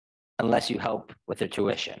unless you help with their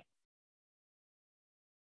tuition.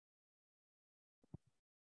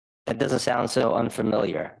 That doesn't sound so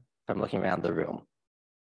unfamiliar from looking around the room.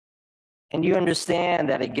 And you understand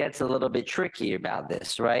that it gets a little bit tricky about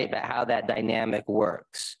this, right? About how that dynamic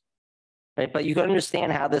works, right? But you can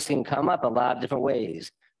understand how this can come up a lot of different ways.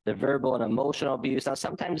 The verbal and emotional abuse. Now,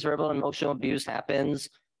 sometimes verbal and emotional abuse happens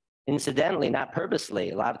incidentally, not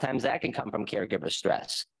purposely. A lot of times that can come from caregiver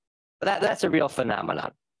stress. But that's a real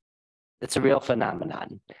phenomenon. It's a real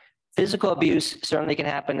phenomenon. Physical abuse certainly can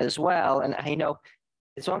happen as well. And I know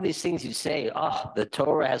it's one of these things you say, oh, the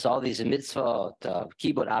Torah has all these mitzvot of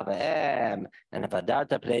Kibbut Av V'Em and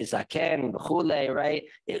Vadarta Pnei Zaken, B'chule, right?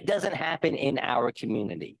 It doesn't happen in our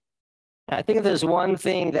community. And I think if there's one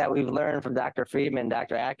thing that we've learned from Dr. Friedman,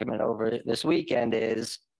 Dr. Akerman over this weekend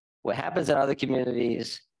is what happens in other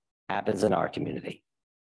communities happens in our community.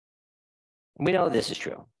 We know this is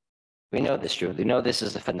true. We know this is true. We know this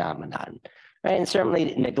is a phenomenon, right? And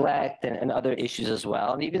certainly neglect and other issues as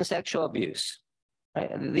well, and even sexual abuse. Right?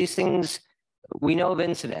 These things, we know of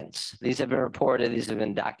incidents. These have been reported. These have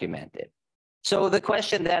been documented. So the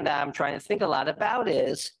question that I'm trying to think a lot about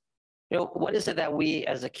is, what is it that we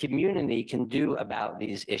as a community can do about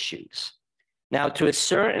these issues? Now, to a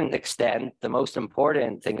certain extent, the most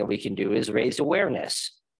important thing that we can do is raise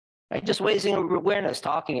awareness, right? Just raising awareness,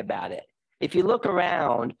 talking about it. If you look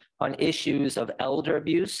around on issues of elder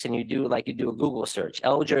abuse and you do a Google search,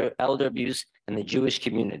 elder abuse in the Jewish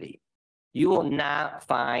community, you will not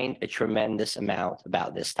find a tremendous amount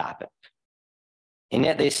about this topic. And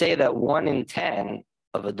yet they say that 1 in 10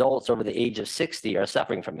 of adults over the age of 60 are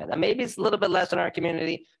suffering from it. Now, maybe it's a little bit less in our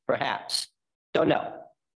community, perhaps. Don't know.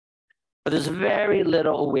 But there's very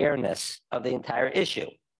little awareness of the entire issue,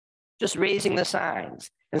 just raising the signs.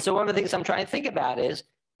 And so one of the things I'm trying to think about is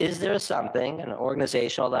there something, an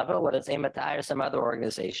organizational level, whether it's AMATI or some other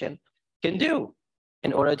organization, can do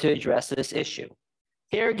in order to address this issue?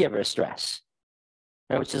 Caregiver stress,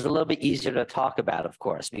 right, which is a little bit easier to talk about, of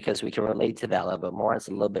course, because we can relate to that a little bit more. It's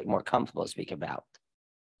a little bit more comfortable to speak about.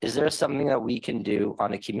 Is there something that we can do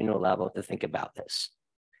on a communal level to think about this?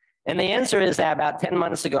 And the answer is that about 10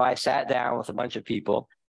 months ago, I sat down with a bunch of people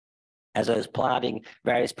as I was plotting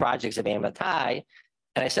various projects at AMATI,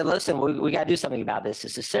 and I said, listen, we got to do something about this.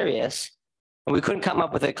 This is serious. And we couldn't come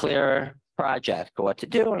up with a clear project or what to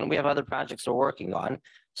do, and we have other projects we're working on.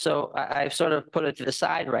 So I've sort of put it to the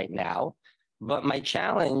side right now. But my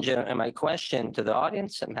challenge and my question to the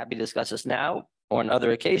audience, I'm happy to discuss this now or on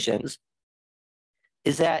other occasions,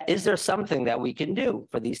 is there something that we can do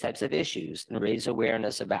for these types of issues and raise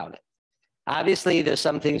awareness about it? Obviously, there's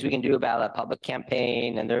some things we can do about a public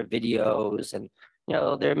campaign, and there are videos, and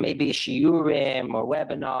there may be shiurim or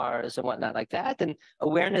webinars and whatnot like that. And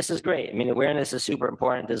awareness is great. I mean, awareness is super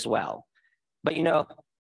important as well. But if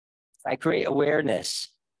I create awareness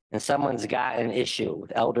and someone's got an issue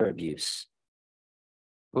with elder abuse,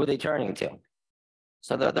 who are they turning to?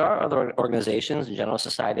 So there are other organizations in general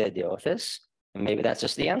society that deal with this. And maybe that's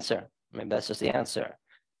just the answer.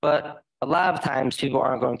 But a lot of times people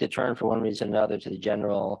aren't going to turn for one reason or another to the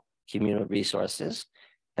general communal resources.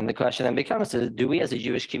 And the question then becomes, do we as a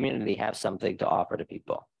Jewish community have something to offer to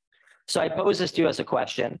people? So I pose this to you as a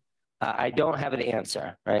question. I don't have an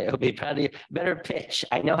answer, right? It would be probably a better pitch.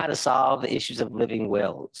 I know how to solve the issues of living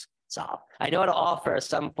wills. I know how to offer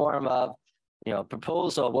some form of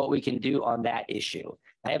proposal of what we can do on that issue.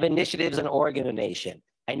 I have initiatives in Oregon and Nation.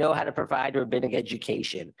 I know how to provide rabbinic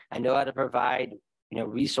education. I know how to provide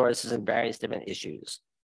resources in various different issues.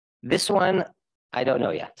 This one, I don't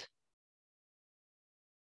know yet.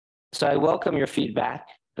 So I welcome your feedback.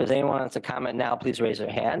 If there's anyone who wants to comment now, please raise their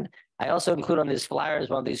hand. I also include on these flyers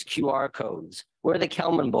one of these QR codes. Where are the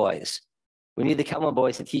Kelman boys? We need the Kelman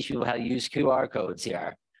boys to teach people how to use QR codes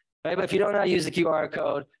here. Right? But if you don't know how to use the QR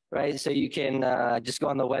code, right, so you can just go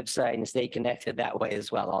on the website and stay connected that way as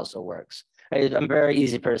well, also works. Right? I'm a very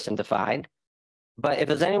easy person to find. But if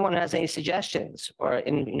there's anyone who has any suggestions or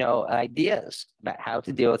ideas about how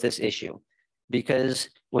to deal with this issue, because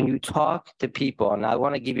when you talk to people, and I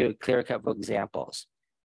want to give you a clear couple of examples.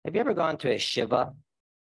 Have you ever gone to a shiva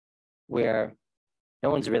where no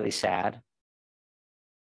one's really sad?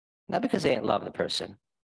 Not because they didn't love the person,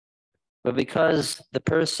 but because the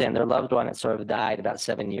person, their loved one, had sort of died about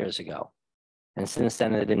 7 years ago. And since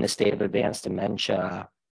then, they're in a state of advanced dementia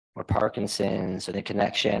or Parkinson's or the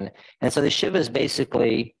connection. And so the shiva is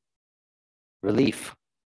basically relief.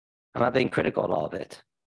 I'm not being critical at all of it.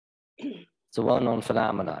 It's a well-known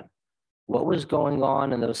phenomenon. What was going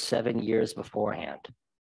on in those 7 years beforehand?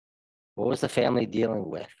 What was the family dealing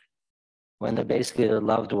with when basically their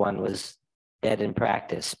loved one was dead in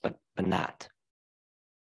practice, but not?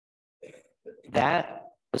 That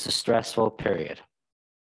was a stressful period.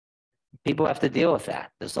 People have to deal with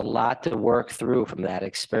that. There's a lot to work through from that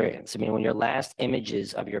experience. I mean, when your last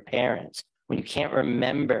images of your parents, when you can't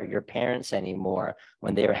remember your parents anymore,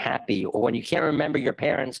 when they were happy, or when you can't remember your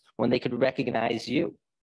parents when they could recognize you.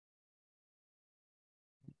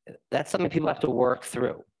 That's something people have to work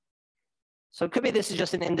through. So it could be this is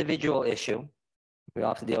just an individual issue. We all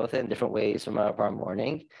have to deal with it in different ways from our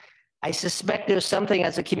mourning. I suspect there's something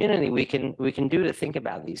as a community we can do to think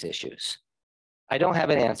about these issues. I don't have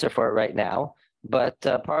an answer for it right now, but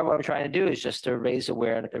part of what I'm trying to do is just to raise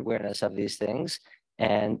awareness of these things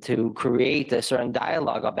and to create a certain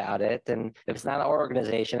dialogue about it. And if it's not our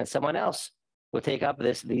organization, it's someone else will take up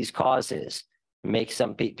these causes, make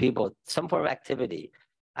some people some form of activity.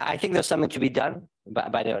 I think there's something to be done,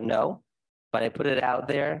 but I don't know. But I put it out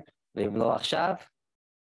there. And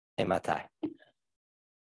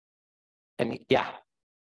yeah.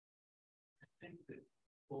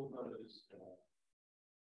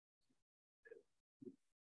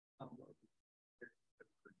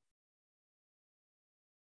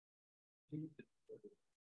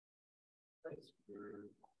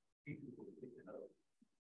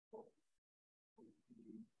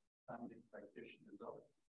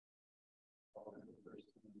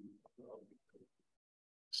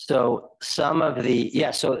 So some of the,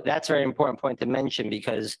 yeah, so that's a very important point to mention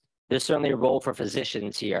because there's certainly a role for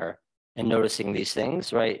physicians here in noticing these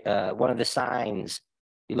things, right? One of the signs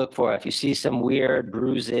you look for, if you see some weird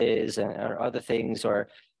bruises or other things, or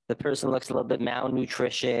the person looks a little bit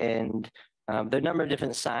malnutritioned, there are a number of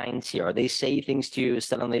different signs here. Or they say things to you,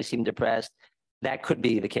 suddenly they seem depressed. That could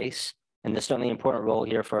be the case. And there's certainly an important role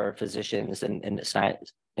here for physicians in the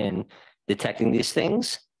science in detecting these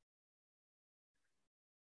things.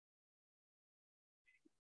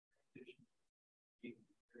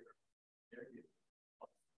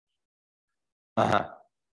 Uh-huh.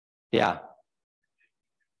 Yeah.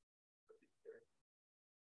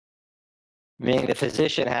 Meaning the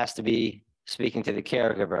physician has to be speaking to the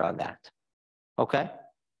caregiver on that. Okay.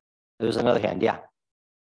 There's another hand. Yeah.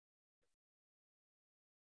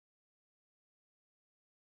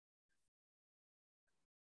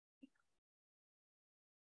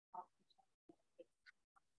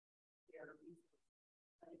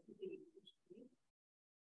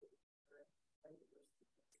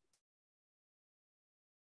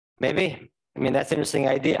 Maybe. I mean, that's an interesting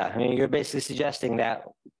idea. I mean, you're basically suggesting that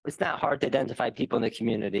it's not hard to identify people in the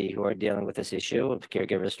community who are dealing with this issue of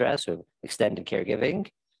caregiver stress or extended caregiving.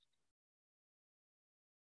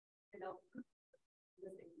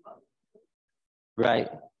 Right,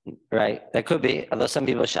 right. That could be, although some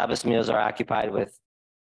people's Shabbos meals are occupied with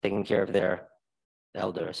taking care of their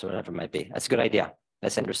elders or whatever it might be. That's a good idea.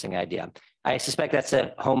 That's an interesting idea. I suspect that's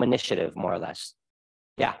a home initiative, more or less.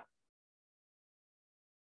 Yeah.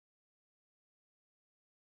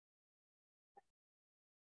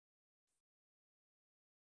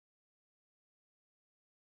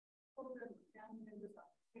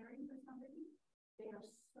 They are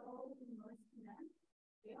so immersed in that.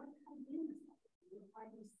 They aren't coming in as much. You're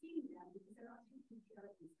hardly seeing them because they're not taking care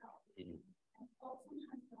of themselves. And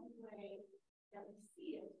sometimes the only way that we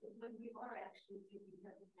see it is when we are actually taking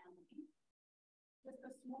care of the family. Just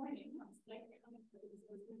this morning, I was like coming to this,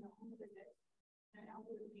 I was doing a home visit, and an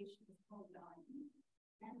elderly patient was home dying,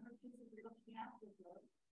 and her kids were looking after her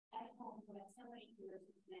at home for like 7 or 8 years.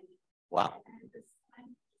 Wow. And this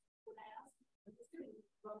time, when I asked, the student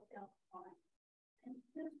broke down crying. And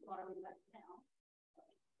here's what I would like now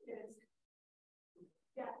is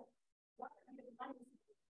that what kind of life is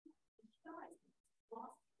guys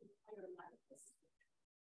lost his entire life.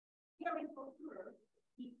 Caring for her,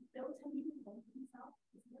 he built a new home for himself.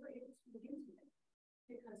 He's never able to move into it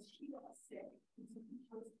because she got sick, and so he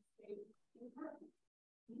chose to stay in her.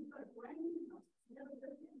 He's got a brand new house he's never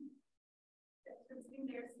lived in. That's been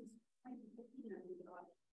there since 2015 and we got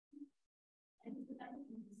it. And he's retired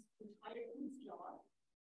from his job.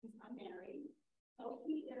 He's unmarried. So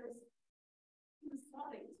he was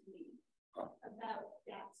sobbing to me about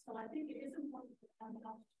that. So I think it is important for them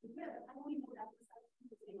to be with. I only know that because he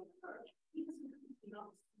was in a church. He hasn't been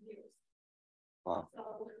on for years. Wow.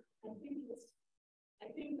 So I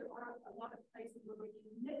think there are a lot of places where we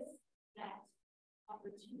can miss that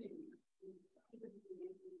opportunity.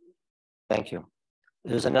 Thank you.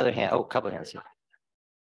 There's another hand. Oh, a couple of hands here.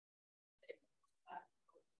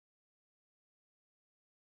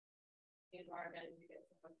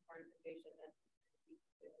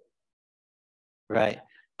 Right.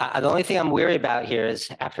 The only thing I'm weary about here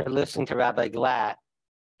is after listening to Rabbi Glatt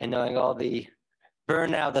and knowing all the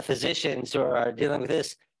burnout, the physicians who are dealing with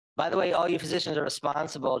this. By the way, all you physicians are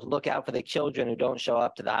responsible to look out for the children who don't show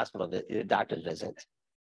up to the hospital, the doctor's visits.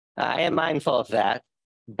 I am mindful of that,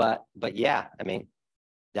 but yeah, I mean,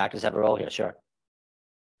 doctors have a role here, sure.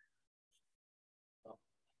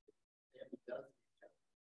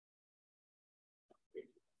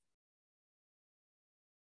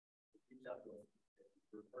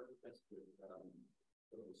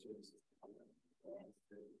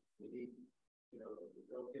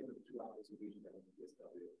 They'll give them 2 hours a week that every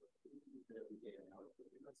day and how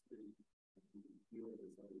that's pretty feeling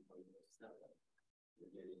that somebody probably knows that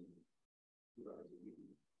they're getting 2 hours a week,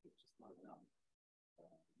 it's just not enough.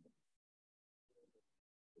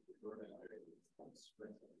 The burnout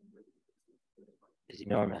is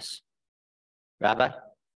enormous. Rabbi? It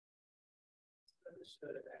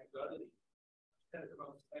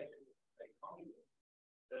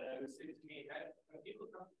seems to me,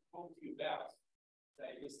 people come to talk to you about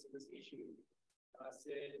this issue. And I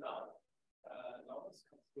said, no, no one's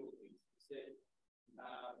comfortable with this.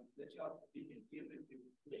 I said, that you can give them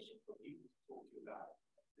permission for people to talk to you about.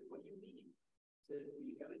 Said, what do you mean? I said,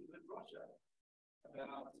 we have a good brochure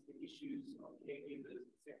about the issues of caregivers,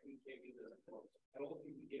 secondary caregivers, and all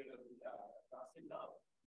things together. I said, no,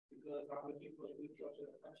 because I'm looking for a good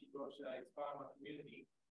brochure, a country brochure, inspire my community.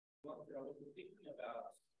 I was thinking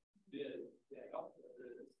about the health, the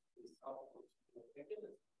is helpful to the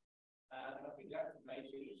caregivers. And I think that's a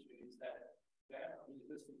major issue is that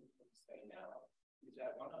listening to what you say now, is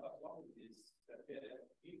that one of our problems is that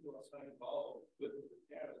people are so involved with the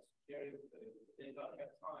carers, caring for them, they don't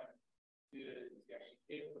have time to actually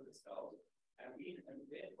care for themselves, and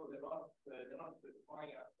therefore they're not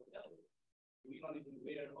crying out for help. We're not even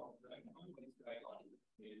aware of what is going on in the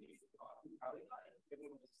community. How they are.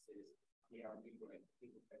 Everyone just says, yeah, we're great,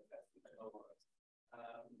 people are fantastic, and all of us.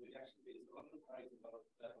 Which actually is a lot of praise, a lot of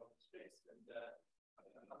stress, and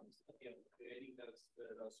I'm creating those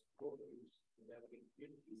support groups in developing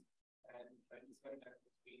communities, and it's going back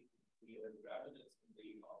between the rabbinets and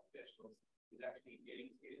the professionals is actually getting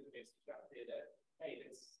the message out there that hey,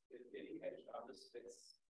 let's dedicate others.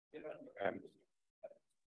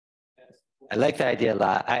 I like the idea a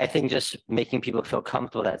lot. I think just making people feel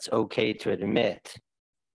comfortable that it's okay to admit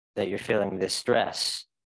that you're feeling this stress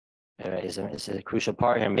is a crucial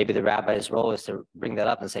part here. Maybe the rabbi's role is to bring that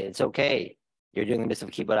up and say, it's okay. You're doing the midst of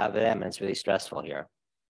kibbutz avim, and it's really stressful here.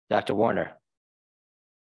 Dr. Warner.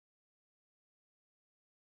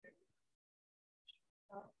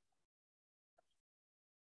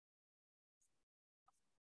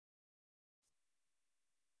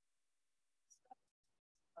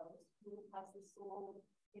 Has this soul,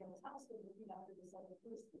 his house was looking after this other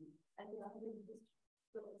person, and I really just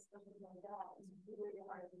feel like something like that is really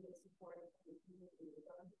hard to get support from the community.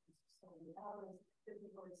 So many hours, that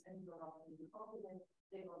people are saying you're all in confident,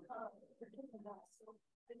 they don't come, they're taking that. So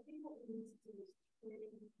I think what we need to do is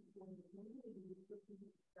create people in the community who can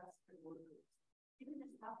be best for workers. Even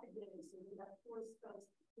just half a day, so we have forced us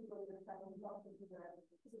to go to the family health and figure out if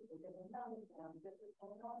they get a mountain down, get their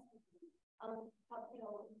colonoscopy.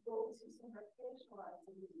 Go to some recreational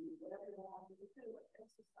activity, whatever they want to do, like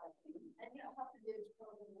exercising. And half a day is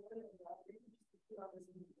probably more than that. Maybe just 2 hours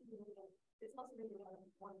in the evening. It's not something you have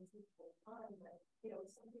one full time, but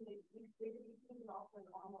it's something that we can offer an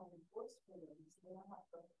online course for them, so they don't have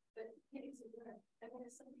to. But it's a learn. I mean,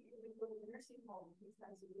 it's something you would go to the nursing home these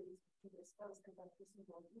times of days to discuss because that person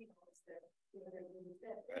will be honest there. They're really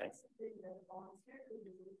dead. It's something that a volunteer could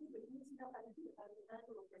do, but you need to know how to do it. As a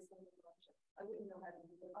medical person, I wouldn't know how to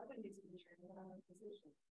do it. I would need to be trained when I'm in a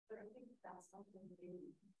position. But I think that's something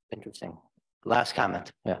maybe. Interesting. Last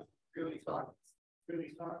comment. Yeah. Really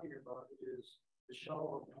talking about is the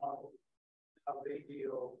show of how they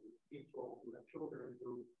deal with people who have children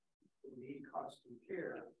who need constant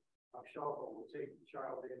care. Shovel will take the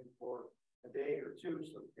child in for a day or two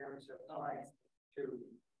so the parents have time to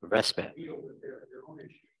respite, deal with their own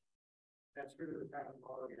issues. That's really the kind of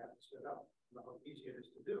model you have to set up. I don't know how easy it is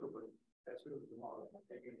to do, but that's really the model.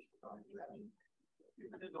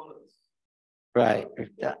 Right.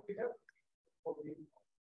 Yeah.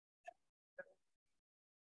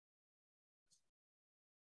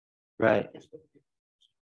 Right.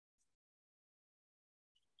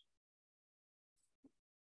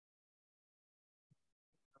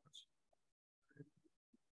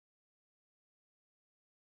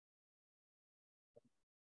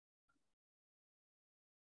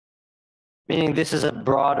 Meaning this is a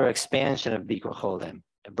broader expansion of Bikur Cholim,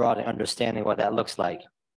 a broader understanding what that looks like.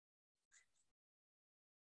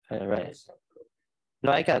 Right.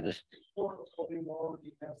 No, I got this.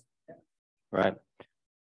 Right.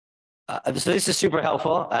 So this is super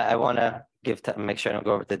helpful. I want to make sure I don't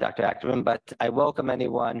go over to Dr. Akerman, but I welcome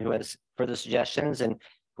anyone who has further suggestions and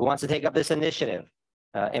who wants to take up this initiative.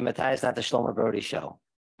 Imitai is not the Shlomo Brody show.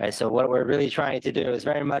 Right. So what we're really trying to do is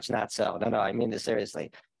very much not so. No, I mean this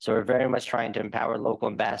seriously. So we're very much trying to empower local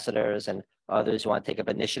ambassadors and others who want to take up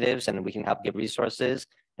initiatives, and we can help give resources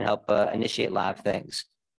and help initiate a lot of things.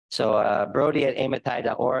 So Brody at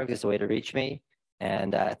amitai.org is the way to reach me.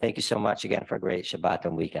 And thank you so much again for a great Shabbat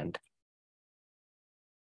and weekend.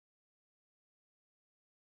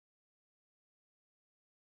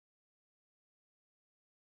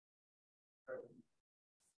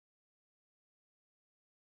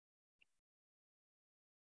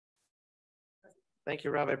 Thank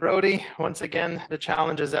you, Rabbi Brody. Once again, the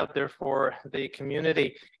challenge is out there for the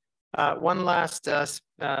community. One last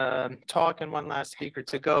talk and one last speaker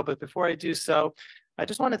to go. But before I do so, I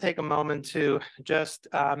just want to take a moment to just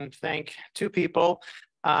thank 2 people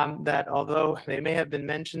that, although they may have been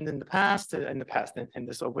mentioned in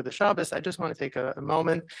this over the Shabbos, I just want to take a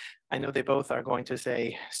moment. I know they both are going to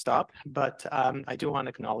say stop, but I do want to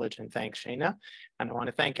acknowledge and thank Shana. And I want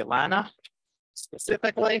to thank Ilana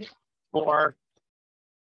specifically for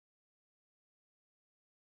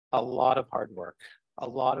a lot of hard work, a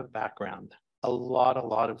lot of background, a lot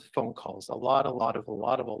of phone calls, a lot of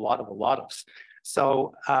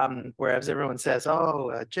So whereas everyone says,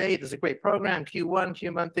 oh, Jay, there's a great program,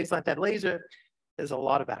 Q1, things like that, laser, there's a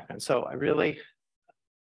lot of background. So I really,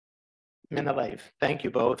 Minalev, thank you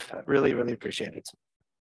both. I really, really appreciate it.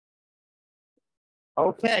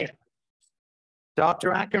 Okay.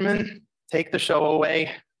 Dr. Akerman, take the show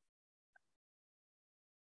away.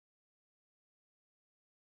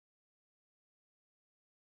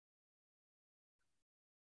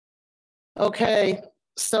 Okay,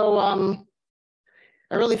 so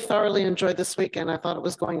I really thoroughly enjoyed this weekend. I thought it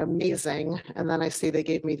was going amazing. And then I see they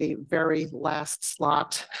gave me the very last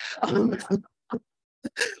slot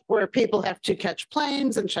where people have to catch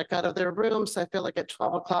planes and check out of their rooms. So I feel like at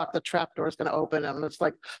 12 o'clock, the trap door is going to open and it's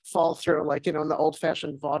like fall through, like, you know, in the old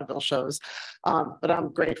fashioned vaudeville shows. But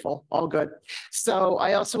I'm grateful, all good. So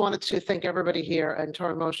I also wanted to thank everybody here and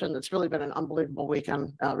Torah Motion. It's really been an unbelievable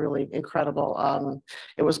weekend, really incredible.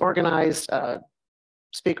 It was organized,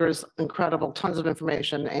 speakers, incredible, tons of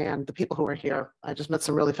information, and the people who were here. I just met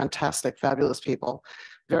some really fantastic, fabulous people.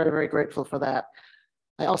 Very, very grateful for that.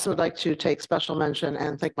 I also would like to take special mention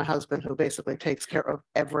and thank my husband, who basically takes care of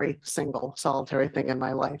every single solitary thing in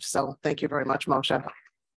my life. So thank you very much, Moshe.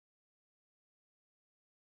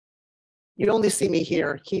 You only see me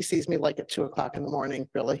here. He sees me like at 2 o'clock in the morning.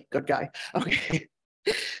 Really good guy. Okay.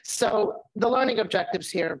 So the learning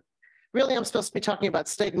objectives here. Really, I'm supposed to be talking about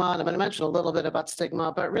stigma, and I'm going to mention a little bit about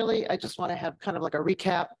stigma, but really, I just want to have kind of like a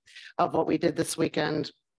recap of what we did this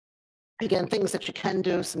weekend. Again, things that you can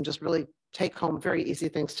do, some just really take home, very easy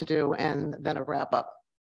things to do, and then a wrap up.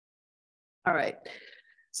 All right.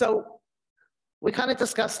 So we kind of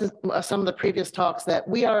discussed in some of the previous talks that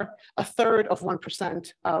we are 1/3 of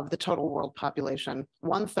 1% of the total world population.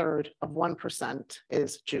 1/3 of 1%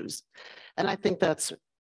 is Jews. And I think that's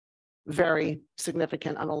very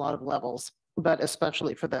significant on a lot of levels, but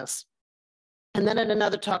especially for this. And then in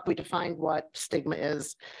another talk, we defined what stigma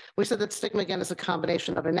is. We said that stigma, again, is a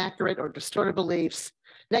combination of inaccurate or distorted beliefs,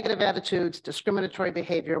 negative attitudes, discriminatory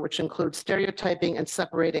behavior, which includes stereotyping and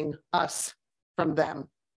separating us from them.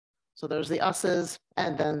 So there's the us's,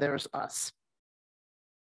 and then there's us.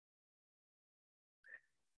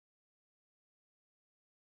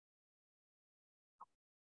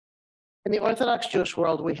 In the Orthodox Jewish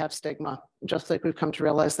world, we have stigma, just like we've come to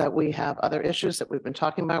realize that we have other issues that we've been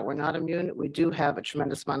talking about. We're not immune. We do have a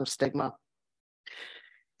tremendous amount of stigma.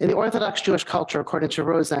 In the Orthodox Jewish culture, according to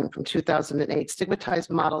Rosen from 2008,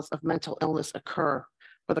 stigmatized models of mental illness occur,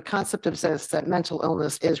 where the concept exists that mental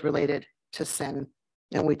illness is related to sin.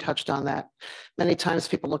 And we touched on that. Many times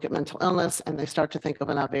people look at mental illness and they start to think of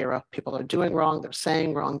an avera. People are doing wrong, they're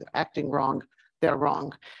saying wrong, they're acting wrong, they're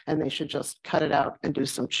wrong, and they should just cut it out and do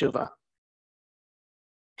some tshuva.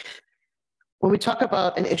 When we talk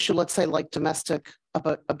about an issue, let's say like domestic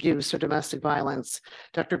abuse or domestic violence,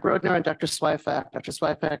 Dr. Grodner and Dr.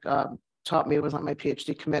 Zweifach taught me, was on my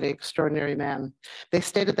PhD committee, extraordinary man. They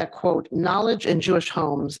stated that, quote, knowledge in Jewish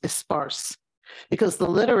homes is sparse because the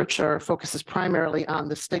literature focuses primarily on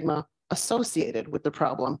the stigma associated with the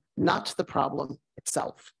problem, not the problem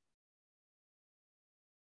itself.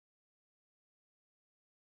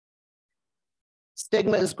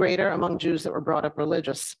 Stigma is greater among Jews that were brought up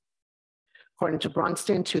religious. According to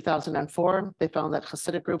Bronstein, 2004, they found that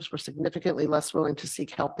Hasidic groups were significantly less willing to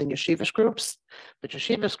seek help than yeshivish groups, but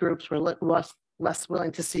yeshivish groups were less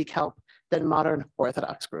willing to seek help than modern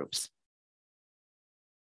Orthodox groups.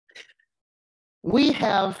 We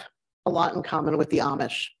have a lot in common with the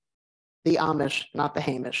Amish, not the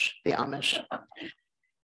Hamish, the Amish.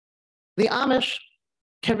 The Amish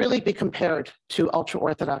can really be compared to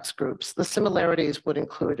ultra-Orthodox groups. The similarities would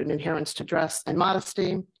include an adherence to dress and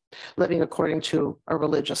modesty, living according to a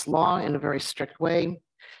religious law in a very strict way,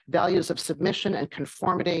 values of submission and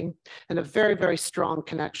conformity, and a very, very strong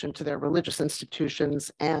connection to their religious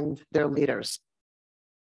institutions and their leaders.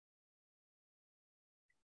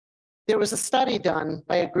 There was a study done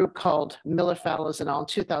by a group called Miller Fallows et al. In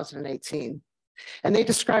 2018, and they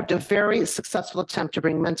described a very successful attempt to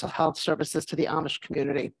bring mental health services to the Amish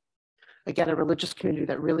community. Again, a religious community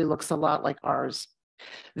that really looks a lot like ours.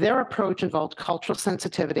 Their approach involved cultural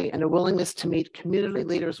sensitivity and a willingness to meet community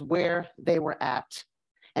leaders where they were at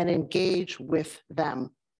and engage with them.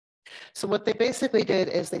 So what they basically did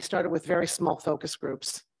is they started with very small focus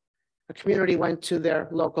groups. The community went to their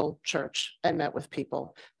local church and met with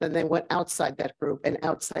people. Then they went outside that group and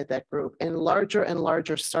outside that group in larger and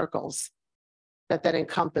larger circles that then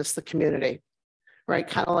encompass the community. Right,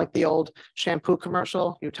 kind of like the old shampoo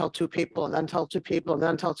commercial. You tell 2 people and then tell 2 people and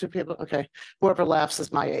then tell 2 people. Okay, whoever laughs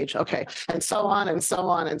is my age. Okay, and so on and so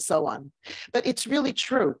on and so on. But it's really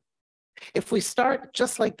true. If we start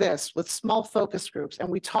just like this with small focus groups and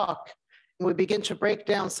we talk we begin to break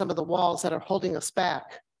down some of the walls that are holding us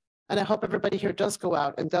back. And I hope everybody here does go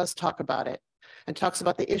out and does talk about it and talks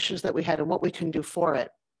about the issues that we had and what we can do for it.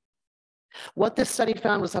 What this study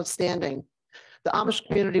found was outstanding. The Amish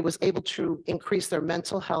community was able to increase their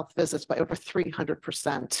mental health visits by over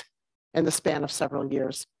 300% in the span of several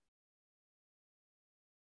years.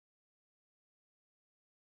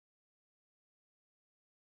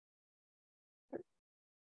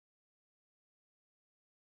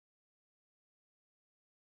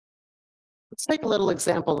 Let's take a little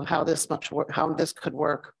example of how this could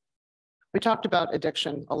work. We talked about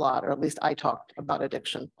addiction a lot, or at least I talked about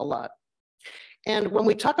addiction a lot. And when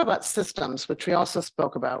we talk about systems, which we also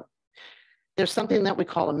spoke about, there's something that we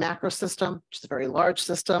call a macro system, which is a very large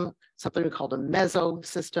system, something we call a meso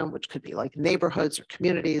system, which could be like neighborhoods or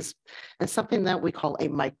communities, and something that we call a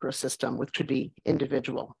micro system, which could be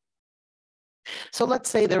individual. So let's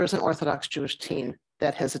say there is an Orthodox Jewish teen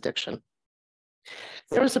that has addiction.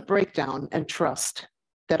 There is a breakdown and trust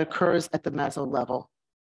that occurs at the meso level.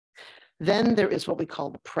 Then there is what we call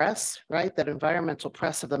the press, right? That environmental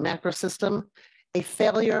press of the macro system, a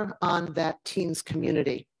failure on that teen's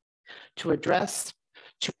community to address,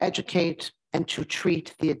 to educate, and to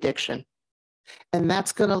treat the addiction. And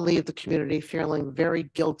that's going to leave the community feeling very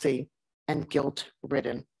guilty and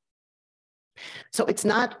guilt-ridden. So it's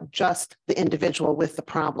not just the individual with the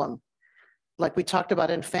problem. Like we talked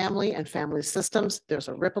about in family and family systems, there's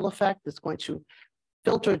a ripple effect that's going to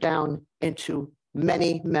filter down into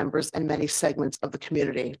many members and many segments of the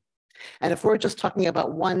community. And if we're just talking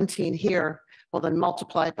about one teen here, well, then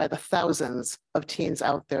multiply it by the thousands of teens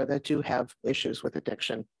out there that do have issues with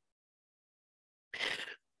addiction.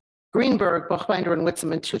 Greenberg, Buchbinder, and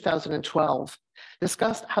Whitsom in 2012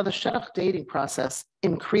 discussed how the shidduch dating process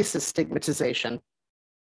increases stigmatization.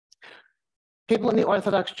 People in the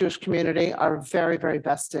Orthodox Jewish community are very, very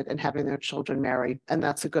vested in having their children married, and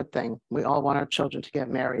that's a good thing. We all want our children to get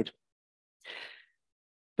married.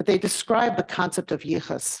 But they describe the concept of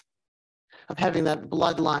yichus, of having that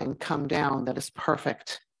bloodline come down that is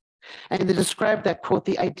perfect. And they describe that, quote,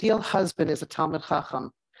 the ideal husband is a Talmid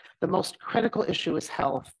Chacham. The most critical issue is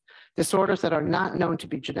health. Disorders that are not known to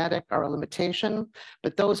be genetic are a limitation,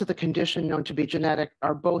 but those with the condition known to be genetic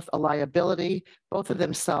are both a liability, both of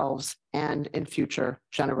themselves and in future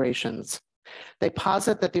generations. They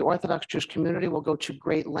posit that the Orthodox Jewish community will go to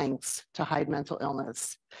great lengths to hide mental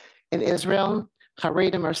illness. In Israel,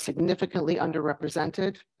 Haredim are significantly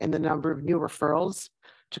underrepresented in the number of new referrals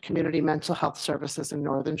to community mental health services in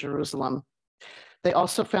Northern Jerusalem. They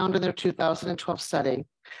also found in their 2012 study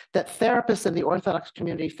that therapists in the Orthodox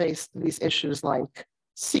community face these issues like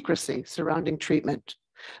secrecy surrounding treatment,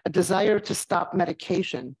 a desire to stop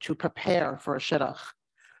medication to prepare for a shidduch,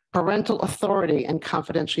 parental authority and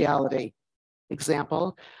confidentiality.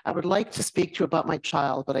 Example, I would like to speak to you about my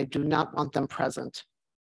child, but I do not want them present.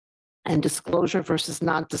 And disclosure versus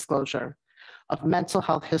non-disclosure of mental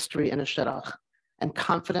health history in a shidduch, and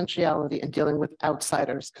confidentiality in dealing with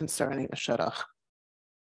outsiders concerning a shidduch.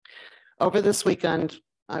 Over this weekend,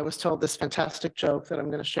 I was told this fantastic joke that I'm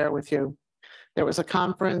going to share with you. There was a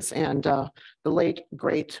conference, and the late,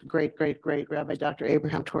 great Rabbi Dr.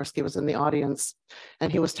 Abraham Torsky was in the audience,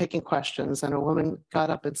 and he was taking questions, and a woman got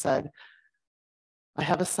up and said, I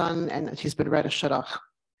have a son, and he's been read a shidduch.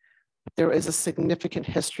 There is a significant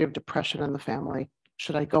history of depression in the family.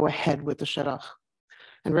 Should I go ahead with the shidduch?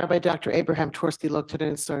 And Rabbi Dr. Abraham Torsky looked at it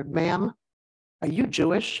and said, ma'am, are you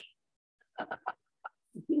Jewish?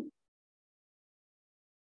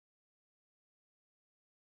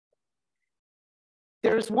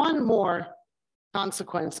 There's one more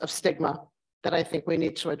consequence of stigma that I think we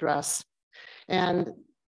need to address. And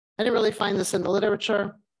I didn't really find this in the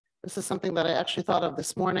literature. This is something that I actually thought of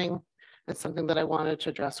this morning. It's something that I wanted to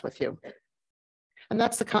address with you. And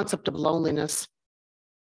that's the concept of loneliness.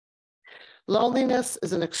 Loneliness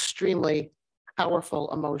is an extremely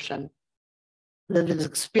powerful emotion that is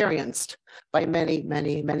experienced by many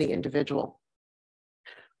individuals.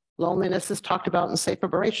 Loneliness is talked about in Sefer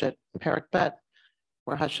Bereshit, in Perek Bet,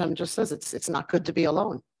 where Hashem just says it's not good to be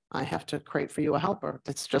alone. I have to create for you a helper.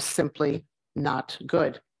 It's just simply not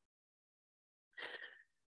good.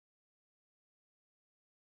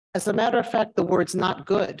 As a matter of fact, the words not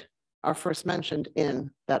good are first mentioned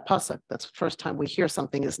in that pasuk. That's the first time we hear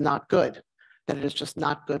something is not good, that it is just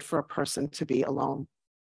not good for a person to be alone.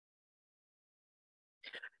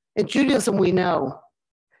 In Judaism, we know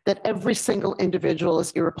that every single individual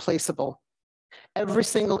is irreplaceable. Every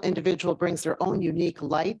single individual brings their own unique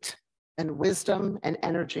light and wisdom and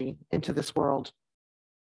energy into this world.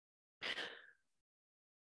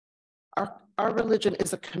 Our religion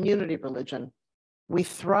is a community religion. We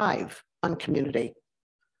thrive on community.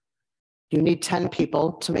 You need 10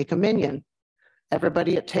 people to make a minyan.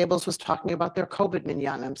 Everybody at tables was talking about their COVID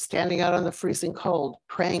minyanim, standing out on the freezing cold,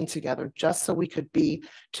 praying together, just so we could be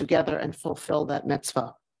together and fulfill that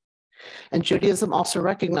mitzvah. And Judaism also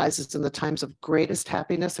recognizes in the times of greatest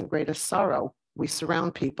happiness and greatest sorrow, we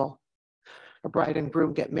surround people. A bride and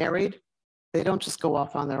groom get married. They don't just go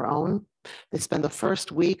off on their own. They spend the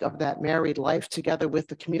first week of that married life together with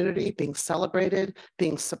the community, being celebrated,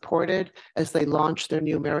 being supported as they launch their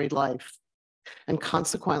new married life. And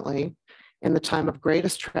consequently, in the time of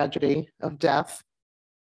greatest tragedy of death,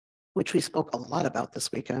 which we spoke a lot about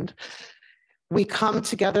this weekend, we come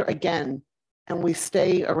together again and we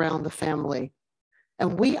stay around the family.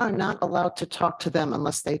 And we are not allowed to talk to them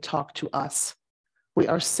unless they talk to us. We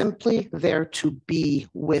are simply there to be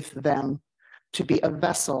with them, to be a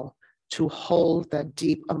vessel, to hold that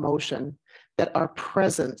deep emotion, that our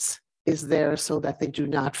presence is there so that they do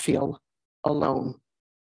not feel alone.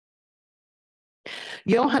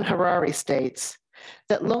 Johann Harari states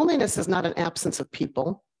that loneliness is not an absence of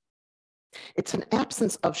people. It's an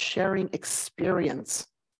absence of sharing experience.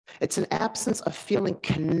 It's an absence of feeling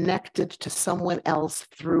connected to someone else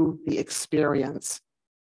through the experience.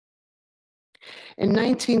 In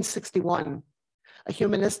 1961, a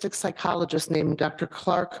humanistic psychologist named Dr.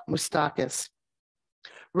 Clark Moustakis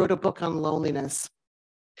wrote a book on loneliness.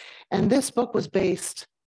 And this book was based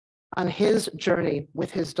on his journey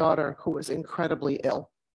with his daughter, who was incredibly ill.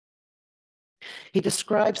 He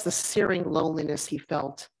describes the searing loneliness he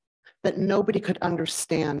felt, that nobody could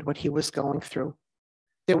understand what he was going through.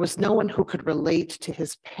 There was no one who could relate to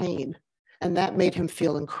his pain, and that made him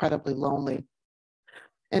feel incredibly lonely.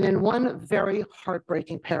 And in one very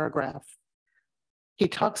heartbreaking paragraph, he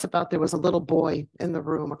talks about there was a little boy in the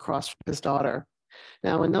room across from his daughter.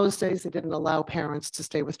 Now, in those days, they didn't allow parents to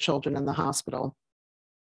stay with children in the hospital.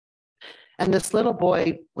 And this little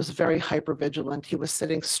boy was very hypervigilant. He was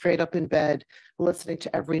sitting straight up in bed, listening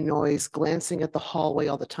to every noise, glancing at the hallway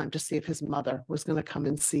all the time to see if his mother was going to come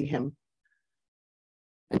and see him.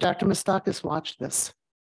 And Dr. Moustakis watched this,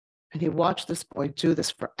 and he watched this boy do this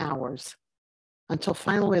for hours, until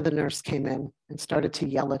finally the nurse came in and started to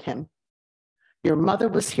yell at him. Your mother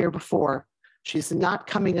was here before. She's not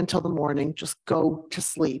coming until the morning. Just go to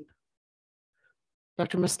sleep.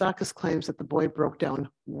 Dr. Moustakis claims that the boy broke down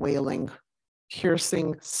wailing,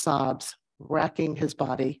 piercing sobs, racking his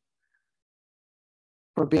body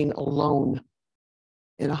for being alone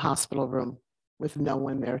in a hospital room with no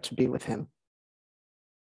one there to be with him.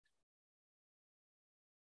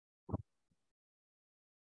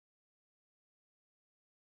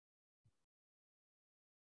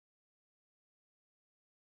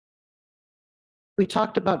 We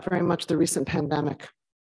talked about very much the recent pandemic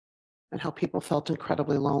and how people felt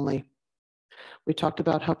incredibly lonely. We talked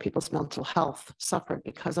about how people's mental health suffered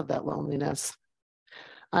because of that loneliness.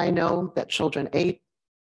 I know that children 8,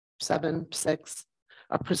 7, 6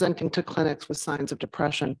 are presenting to clinics with signs of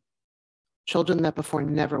depression. Children that before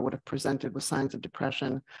never would have presented with signs of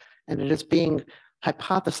depression. And it is being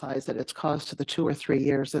hypothesized that it's caused to the 2 or 3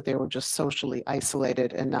 years that they were just socially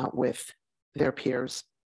isolated and not with their peers.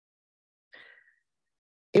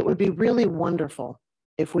 It would be really wonderful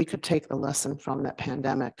if we could take the lesson from that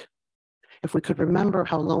pandemic, if we could remember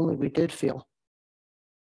how lonely we did feel,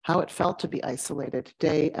 how it felt to be isolated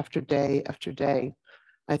day after day after day.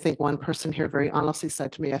 I think one person here very honestly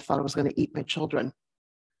said to me, I thought I was going to eat my children.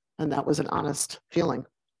 And that was an honest feeling,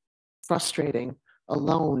 frustrating,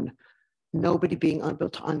 alone, nobody being able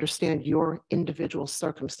to understand your individual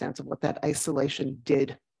circumstance of what that isolation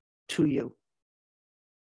did to you.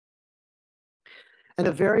 In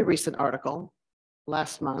a very recent article,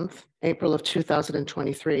 last month, April of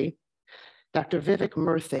 2023, Dr. Vivek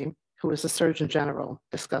Murthy, who is a Surgeon General,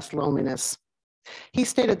 discussed loneliness. He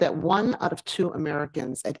stated that 1 out of 2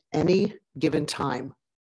 Americans at any given time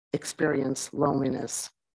experience loneliness.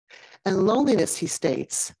 And loneliness, he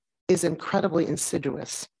states, is incredibly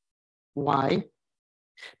insidious. Why?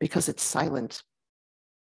 Because it's silent.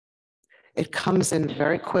 It comes in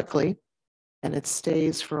very quickly and it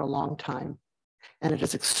stays for a long time. And it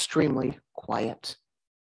is extremely quiet.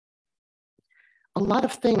 A lot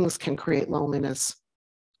of things can create loneliness.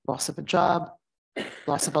 Loss of a job,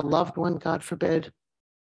 loss of a loved one, God forbid,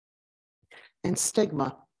 and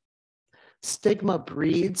stigma. Stigma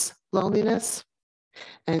breeds loneliness,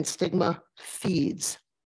 and stigma feeds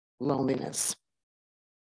loneliness.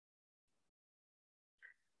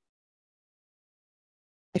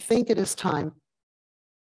 I think it's time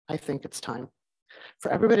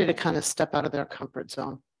for everybody to kind of step out of their comfort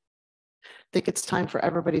zone. I think it's time for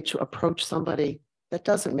everybody to approach somebody that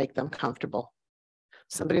doesn't make them comfortable.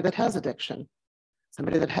 somebody that has addiction,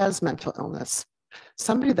 somebody that has mental illness,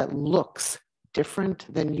 somebody that looks different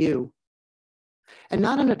than you, and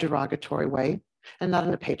not in a derogatory way, and not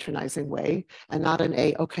in a patronizing way, and not in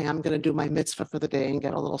a, okay, I'm going to do my mitzvah for the day and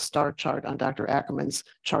get a little star chart on Dr. Akerman's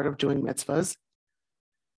chart of doing mitzvahs,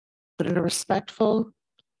 but in a respectful,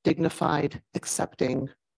 dignified, accepting,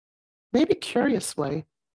 maybe curious way.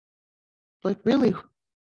 Like, really,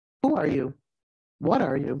 who are you? What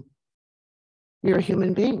are you? You're a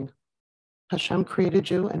human being. Hashem created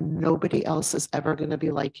you, and nobody else is ever going to be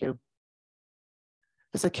like you.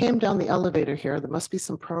 As I came down the elevator here, there must be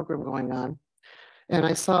some program going on. And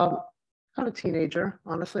I saw not a teenager.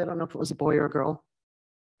 Honestly, I don't know if it was a boy or a girl.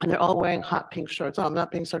 And they're all wearing hot pink shirts. Oh, I'm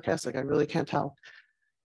not being sarcastic. I really can't tell.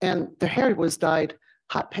 And their hair was dyed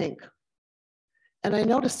hot pink. And I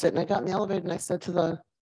noticed it, and I got in the elevator, and I said to the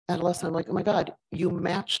adolescent, I'm like, oh my God, you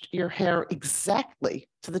matched your hair exactly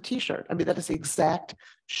to the t-shirt. I mean, that is the exact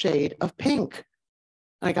shade of pink.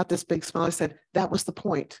 And I got this big smile. I said, that was the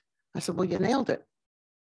point. I said, well, you nailed it.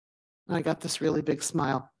 And I got this really big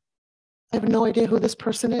smile. I have no idea who this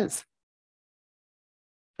person is.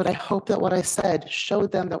 But I hope that what I said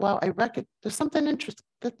showed them that, wow, I reckon there's something interesting.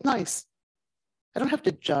 That's nice. I don't have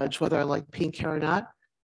to judge whether I like pink hair or not.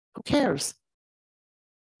 Who cares?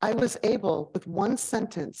 I was able, with one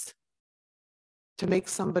sentence, to make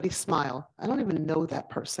somebody smile. I don't even know that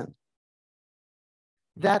person.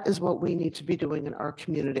 That is what we need to be doing in our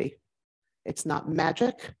community. It's not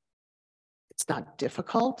magic. It's not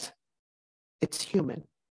difficult. It's human.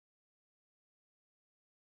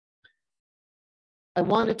 I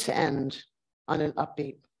wanted to end on an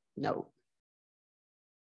upbeat note.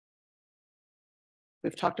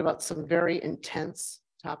 We've talked about some very intense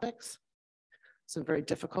topics, some very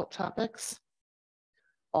difficult topics,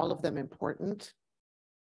 all of them important,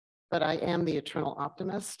 but I am the eternal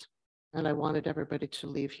optimist, and I wanted everybody to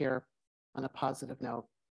leave here on a positive note.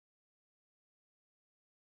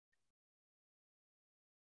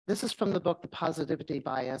 This is from the book, The Positivity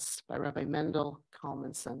Bias by Rabbi Mendel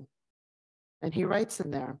Kalmanson. And he writes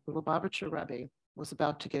in there, the Lubavitcher Rebbe was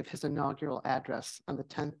about to give his inaugural address on the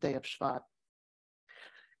 10th day of Shvat.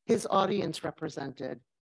 His audience represented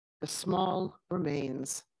the small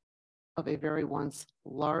remains of a very once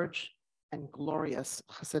large and glorious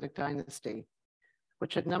Hasidic dynasty,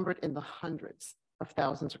 which had numbered in the hundreds of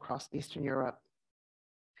thousands across Eastern Europe.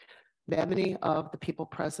 Many of the people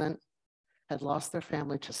present had lost their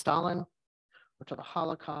family to Stalin or to the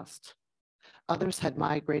Holocaust. Others had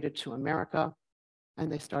migrated to America,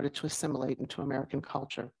 and they started to assimilate into American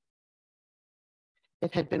culture.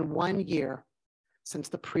 It had been 1 year since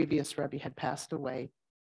the previous Rebbe had passed away,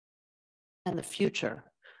 and the future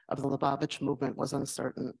of the Lubavitch movement was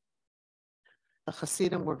uncertain. The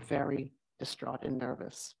Hasidim were very distraught and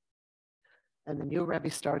nervous. And the new Rebbe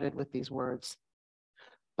started with these words,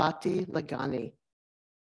 Bati Lagani,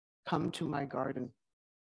 come to my garden.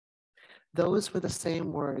 Those were the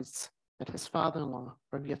same words that his father-in-law,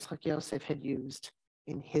 Rabbi Yitzchak Yosef, had used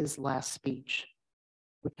in his last speech,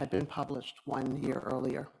 which had been published 1 year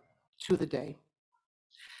earlier, to the day.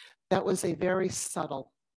 That was a very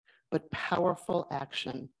subtle but powerful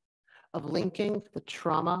action of linking the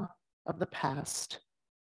trauma of the past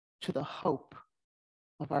to the hope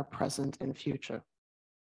of our present and future.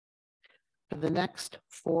 For the next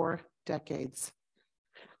 4 decades,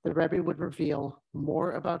 the Rebbe would reveal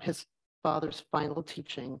more about his father's final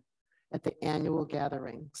teaching at the annual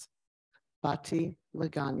gatherings, Bati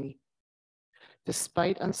Lagani.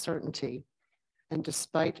 Despite uncertainty and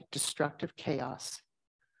despite destructive chaos,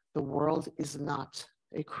 the world is not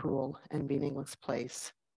a cruel and meaningless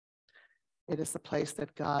place. It is the place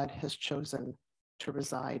that God has chosen to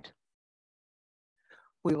reside.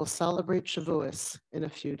 We will celebrate Shavuos in a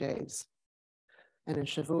few days. And in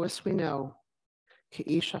Shavuos we know,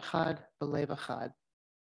 K'ish Echad B'Lev Echad,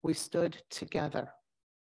 we stood together,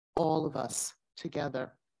 all of us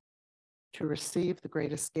together, to receive the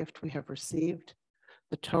greatest gift we have received,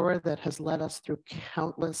 the Torah that has led us through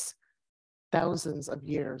countless thousands of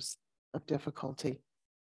years of difficulty.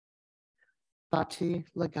 Bati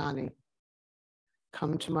Lagani,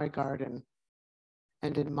 come to my garden,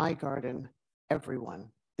 and in my garden, everyone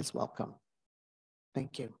is welcome.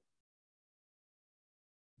 Thank you.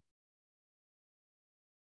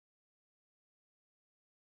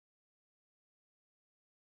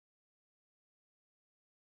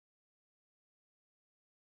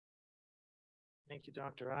 Thank you,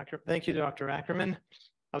 Dr. Akerman. Thank you, Dr. Akerman.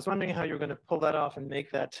 I was wondering how you were going to pull that off and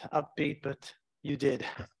make that upbeat, but you did.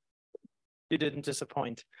 You didn't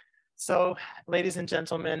disappoint. So, ladies and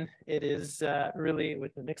gentlemen, it is really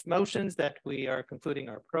with the mixed motions that we are concluding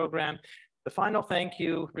our program. The final thank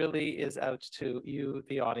you really is out to you,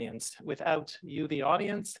 the audience. Without you, the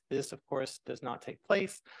audience, this of course does not take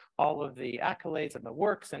place. All of the accolades and the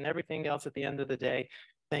works and everything else at the end of the day.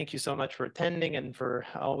 Thank you so much for attending and for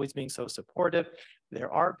always being so supportive.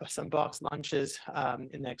 There are some box lunches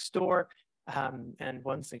next door. And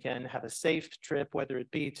once again, have a safe trip, whether it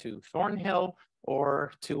be to Thornhill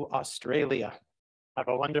or to Australia. Have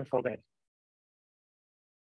a wonderful day.